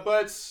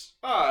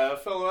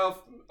 Fellow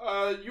elf,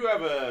 you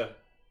have a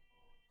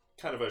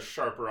kind of a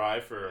sharper eye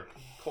for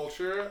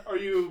culture. Are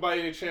you by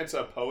any chance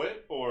a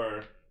poet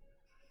or,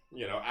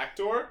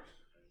 actor?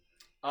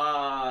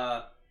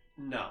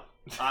 No.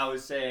 I would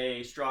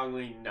say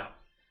strongly no.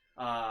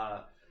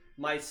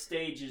 My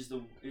stage is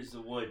the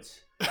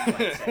woods. You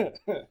might say.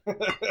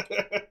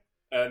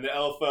 And the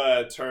elf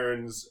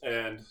turns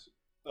and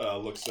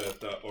looks at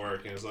the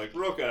orc and is like,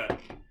 "Roka,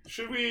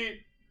 should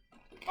we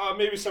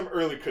maybe some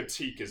early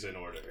critique is in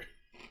order.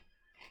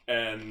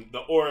 And the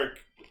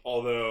orc,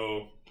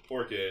 although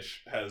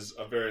orcish, has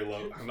a very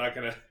low. I'm not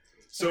gonna.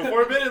 So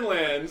Forbidden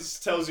Lands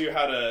tells you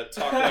how to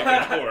talk like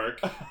an orc,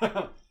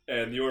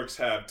 and the orcs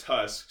have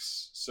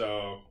tusks,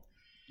 so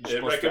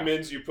it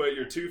recommends you put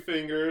your 2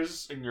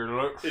 fingers in your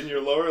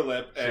lower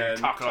lip So and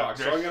talk talk. like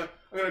So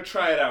I'm gonna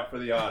try it out for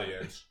the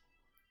audience.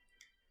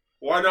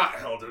 Why not,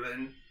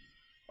 Helderman?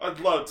 I'd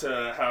love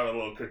to have a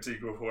little critique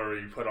before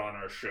we put on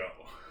our show.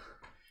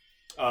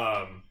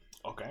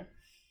 Okay.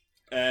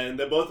 And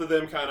then both of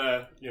them kind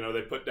of,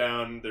 they put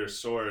down their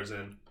swords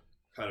and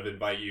kind of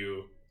invite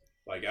you,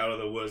 like, out of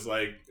the woods,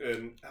 like,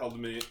 and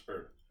Helderman,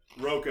 or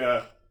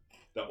Roka,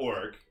 the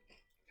orc,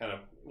 kind of,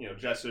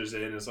 gestures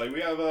in. It's like,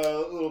 we have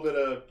a little bit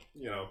of,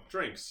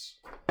 drinks.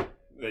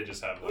 They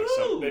just have, like,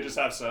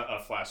 a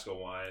flask of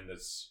wine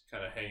that's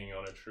kind of hanging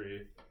on a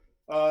tree.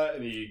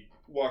 And he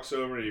walks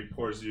over and he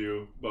pours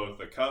you both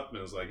a cup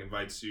and is like,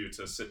 invites you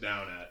to sit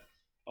down at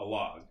a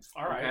log.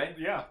 All right. Okay.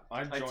 Yeah,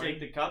 I take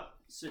the cup,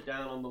 sit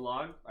down on the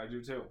log. I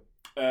do too.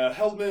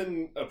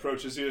 Heldman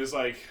approaches you and is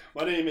like,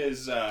 my name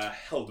is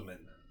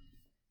Heldman,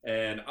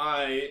 and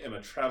I am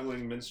a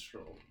traveling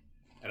minstrel,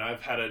 and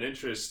I've had an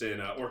interest in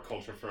orc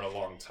culture for a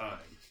long time.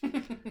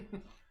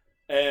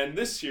 And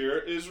this here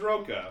is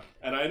Roka,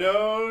 and I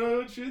know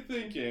what you're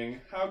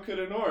thinking, how could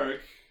an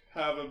orc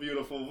have a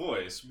beautiful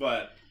voice?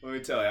 But let me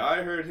tell you,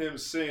 I heard him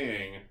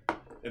singing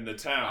in the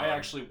town. I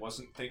actually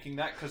wasn't thinking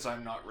that because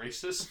I'm not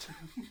racist.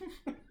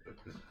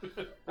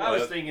 I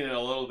was thinking it a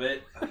little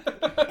bit.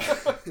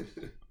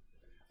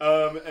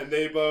 And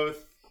they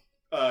both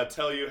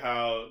tell you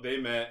how they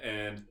met,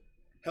 and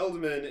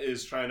Heldman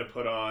is trying to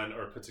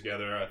put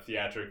together a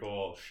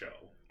theatrical show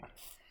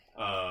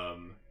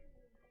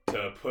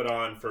to put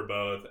on for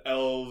both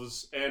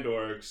elves and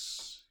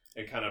orcs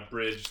and kind of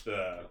bridge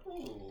the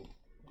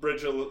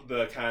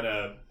kind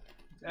of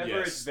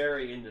Everett's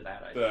very into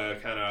that idea. the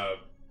kind of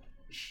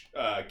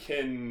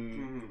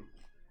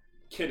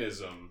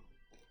kinism,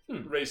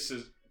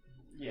 races.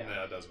 Yeah.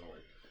 No, it doesn't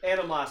work.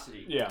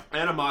 Animosity. Yeah.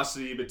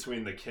 Animosity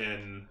between the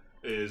kin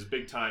is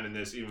big time in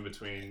this, even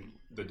between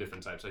the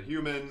different types of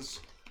humans.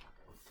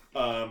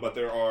 But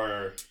there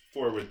are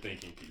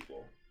forward-thinking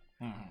people,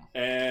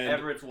 and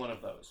Everett's one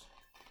of those.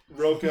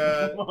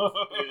 Roka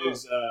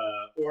is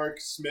orc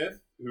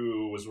smith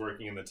who was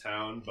working in the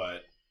town,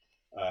 but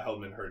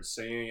Heldman heard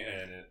singing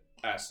and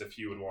asked if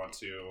he would want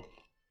to,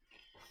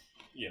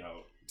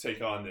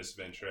 take on this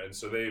venture. And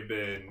so they've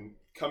been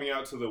coming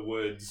out to the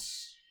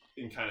woods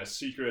in kind of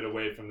secret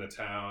away from the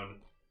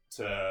town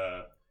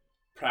to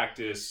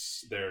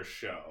practice their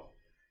show.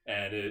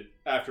 And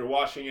after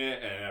watching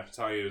it and after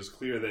talking, it was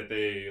clear that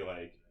they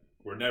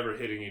were never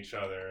hitting each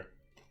other.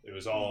 It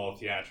was all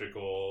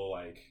theatrical,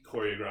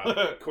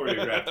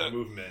 choreographed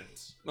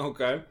movements.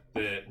 Okay.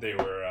 That they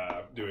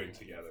were doing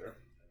together.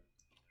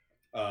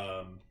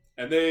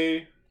 And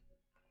they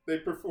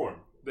perform.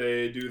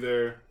 They do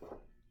their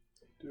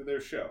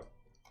show.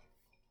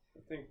 I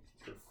think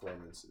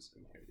performance is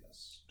in here.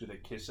 Yes. Do they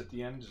kiss at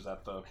the end? Is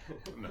that the?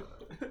 No.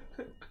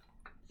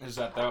 Is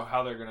that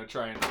how they're gonna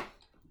try and?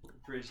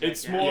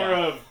 It's more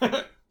of.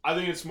 I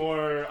think it's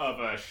more of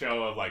a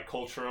show of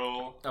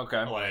cultural.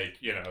 Okay.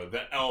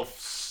 The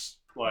elves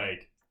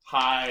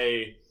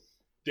high,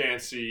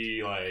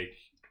 dancey,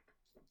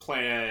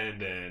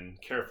 planned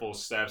and careful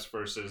steps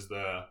versus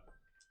the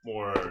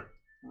more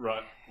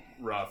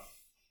rough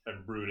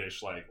and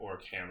brutish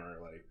orc hammer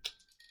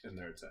in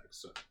their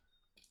text. So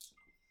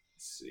let's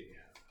see.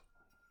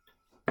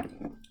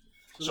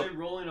 So they're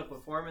rolling a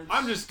performance.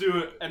 I'm just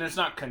doing, And it's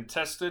not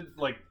contested.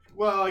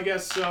 well, I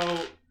guess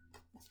so.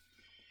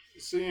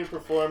 Singing and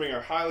performing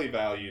are highly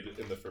valued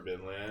in the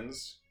Forbidden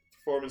Lands.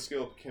 Performance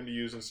skill can be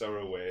used in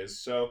several ways.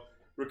 So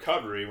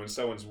recovery, when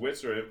someone's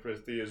wits or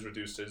empathy is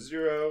reduced to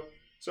 0.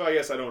 So I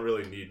guess I don't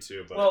really need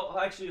to. But Well,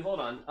 actually, hold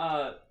on.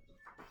 I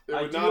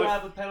do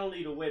have a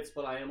penalty to wits,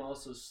 but I am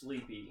also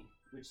sleepy,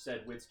 which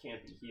said wits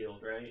can't be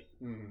healed, right?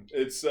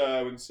 It's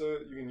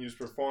you can use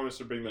performance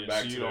to bring them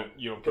back so to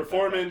you don't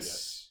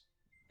performance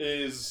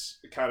is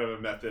kind of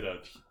a method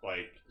of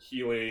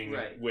healing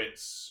Right.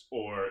 wits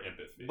or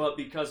empathy. But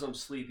because I'm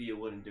sleepy, it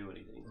wouldn't do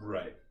anything.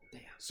 Right.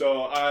 Damn.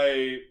 So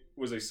I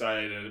was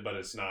excited, but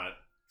it's not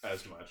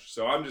as much.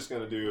 So I'm just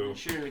gonna do. You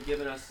shouldn't have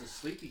given us the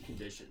sleepy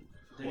condition.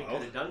 Then you Well.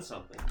 could have done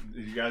something.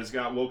 You guys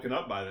got woken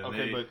up by then.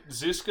 Okay, but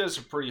Ziska's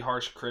a pretty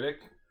harsh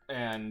critic,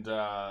 and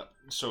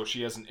so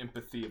she has an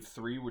empathy of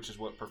 3, which is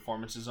what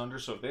performance is under.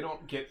 So if they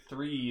don't get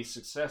 3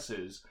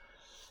 successes,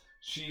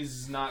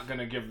 she's not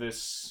gonna give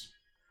this.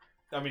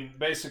 I mean,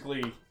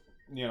 basically,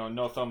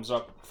 no thumbs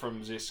up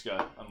from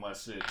Ziska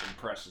unless it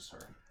impresses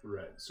her.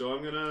 Right. So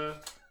I'm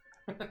gonna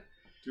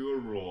do a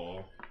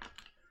roll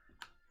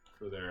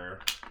for their.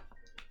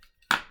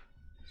 So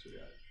we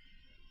got.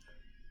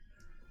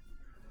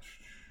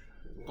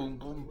 Boom,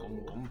 boom,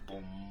 boom, boom,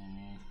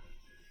 boom.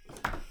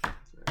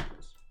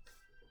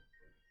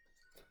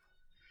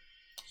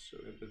 So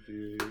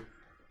empathy.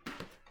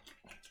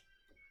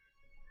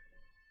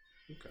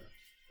 Okay.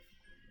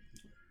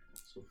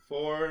 So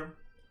 4,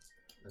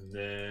 and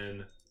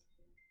then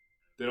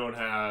they don't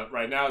have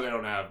right now. They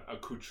don't have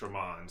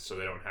accoutrements, so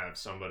they don't have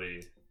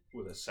somebody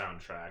with a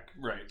soundtrack.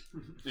 Right.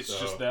 It's So-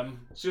 just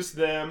them. It's just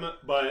them,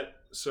 but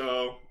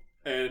so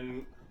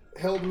and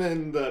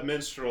Hildman the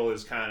minstrel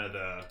is kind of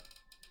the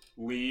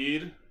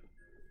lead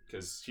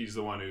because he's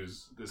the one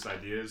who's this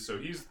idea is. So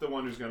he's the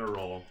one who's gonna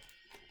roll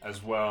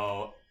as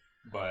well,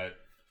 but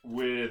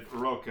with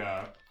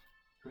Roka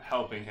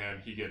helping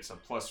him, he gets a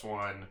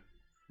 +1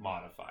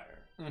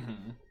 modifier,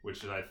 Mm-hmm.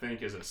 which is, I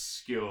think is a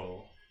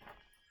skill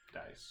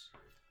dice.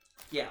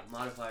 Yeah,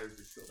 modifiers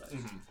are still dice.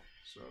 Mm-hmm.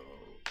 So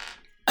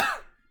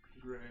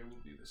Gray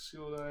will be the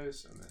skill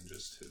dice, and then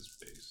just his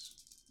base.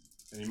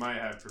 And he might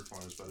have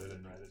performance, but I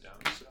didn't write it down.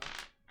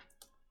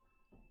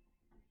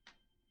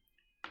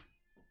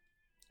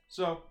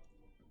 So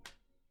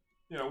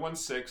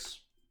 1/6.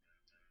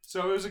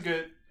 So it was a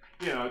good.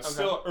 It's Okay.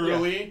 still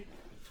early.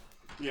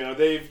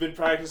 They've been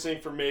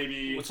practicing for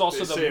maybe. It's also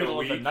they the say middle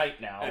a of the week,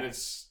 night now. and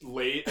it's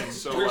late, and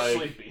so We're like,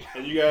 sleepy.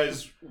 and you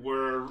guys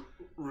were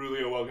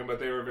really welcome, but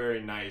they were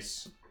very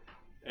nice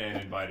and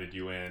invited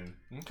you in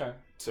Okay.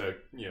 to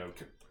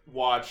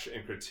watch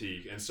and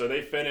critique. And so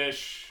they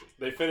finish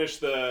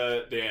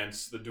the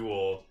dance, the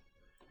duel,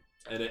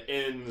 and it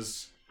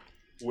ends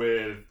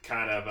with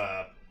kind of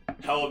a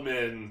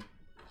Heldman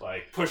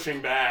like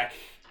pushing back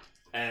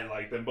and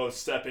like them both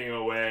stepping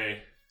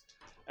away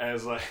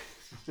as like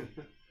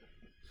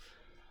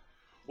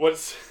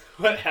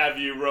what have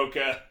you,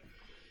 Roka?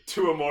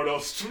 Two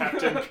immortals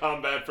trapped in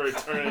combat for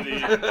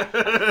eternity.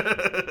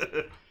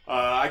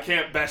 I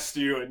can't best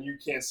you, and you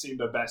can't seem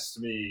to best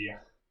me.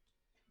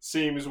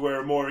 Seems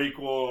we're more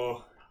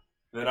equal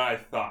than I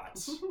thought.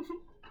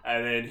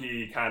 And then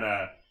he kind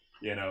of,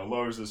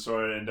 lowers the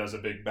sword and does a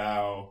big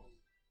bow,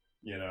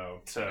 to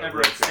Everyone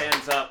Roka.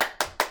 stands up.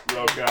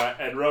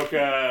 And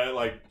Roka,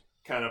 like,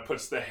 kind of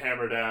puts the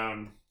hammer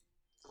down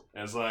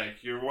and is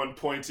like, "You're one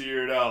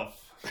pointy-eared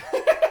elf,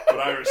 but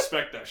I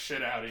respect the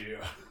shit out of you."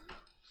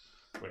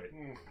 Wait.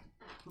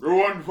 "You're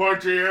one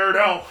pointy-eared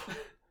elf,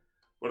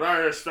 but I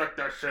respect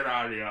the shit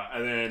out of you."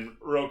 And then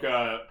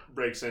Roka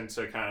breaks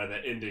into kind of the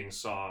ending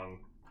song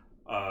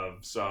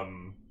of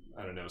some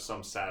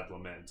sad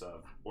lament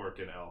of orc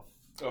and elf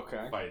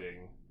Okay.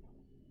 fighting.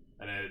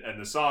 And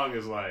the song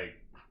is, like,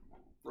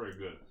 very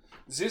good.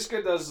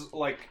 Ziska does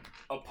like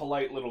a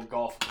polite little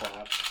golf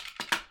clap,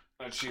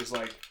 and she's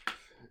like,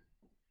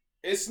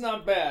 "It's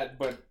not bad,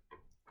 but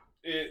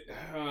it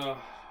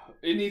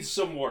needs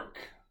some work."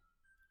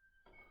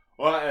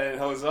 Well, and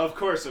of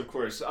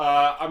course.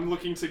 I'm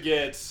looking to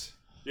get,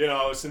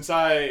 since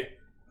I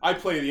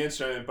play the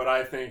instrument, but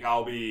I think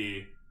I'll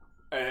be,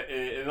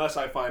 unless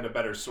I find a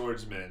better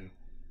swordsman,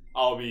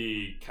 I'll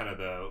be kind of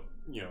the,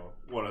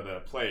 one of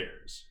the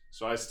players.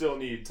 So I still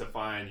need to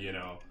find,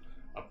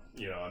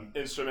 an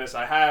instrument.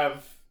 I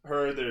have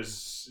heard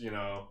there's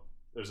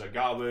a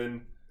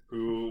goblin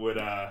who would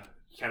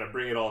kind of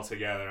bring it all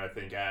together. I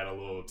think add a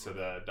little to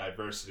the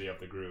diversity of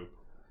the group.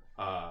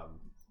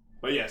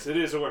 But yes, it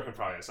is a work in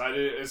progress.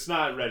 It's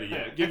not ready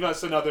yet. Give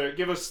us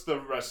the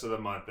rest of the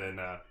month, and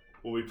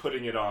we'll be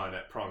putting it on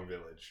at Prong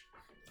Village,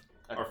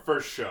 our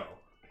first show.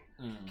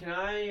 Can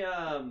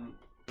I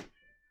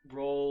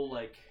roll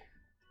like?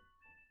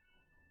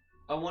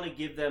 I want to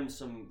give them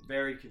some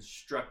very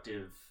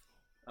constructive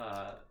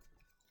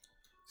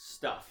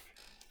stuff.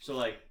 So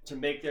like to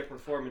make their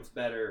performance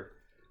better.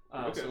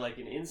 Okay. So like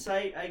an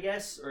insight, I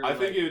guess. Or I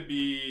think it would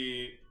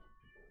be.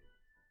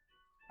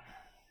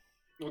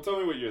 Well, tell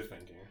me what you're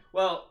thinking,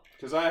 Well,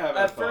 because I haven't.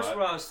 at first,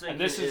 what I was thinking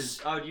this is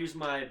is- I would use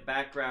my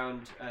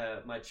background,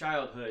 my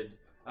childhood.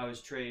 I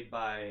was trained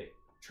by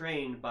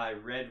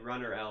Red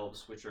Runner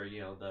elves, which are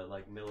the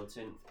like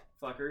militant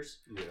fuckers,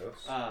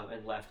 Yes.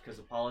 and left because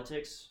of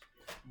politics.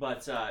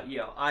 But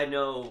I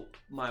know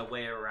my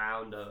way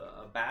around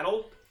a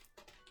battle.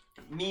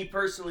 Me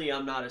personally,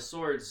 I'm not a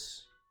sword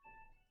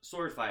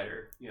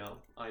fighter.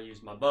 I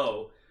use my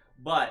bow,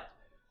 but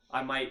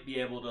I might be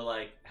able to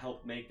like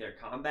help make their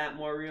combat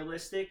more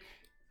realistic,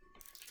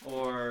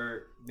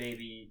 or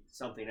maybe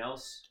something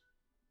else.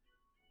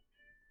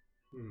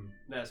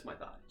 That's my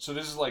thought. So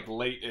this is like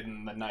late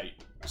in the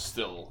night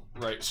still,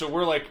 right? So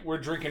we're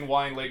drinking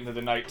wine late into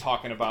the night,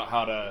 talking about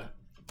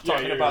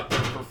about their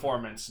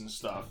performance and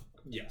stuff.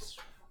 Yes.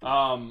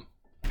 Are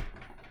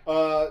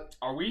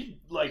we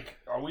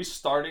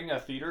starting a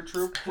theater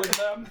troupe with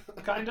them?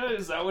 Kinda?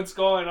 Is that what's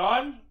going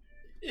on?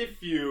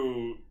 If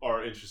you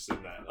are interested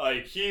in that,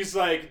 like he's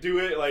like, do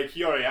it. Like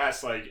he already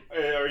asked, like,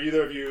 are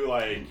either of you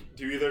like,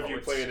 do either of you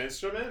play an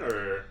instrument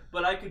or?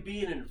 But I could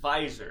be an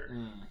advisor.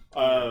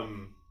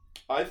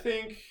 I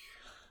think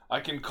I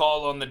can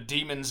call on the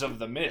demons of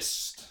the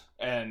mist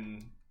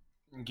and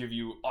give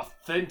you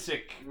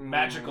authentic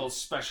magical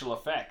special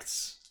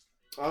effects.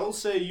 I'll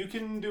say you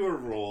can do a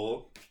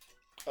roll.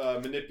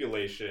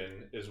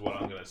 Manipulation is what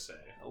I'm gonna say.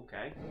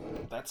 Okay.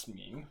 That's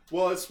mean.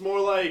 Well, it's more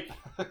like.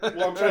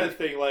 Well, I'm trying to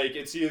think. Like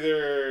it's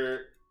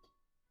either,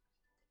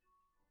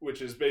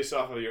 which is based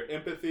off of your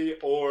empathy,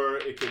 or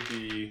it could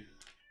be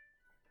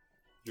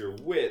your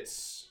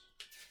wits.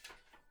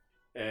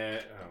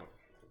 And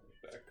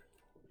back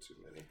too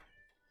many.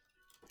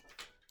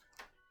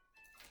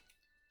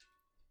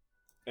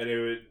 And it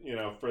would,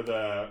 for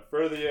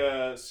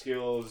the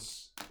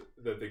skills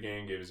that the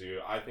game gives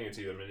you, I think it's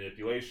either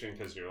manipulation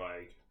because you're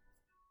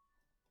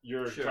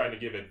Sure. trying to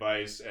give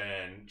advice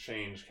and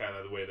change kind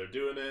of the way they're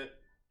doing it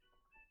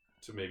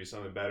to maybe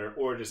something better,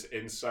 or just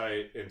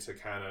insight into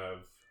kind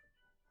of.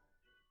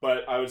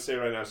 But I would say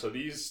right now, so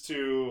these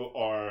two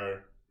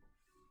are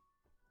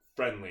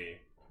friendly,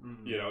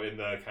 in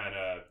the kind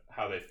of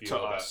how they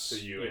feel to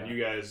you, and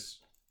you guys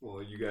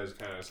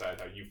kind of decide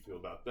how you feel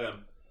about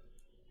them.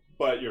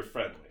 But you're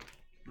friendly.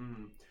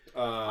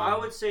 I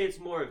would say it's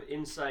more of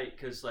insight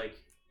because,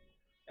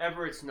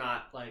 Everett's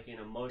not like an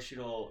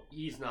emotional.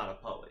 He's not a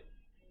poet.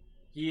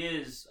 He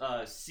is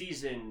a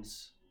seasoned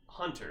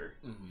hunter.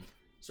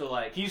 So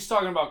he's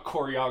talking about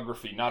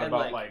choreography, not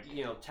about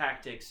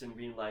tactics and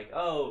being like,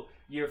 oh,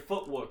 your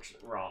footwork's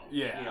wrong.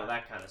 Yeah,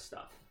 that kind of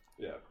stuff.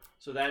 Yeah.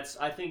 So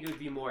I think it would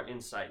be more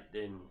insight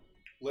than.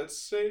 Let's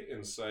say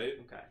insight.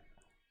 Okay.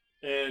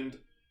 And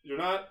you're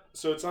not.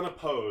 So it's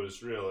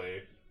unopposed,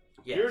 really.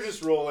 Yes. You're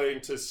just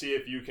rolling to see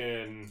if you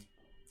can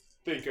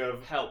think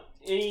of help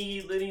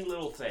any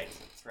little thing,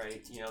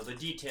 right? The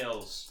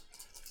details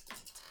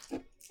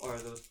are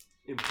the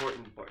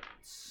important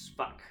parts.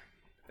 Fuck,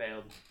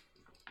 failed.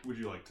 Would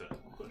you like to?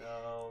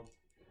 No.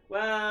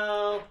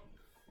 Well,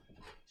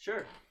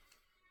 sure.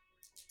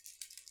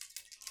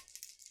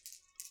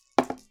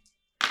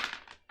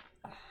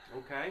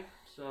 Okay,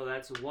 so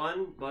that's a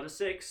 1, but a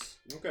 6.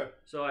 Okay.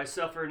 So I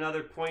suffer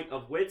another point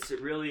of wits.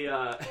 It really,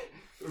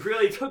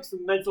 really took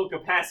some mental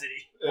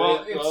capacity.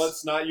 Well,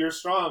 it's not your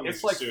strong.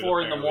 It's like suit,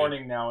 4 apparently. in the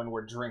morning now, and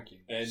we're drinking.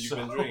 And you've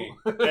been drinking.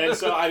 And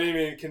so I didn't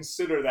even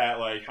consider that,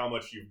 how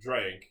much you've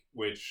drank,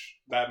 which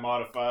that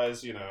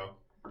modifies,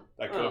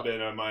 that could have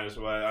been a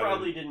 -1.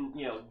 Probably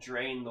didn't,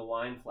 drain the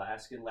wine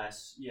flask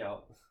unless,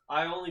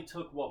 I only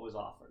took what was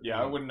offered.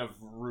 Yeah, I wouldn't have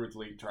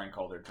rudely drank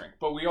all their drink.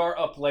 But we are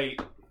up late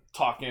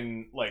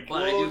talking, But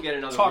I do get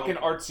another talking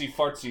roll.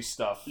 artsy-fartsy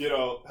stuff.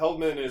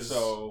 Heldman is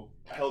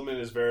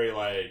very,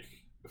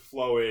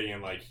 flowing,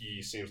 and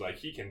he seems like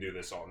he can do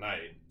this all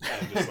night,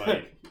 and just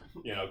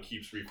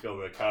keeps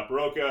refilling the cup.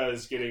 Roka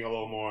is getting a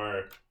little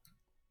more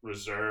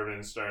reserved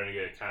and starting to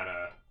get kind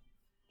of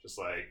just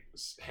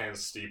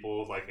hands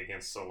steepled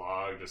against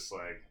Salag, just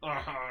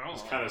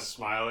kind of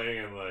smiling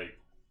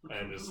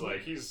and just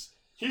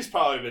he's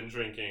probably been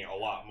drinking a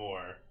lot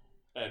more,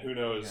 and who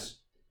knows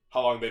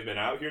how long they've been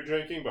out here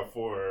drinking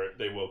before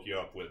they woke you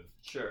up with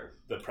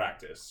the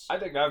practice. I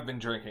think I've been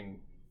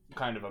drinking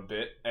kind of a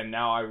bit, and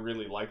now I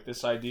really like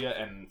this idea,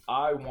 and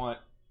I want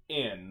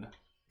in,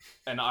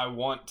 and I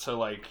want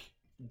to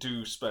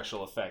do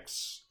special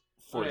effects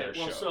for their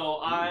show. So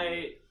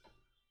I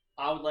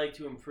would like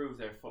to improve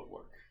their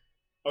footwork.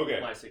 Okay.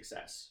 With my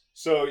success.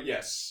 So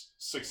yes,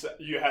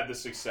 you had the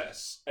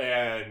success,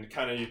 and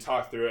kind of you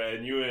talk through it,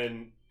 and you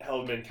and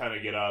Heldman kind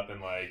of get up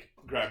and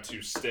grab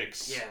 2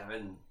 sticks. Yeah,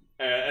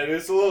 and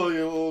it's a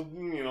little,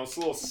 it's a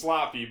little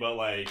sloppy, but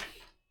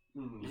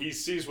he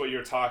sees what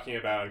you're talking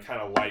about and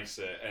kind of likes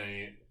it,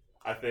 and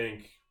I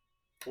think,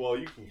 well,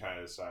 you can kind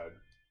of decide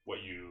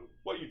what you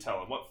tell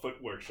them. What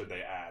footwork should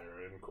they add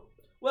or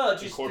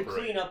just to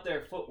clean up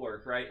their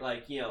footwork, right?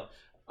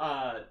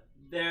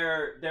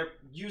 They're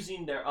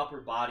using their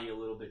upper body a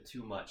little bit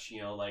too much.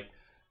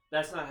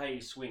 That's not how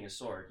you swing a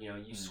sword.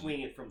 You swing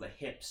it from the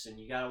hips, and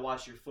you gotta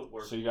watch your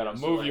footwork. So you gotta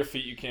move your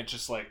feet. You can't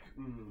just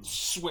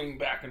swing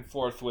back and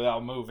forth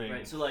without moving.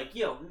 Right. So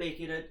make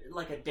it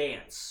a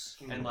dance,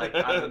 and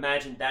I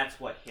imagine that's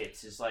what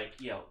hits is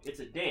it's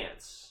a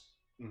dance.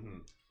 Mm-hmm.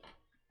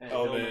 And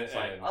Oh, Hillman's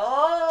man, and-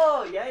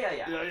 oh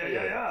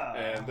yeah.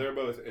 And they're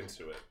both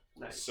into it.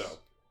 Nice. So.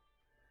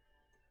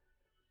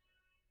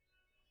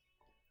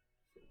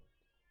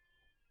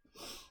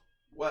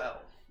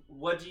 Well,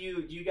 what do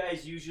you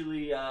guys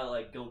usually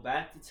go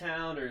back to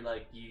town, or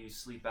you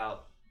sleep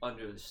out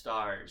under the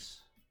stars?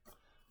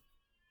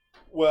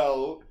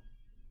 Well,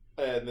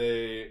 and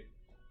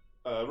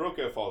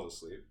Roka falls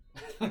asleep.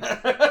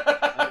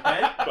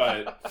 Okay.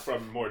 But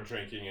from more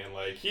drinking, and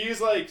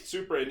he's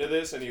super into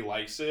this and he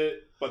likes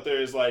it, but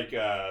there's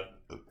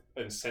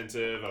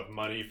incentive of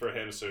money for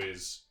him, so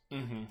he's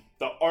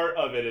the art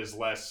of it is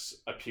less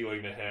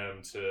appealing to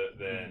him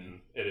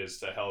than it is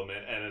to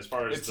Heldman. And as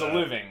far as it's a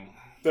living.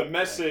 The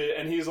message,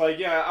 and he's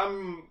yeah,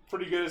 I'm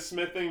pretty good at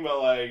smithing, but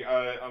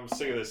I'm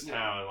sick of this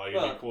town.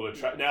 It'd be cool to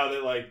try now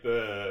that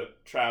the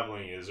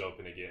traveling is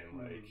open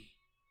again.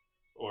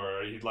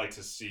 Or he'd like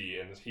to see,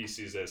 and he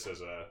sees this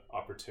as a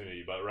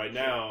opportunity. But right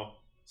now,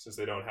 since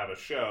they don't have a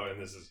show, and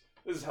this is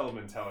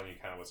Heldman telling you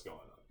kind of what's going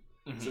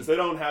on. Since they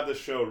don't have the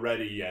show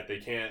ready yet, they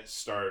can't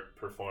start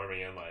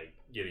performing and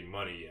getting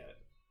money yet.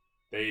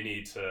 They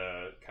need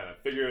to kind of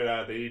figure it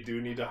out. They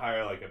do need to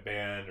hire a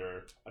band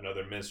or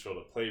another minstrel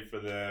to play for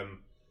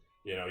them.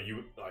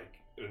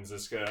 When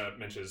Ziska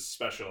mentions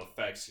special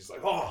effects, he's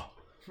oh,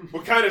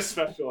 what kind of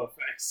special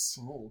effects?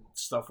 Ooh,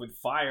 stuff with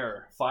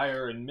fire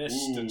and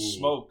mist and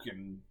smoke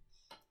and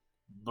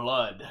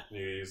blood.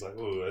 He's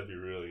oh, that'd be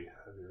really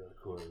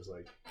cool. It was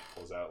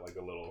pulls out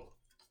a little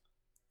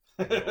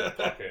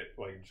pocket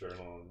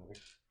journal and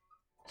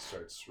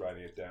starts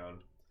writing it down.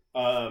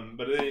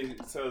 But then he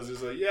says,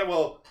 he's like, yeah,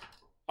 well,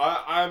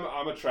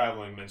 I'm a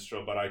traveling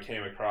minstrel, but I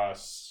came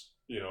across,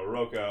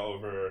 Roka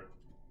over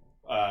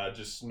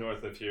just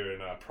north of here in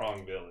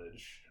Prong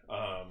Village.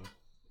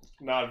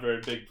 Not a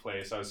very big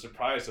place. I was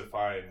surprised to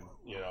find,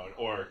 an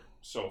orc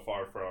so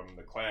far from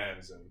the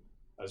clans, and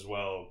as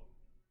well,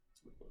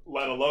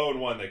 let alone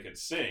one that could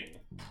sing.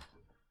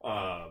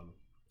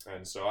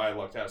 And so I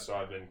lucked out, so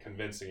I've been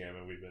convincing him,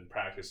 and we've been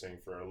practicing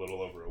for a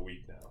little over a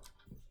week now.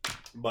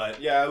 But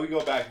yeah, we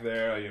go back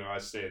there, I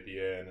stay at the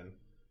inn, and,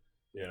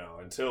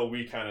 until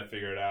we kind of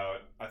figure it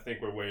out, I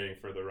think we're waiting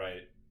for the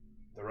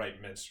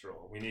right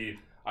minstrel.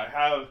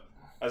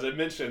 As I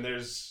mentioned,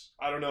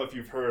 I don't know if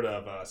you've heard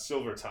of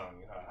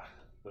Silvertongue,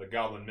 the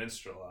goblin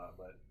minstrel,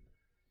 but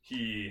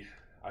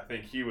I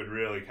think he would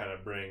really kind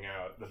of bring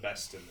out the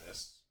best in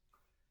this.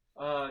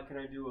 Can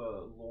I do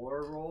a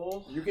lore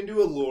roll? You can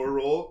do a lore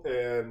roll,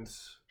 and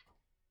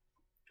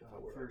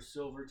For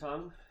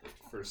Silvertongue?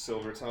 For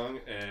Silvertongue,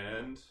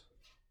 and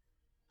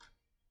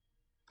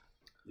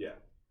yeah.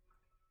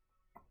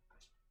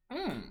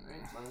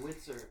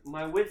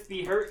 My wits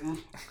be hurting.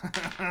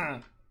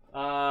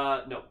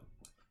 No.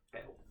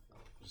 Fail.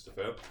 Just a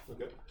fail?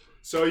 Okay.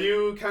 So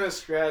you kind of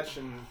scratch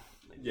and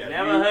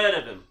Never heard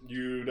of him.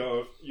 You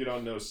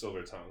don't know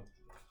Silvertongue.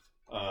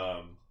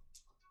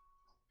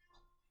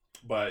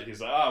 But he's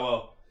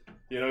like,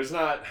 he's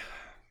not.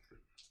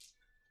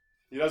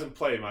 He doesn't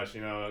play much,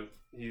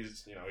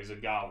 He's a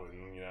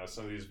goblin.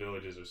 Some of these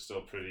villages are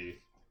still pretty.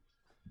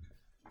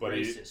 But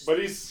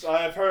racist.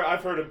 I've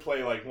heard him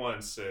play like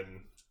once,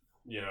 and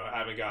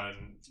haven't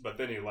gotten. But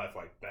then he left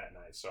like that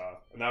night. So,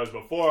 and that was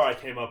before I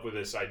came up with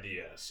this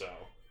idea. So,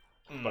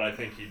 but I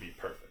think he'd be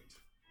perfect.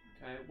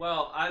 Okay.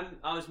 Well,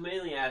 I was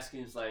mainly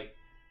asking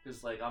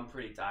because I'm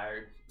pretty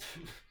tired.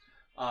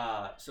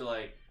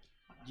 So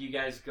do you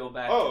guys go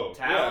back to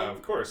town? Yeah,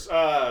 of course.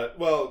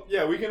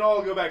 We can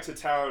all go back to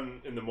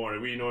town in the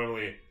morning. We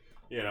normally,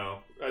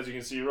 as you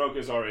can see,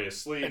 Roka's already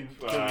asleep.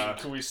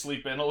 Can we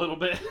sleep in a little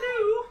bit?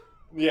 No.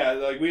 Yeah,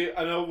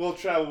 I know we'll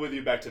travel with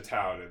you back to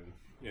town, and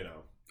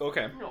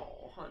Okay.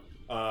 No,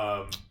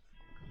 honey.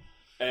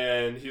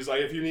 And he's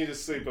like, if you need to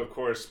sleep, of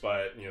course,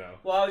 but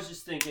Well, I was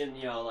just thinking,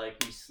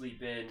 we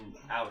sleep in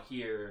out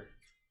here.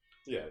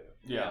 Yeah.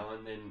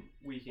 And then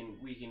we can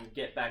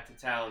get back to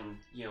town,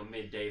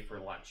 midday for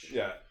lunch.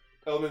 Yeah.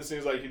 Element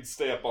seems like he'd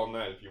stay up all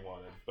night if you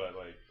wanted, but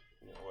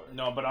whatever.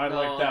 No, but I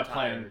like that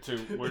plan too.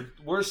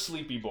 We're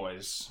sleepy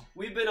boys.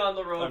 We've been on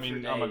the road. I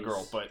mean, for I'm a days.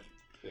 girl, but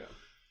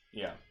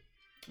yeah,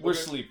 we're Okay.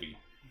 sleepy.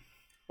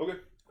 Okay.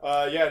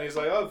 And he's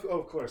like, oh,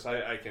 of course,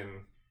 I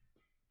can.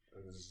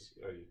 You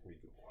can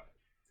be quiet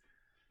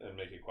and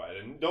make it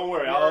quiet, and don't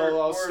worry,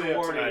 I'll stay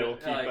up tonight. We'll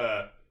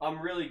keep. I'm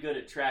really good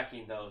at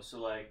tracking though,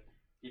 so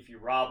if you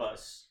rob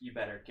us, you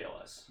better kill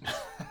us.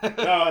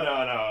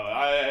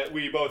 No.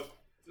 We both.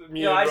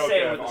 Me and I Roka say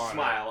it have with a honor.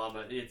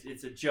 smile.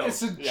 It's a joke.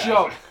 It's a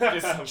joke.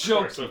 It's a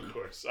joke. Of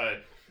course. I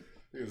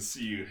can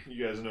see you.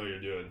 You guys know what you're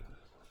doing.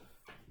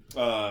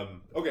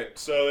 Okay,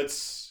 so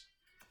it's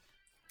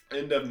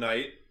end of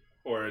night,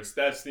 or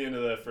that's the end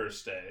of the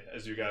first day,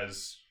 as you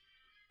guys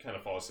kind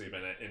of fall asleep,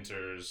 and it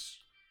enters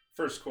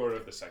first quarter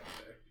of the second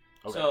day.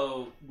 Okay.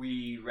 So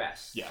we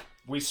rest. Yeah,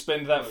 we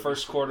spend that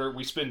first quarter.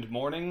 We spend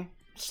morning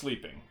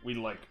sleeping. We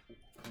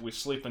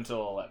sleep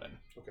until 11.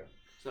 Okay.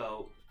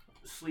 So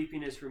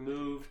sleeping is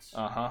removed.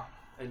 Uh-huh.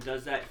 And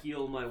does that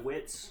heal my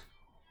wits?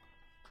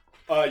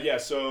 Yeah.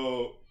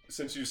 So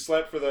since you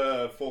slept for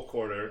the full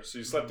quarter, so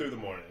you slept through the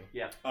morning.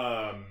 Yeah.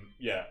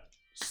 Yeah.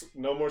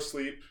 No more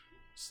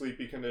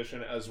sleepy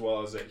condition, as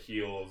well as it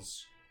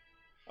heals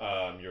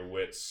your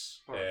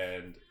wits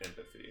and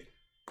empathy.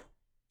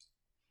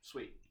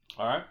 Sweet.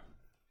 All right.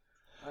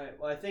 All right.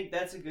 Well, I think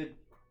that's a good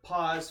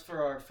pause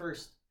for our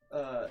first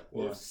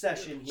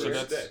session So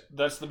here.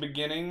 that's the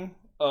beginning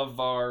of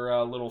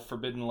our little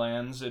Forbidden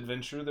Lands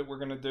adventure that we're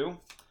gonna do.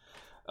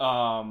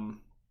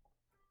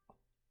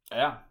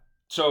 Yeah.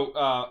 So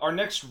our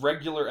next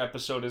regular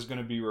episode is going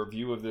to be a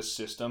review of this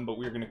system, but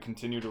we're going to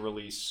continue to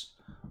release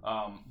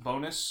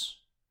bonus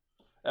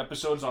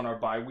episodes on our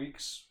bye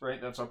weeks. Right?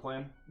 That's our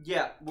plan.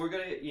 Yeah, we're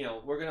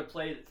gonna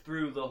play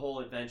through the whole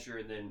adventure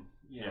and then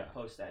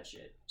post that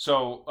shit.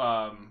 So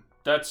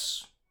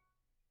that's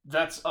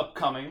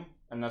upcoming,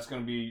 and that's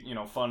going to be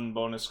fun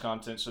bonus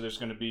content. So there's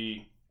going to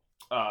be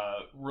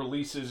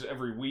releases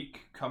every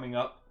week coming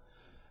up.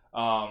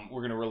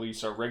 We're going to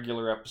release our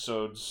regular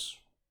episodes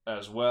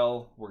as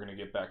well. We're going to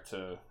get back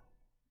to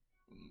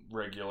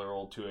regular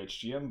old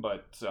 2HGM,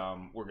 but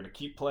we're going to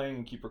keep playing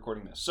and keep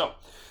recording this. So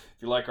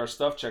if you like our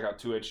stuff, check out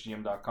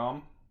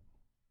 2HGM.com.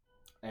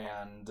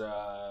 And we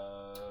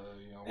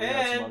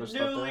got some other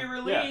stuff newly there.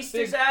 released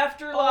Yeah, is big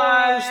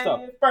Afterlife.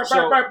 stuff.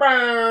 So,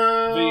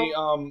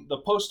 the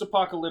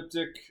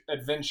post-apocalyptic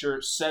adventure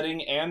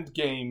setting and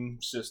game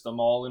system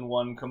all in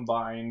one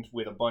combined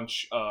with a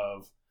bunch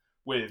of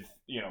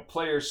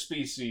player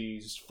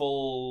species,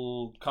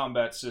 full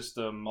combat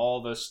system,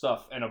 all this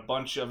stuff, and a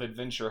bunch of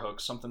adventure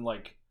hooks, something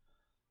like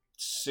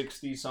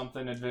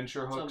 60-something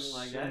adventure hooks Something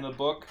like that. in the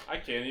book. I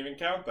can't even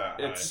count that.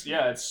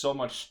 It's so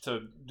much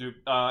to do.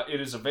 It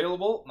is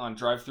available on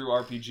Drive-Thru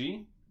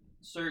RPG.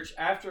 Search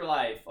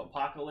Afterlife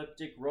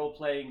apocalyptic role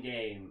playing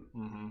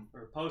game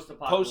or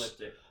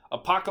post-apocalyptic.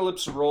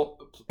 Apocalypse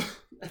role.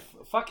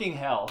 Fucking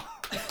hell.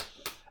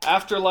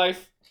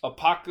 Afterlife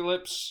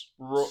apocalypse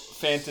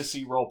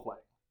fantasy role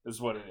playing is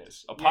what it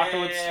is.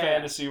 Apocalypse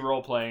fantasy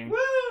role playing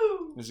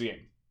is the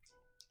game.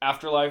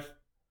 Afterlife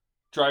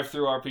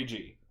Drive-Thru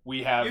RPG.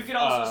 We have. You can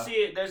also see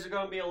it. There's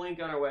going to be a link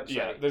on our website.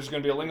 Yeah, there's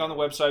going to be a link on the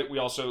website. We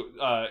also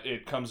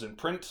it comes in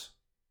print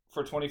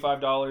for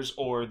 $25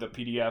 or the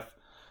PDF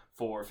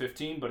for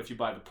 $15. But if you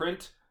buy the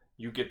print,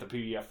 you get the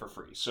PDF for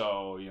free.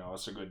 So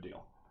it's a good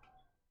deal.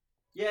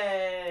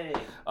 Yay!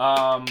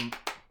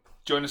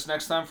 Join us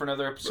next time for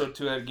another episode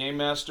 2-Head Game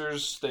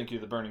Masters. Thank you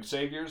to the Burning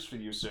Saviors for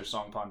the use of their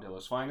song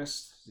Pondilla's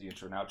Finest, the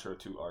intro and outro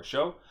to our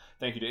show.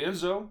 Thank you to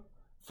Enzo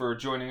for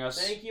joining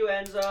us. Thank you,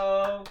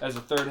 Enzo. As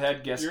a third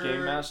head guest You're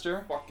game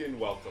master. Fucking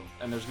welcome.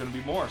 And there's going to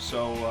be more,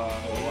 so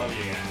Love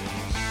you.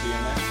 see you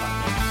next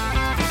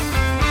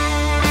time.